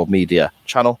SJP World Media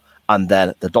channel, and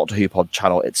then the Doctor Who Pod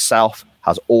channel itself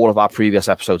has all of our previous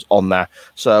episodes on there.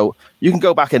 So you can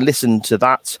go back and listen to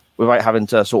that without having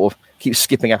to sort of keep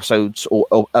skipping episodes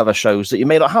or other shows that you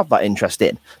may not have that interest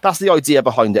in. That's the idea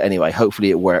behind it anyway. Hopefully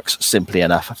it works simply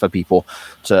enough for people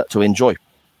to enjoy.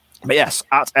 But yes,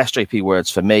 at SJP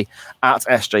Words for me, at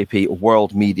SJP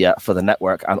World Media for the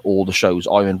network and all the shows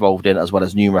I'm involved in, as well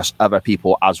as numerous other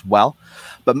people as well.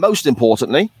 But most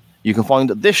importantly, you can find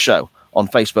this show on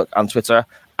Facebook and Twitter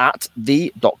at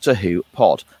the Doctor Who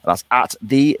Pod. And that's at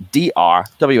the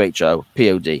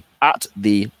DRWHOPOD, at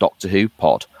the Doctor Who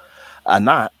Pod. And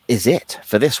that is it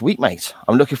for this week, mate.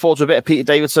 I'm looking forward to a bit of Peter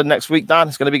Davidson next week, Dan.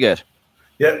 It's going to be good.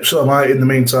 Yeah, so am I. In the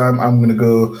meantime, I'm going to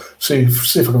go see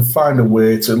if I can find a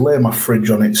way to lay my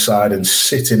fridge on its side and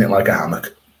sit in it like a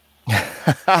hammock.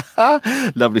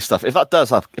 Lovely stuff. If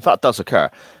that does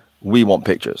occur, we want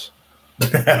pictures.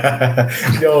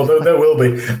 Yo, there will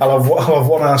be. I'll have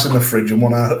one ass in the fridge and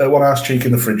one ass cheek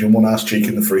in the fridge and one ass cheek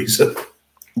in the freezer.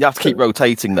 You have to keep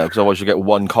rotating though, because otherwise you get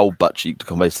one cold butt cheek to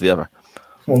come to the other.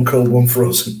 One cold, one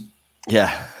frozen.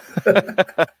 Yeah.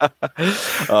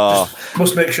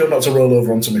 Must make sure not to roll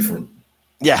over onto my front.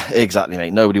 Yeah, exactly,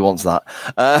 mate. Nobody wants that.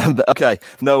 But okay,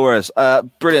 no worries.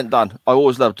 Brilliant, Dan. I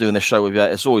always love doing this show with you.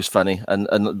 It's always funny, and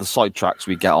the sidetracks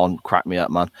we get on crack me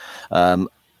up, man.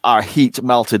 Our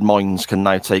heat-melted minds can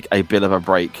now take a bit of a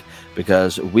break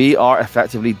because we are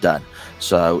effectively done.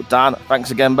 So, Dan,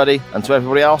 thanks again, buddy. And to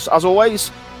everybody else, as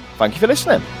always, thank you for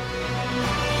listening.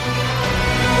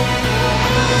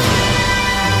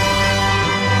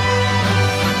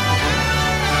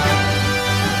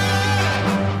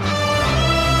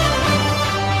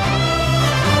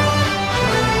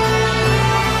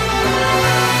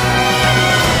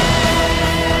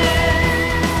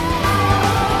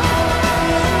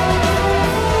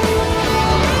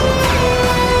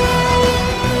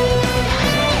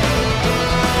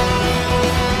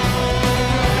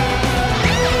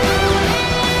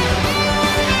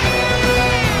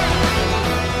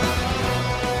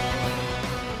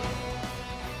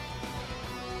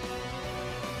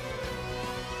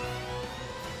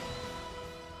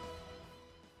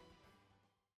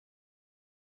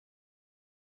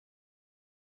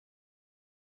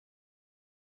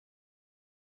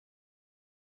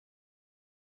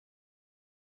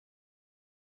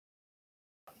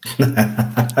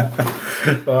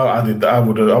 Well, I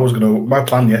was gonna. My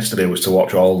plan yesterday was to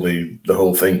watch all the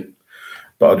whole thing,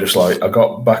 but I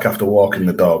got back after walking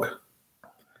the dog.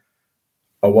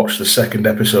 I watched the second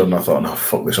episode and I thought, no,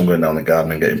 fuck this! I'm going down the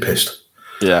garden and getting pissed.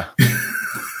 Yeah.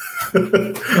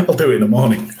 I'll do it in the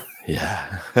morning.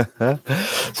 Yeah.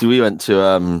 So we went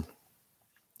to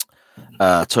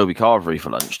Toby Carvery for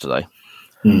lunch today.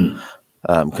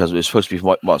 Because it was supposed to be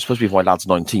for my lad's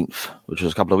 19th, which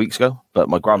was a couple of weeks ago. But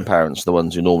my grandparents are the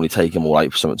ones who normally take him all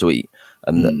out for something to eat,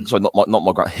 and so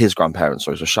his grandparents,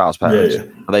 sorry, so Shah's parents. Yeah.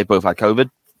 They both had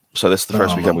COVID, so this is the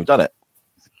first weekend we've done it.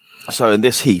 So in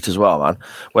this heat as well, man,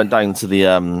 went down to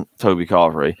the Toby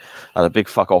Carvery, had a big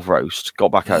fuck off roast,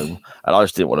 got back home, and I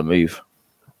just didn't want to move.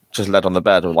 Just laid on the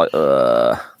bed, I was like,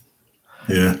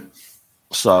 Yeah.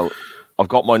 So I've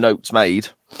got my notes made.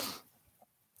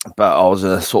 But I was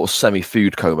in a sort of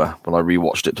semi-food coma when I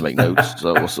rewatched it to make notes.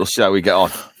 So we'll see how we get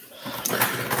on.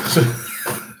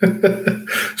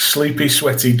 Sleepy,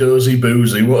 sweaty, dozy,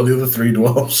 boozy. What are the other three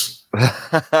dwarfs?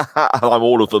 I'm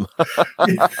all of them.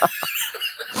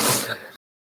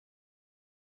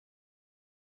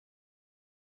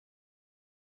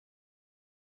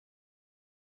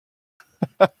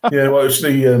 Yeah, well, it's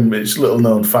it's little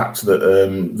known fact that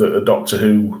that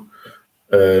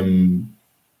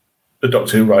a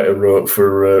Doctor Who writer wrote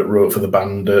for the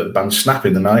band Snap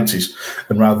in the 90s,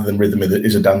 and rather than Rhythm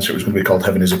is a Dancer, it was going to be called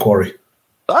Heaven is a Quarry.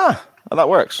 And that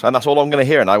works, and that's all I'm going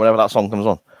to hear now whenever that song comes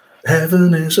on.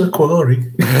 Heaven is a quarry.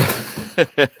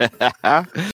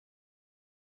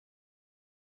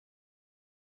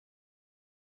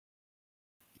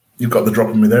 You've got the drop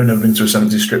of me there. Never been to a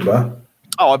 70s strip bar.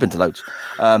 Oh, I've been to loads.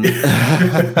 I mean,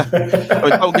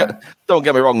 don't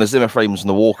get me wrong. The Zimmer frames and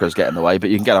the walkers get in the way, but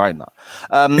you can get around that.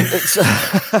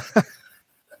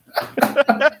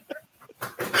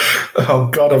 Oh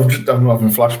God, I'm having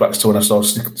flashbacks to when I saw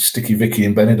Sticky Vicky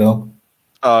in Benidorm.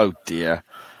 Oh dear.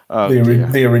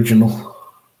 The original.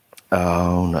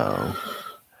 Oh no.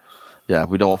 Yeah,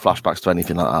 we don't want flashbacks to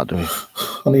anything like that, do we?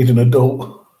 I need an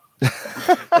adult,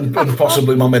 and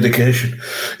possibly my medication.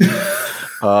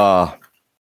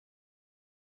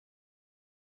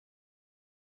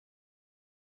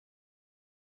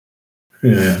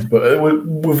 Yeah, but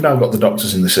we've now got the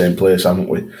doctors in the same place, haven't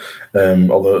we?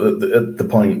 Although at the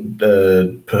point,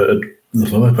 at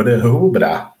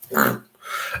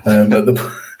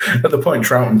the point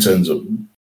Troughton turns up,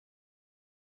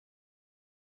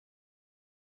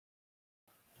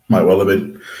 might well have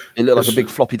been. It looked like a big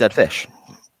floppy dead fish.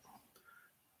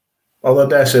 Although I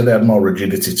dare say they had more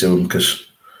rigidity to them, because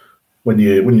when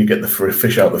you get the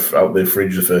fish out the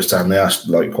fridge the first time, they are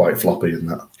like quite floppy and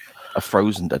that. A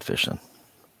frozen dead fish, then.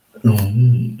 Well,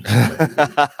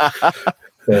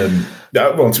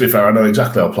 to be fair, I know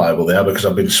exactly how pliable they are because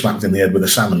I've been smacked in the head with a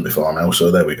salmon before now,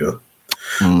 so there we go.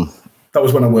 That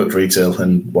was when I worked retail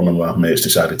and one of my mates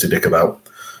decided to dick about.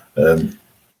 It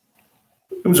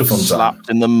was a fun time. Slapped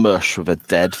in the mush with a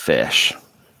dead fish.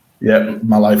 Yeah,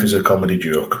 my life is a comedy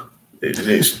joke.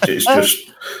 It's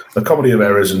just a comedy of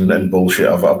errors and bullshit.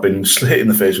 I've been hit in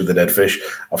the face with a dead fish.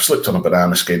 I've slipped on a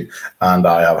banana skin, and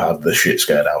I have had the shit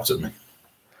scared out of me.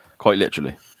 Quite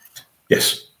literally.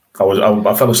 Yes,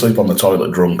 I fell asleep on the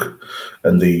toilet drunk,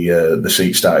 and the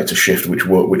seat started to shift,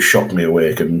 which shocked me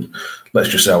awake. And let's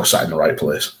just say I was sat in the right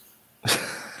place.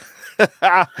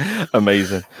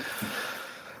 Amazing.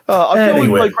 I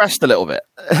feel we digressed a little bit.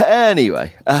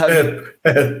 Anyway,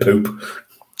 poop.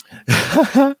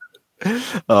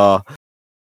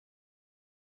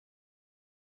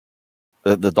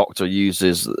 The doctor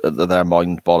uses their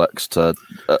mind bollocks to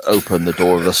open the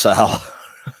door of the cell.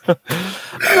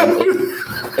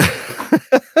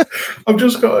 I've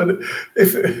just got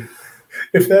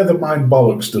if they're the mind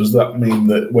bollocks, does that mean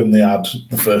that when they add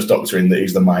the first Doctor in, that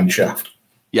he's the mind shaft?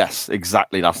 Yes,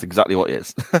 exactly. That's exactly what it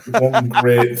is. One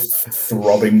great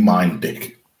throbbing mind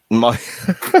dick.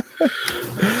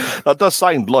 That does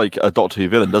sound like a Doctor Who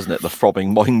villain, doesn't it? The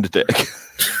throbbing mind dick.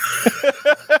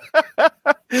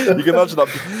 You can imagine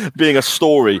that being a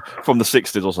story from the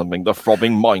 60s or something. The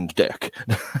throbbing mind dick.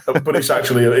 But it's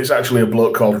actually a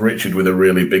bloke called Richard with a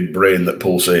really big brain that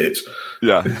pulsates.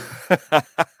 Yeah.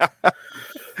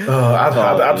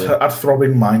 Add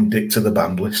throbbing mind dick to the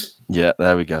band list. Yeah,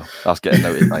 there we go. That's getting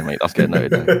noted now, mate. That's getting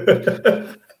noted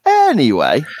now.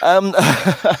 Anyway,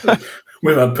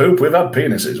 we've had poop, we've had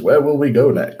penises. Where will we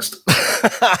go next?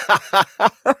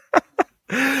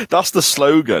 That's the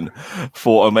slogan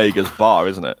for Omega's bar,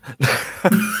 isn't it?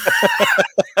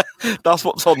 That's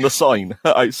what's on the sign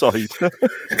outside.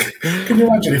 Can you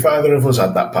imagine if either of us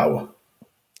had that power?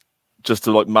 Just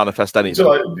to manifest anything.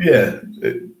 So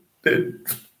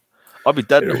I'd be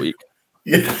dead in a week.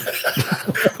 Yeah,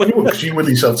 because you will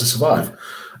yourself to survive.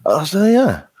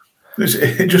 Yeah.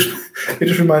 It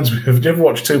just reminds me of. Did you ever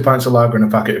watch 2 pints of lager and a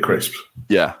packet of crisps?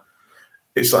 Yeah.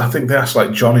 It's like, I think they asked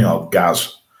like Johnny or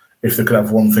Gaz if they could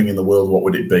have one thing in the world, what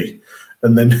would it be?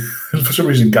 And then for some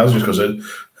reason Gaz just goes a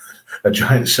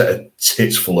giant set of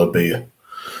tits full of beer.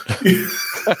 It's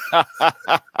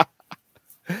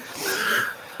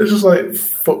just like,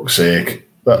 fuck's sake.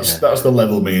 That's the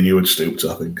level me and you would stoop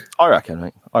to, I think. I reckon,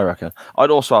 mate. I reckon.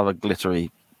 I'd also have a glittery,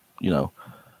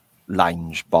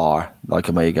 lounge bar like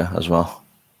Omega as well.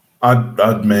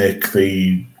 I'd make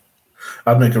a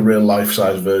real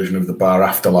life-size version of the bar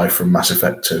Afterlife from Mass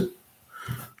Effect 2.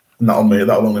 And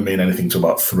that'll only mean anything to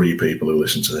about 3 people who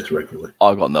listen to this regularly.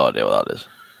 I've got no idea what that is.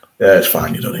 Yeah, it's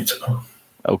fine. You don't need to know.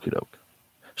 Okie doke.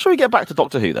 Shall we get back to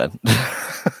Doctor Who then?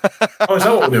 Oh, is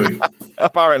that what we're doing?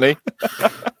 Apparently.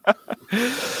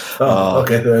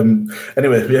 Okay.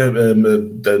 Anyway,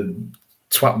 the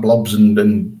twat blobs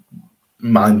and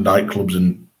mind nightclubs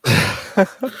and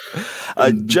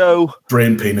Joe.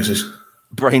 brain penises.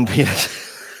 Brain penis.